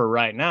Sever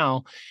right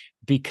now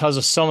because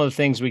of some of the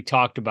things we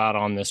talked about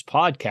on this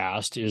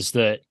podcast. Is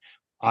that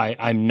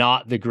I'm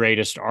not the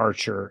greatest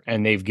archer,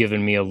 and they've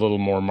given me a little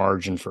more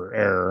margin for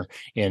error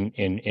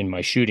in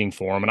my shooting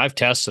form. And I've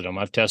tested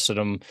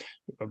them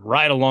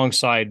right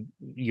alongside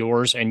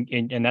yours.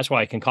 And that's why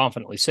I can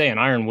confidently say an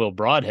Iron Will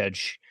broadhead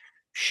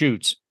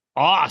shoots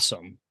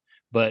awesome.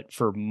 But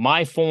for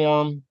my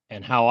form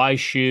and how I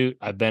shoot,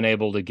 I've been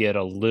able to get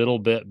a little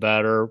bit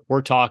better.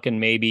 We're talking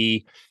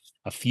maybe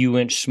a few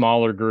inch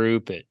smaller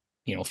group at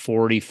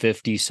 40,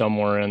 50,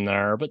 somewhere in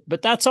there,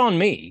 but that's on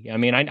me. I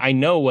mean, I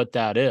know what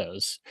that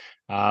is.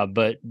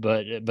 But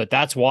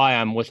that's why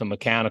I'm with a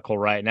mechanical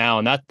right now.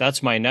 And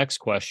that's my next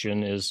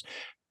question is,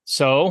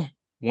 so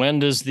when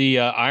does the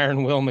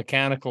Iron Will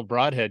mechanical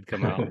broadhead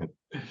come out?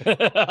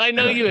 I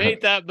know you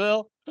hate that,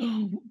 Bill.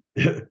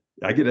 Yeah,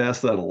 I get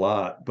asked that a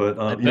lot, but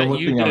one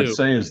thing I would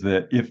say is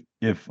that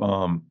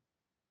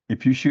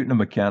if you're shooting a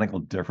mechanical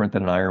different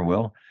than an Iron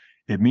Will,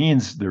 it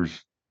means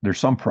there's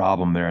some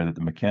problem there that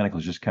the mechanical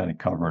is just kind of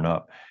covering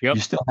up. Yep.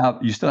 You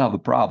still have the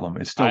problem.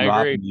 It's still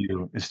robbing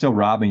you. It's still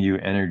robbing you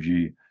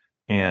energy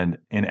and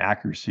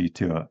accuracy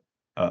to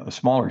a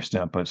smaller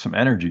extent, but some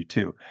energy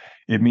too.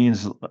 It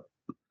means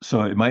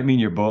so it might mean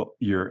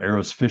your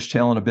arrow's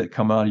fishtailing a bit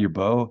coming out of your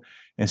bow,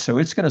 and so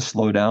it's going to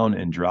slow down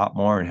and drop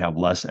more and have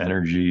less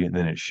energy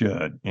than it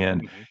should.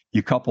 And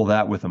you couple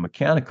that with a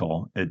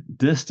mechanical at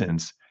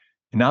distance.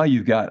 Now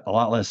you've got a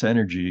lot less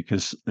energy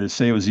because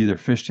say it was either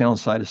fishtailing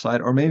side to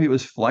side, or maybe it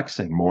was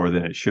flexing more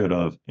than it should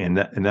have, and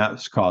that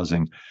was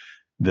causing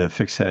the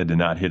fixed head to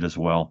not hit as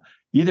well.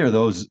 Either of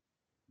those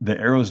the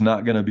arrow's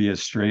not going to be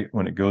as straight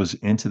when it goes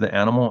into the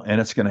animal,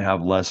 and it's going to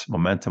have less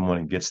momentum when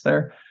it gets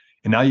there.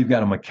 And now you've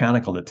got a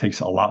mechanical that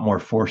takes a lot more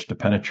force to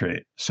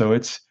penetrate. So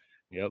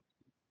Yep.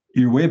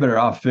 you're way better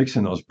off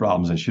fixing those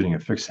problems than shooting a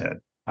fixed head,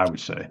 I would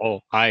say. Oh,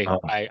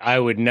 I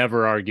would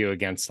never argue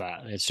against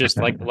that. It's just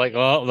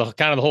well, the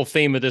kind of the whole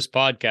theme of this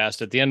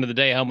podcast. At the end of the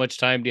day, how much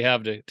time do you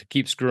have to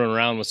keep screwing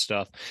around with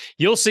stuff?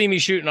 You'll see me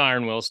shooting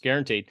iron wills,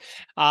 guaranteed.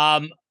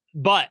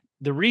 But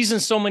the reason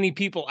so many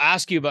people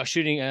ask you about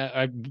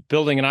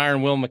building an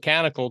iron will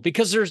mechanical,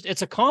 because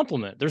it's a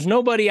compliment. There's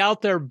nobody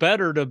out there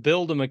better to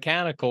build a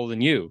mechanical than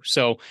you.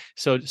 So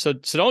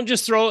don't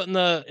just throw it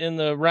in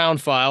the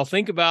round file.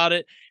 Think about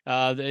it.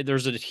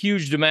 There's a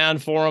huge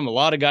demand for them. A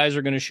lot of guys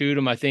are going to shoot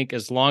them, I think,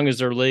 as long as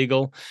they're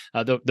legal.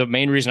 The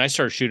main reason I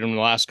started shooting them in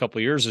the last couple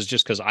of years is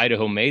just because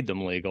Idaho made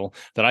them legal,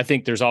 that I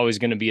think there's always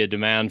going to be a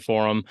demand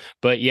for them.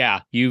 But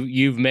yeah,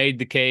 you've made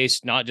the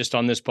case, not just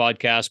on this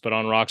podcast, but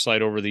on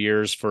Rokslide over the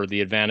years, for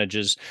the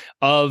advantages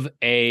of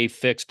a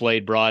fixed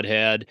blade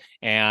broadhead.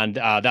 And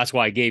that's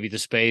why I gave you the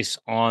space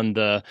on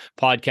the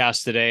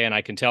podcast today. And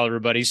I can tell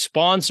everybody,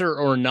 sponsor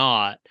or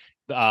not,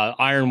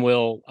 iron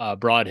will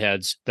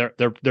broadheads,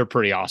 they're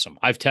pretty awesome.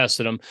 I've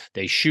tested them.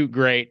 They shoot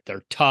great.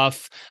 They're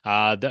tough.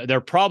 They're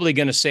probably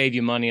going to save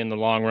you money in the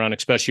long run,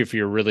 especially if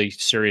you're a really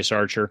serious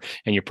archer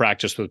and you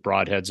practice with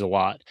broadheads a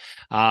lot.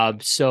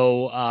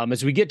 So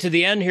as we get to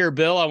the end here,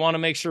 Bill, I want to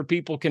make sure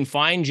people can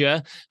find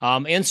you.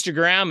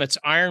 Instagram, it's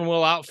Iron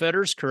Will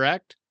Outfitters,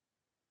 correct?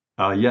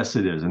 Yes,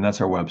 it is. And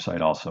that's our website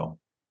also.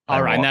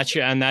 All right.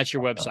 And that's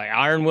your website,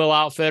 Iron Will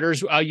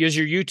Outfitters. Use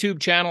your YouTube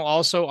channel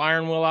also,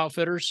 Iron Will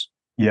Outfitters?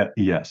 Yeah.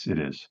 Yes, it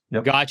is.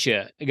 Yep.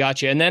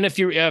 Gotcha. And then if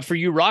you're for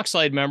you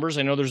Rokslide members,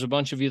 I know there's a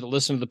bunch of you that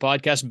listen to the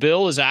podcast.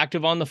 Bill is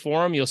active on the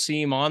forum. You'll see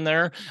him on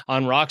there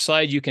on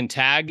Rokslide. You can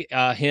tag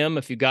him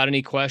if you got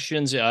any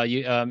questions.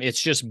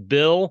 It's just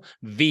Bill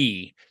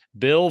V.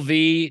 Bill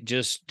V,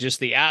 just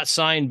the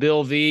 @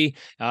 Bill V.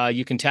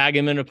 You can tag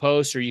him in a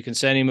post, or you can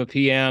send him a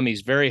PM.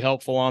 He's very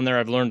helpful on there.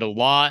 I've learned a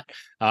lot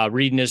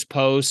reading his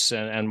posts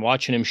and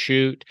watching him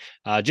shoot.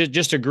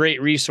 Just a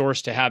great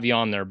resource to have you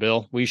on there,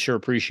 Bill. We sure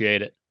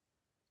appreciate it.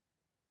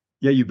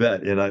 Yeah, you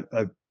bet. And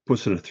I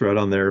posted a thread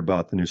on there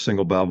about the new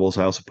single bevels.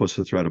 I also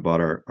posted a thread about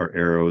our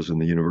arrows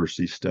and the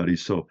university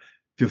studies. So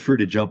feel free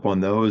to jump on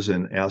those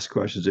and ask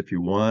questions if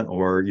you want,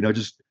 or,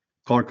 just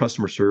call our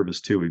customer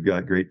service too. We've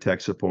got great tech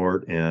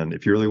support. And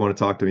if you really want to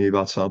talk to me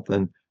about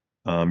something,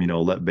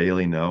 let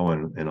Bailey know,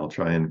 and I'll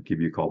try and give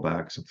you a call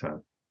back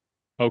sometime.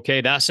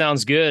 Okay, that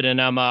sounds good. And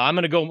I'm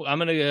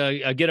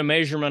gonna get a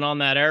measurement on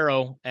that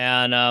arrow,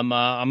 and I'm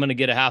gonna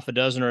get a half a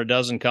dozen or a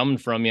dozen coming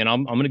from you, and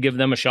I'm gonna give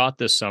them a shot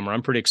this summer.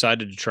 I'm pretty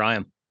excited to try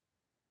them.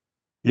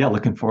 Yeah,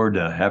 looking forward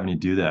to having you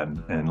do that,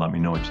 and let me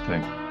know what you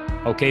think.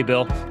 Okay,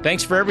 Bill.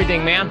 Thanks for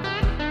everything, man.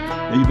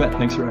 Yeah, you bet.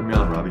 Thanks for having me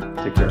on,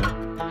 Robbie. Take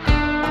care.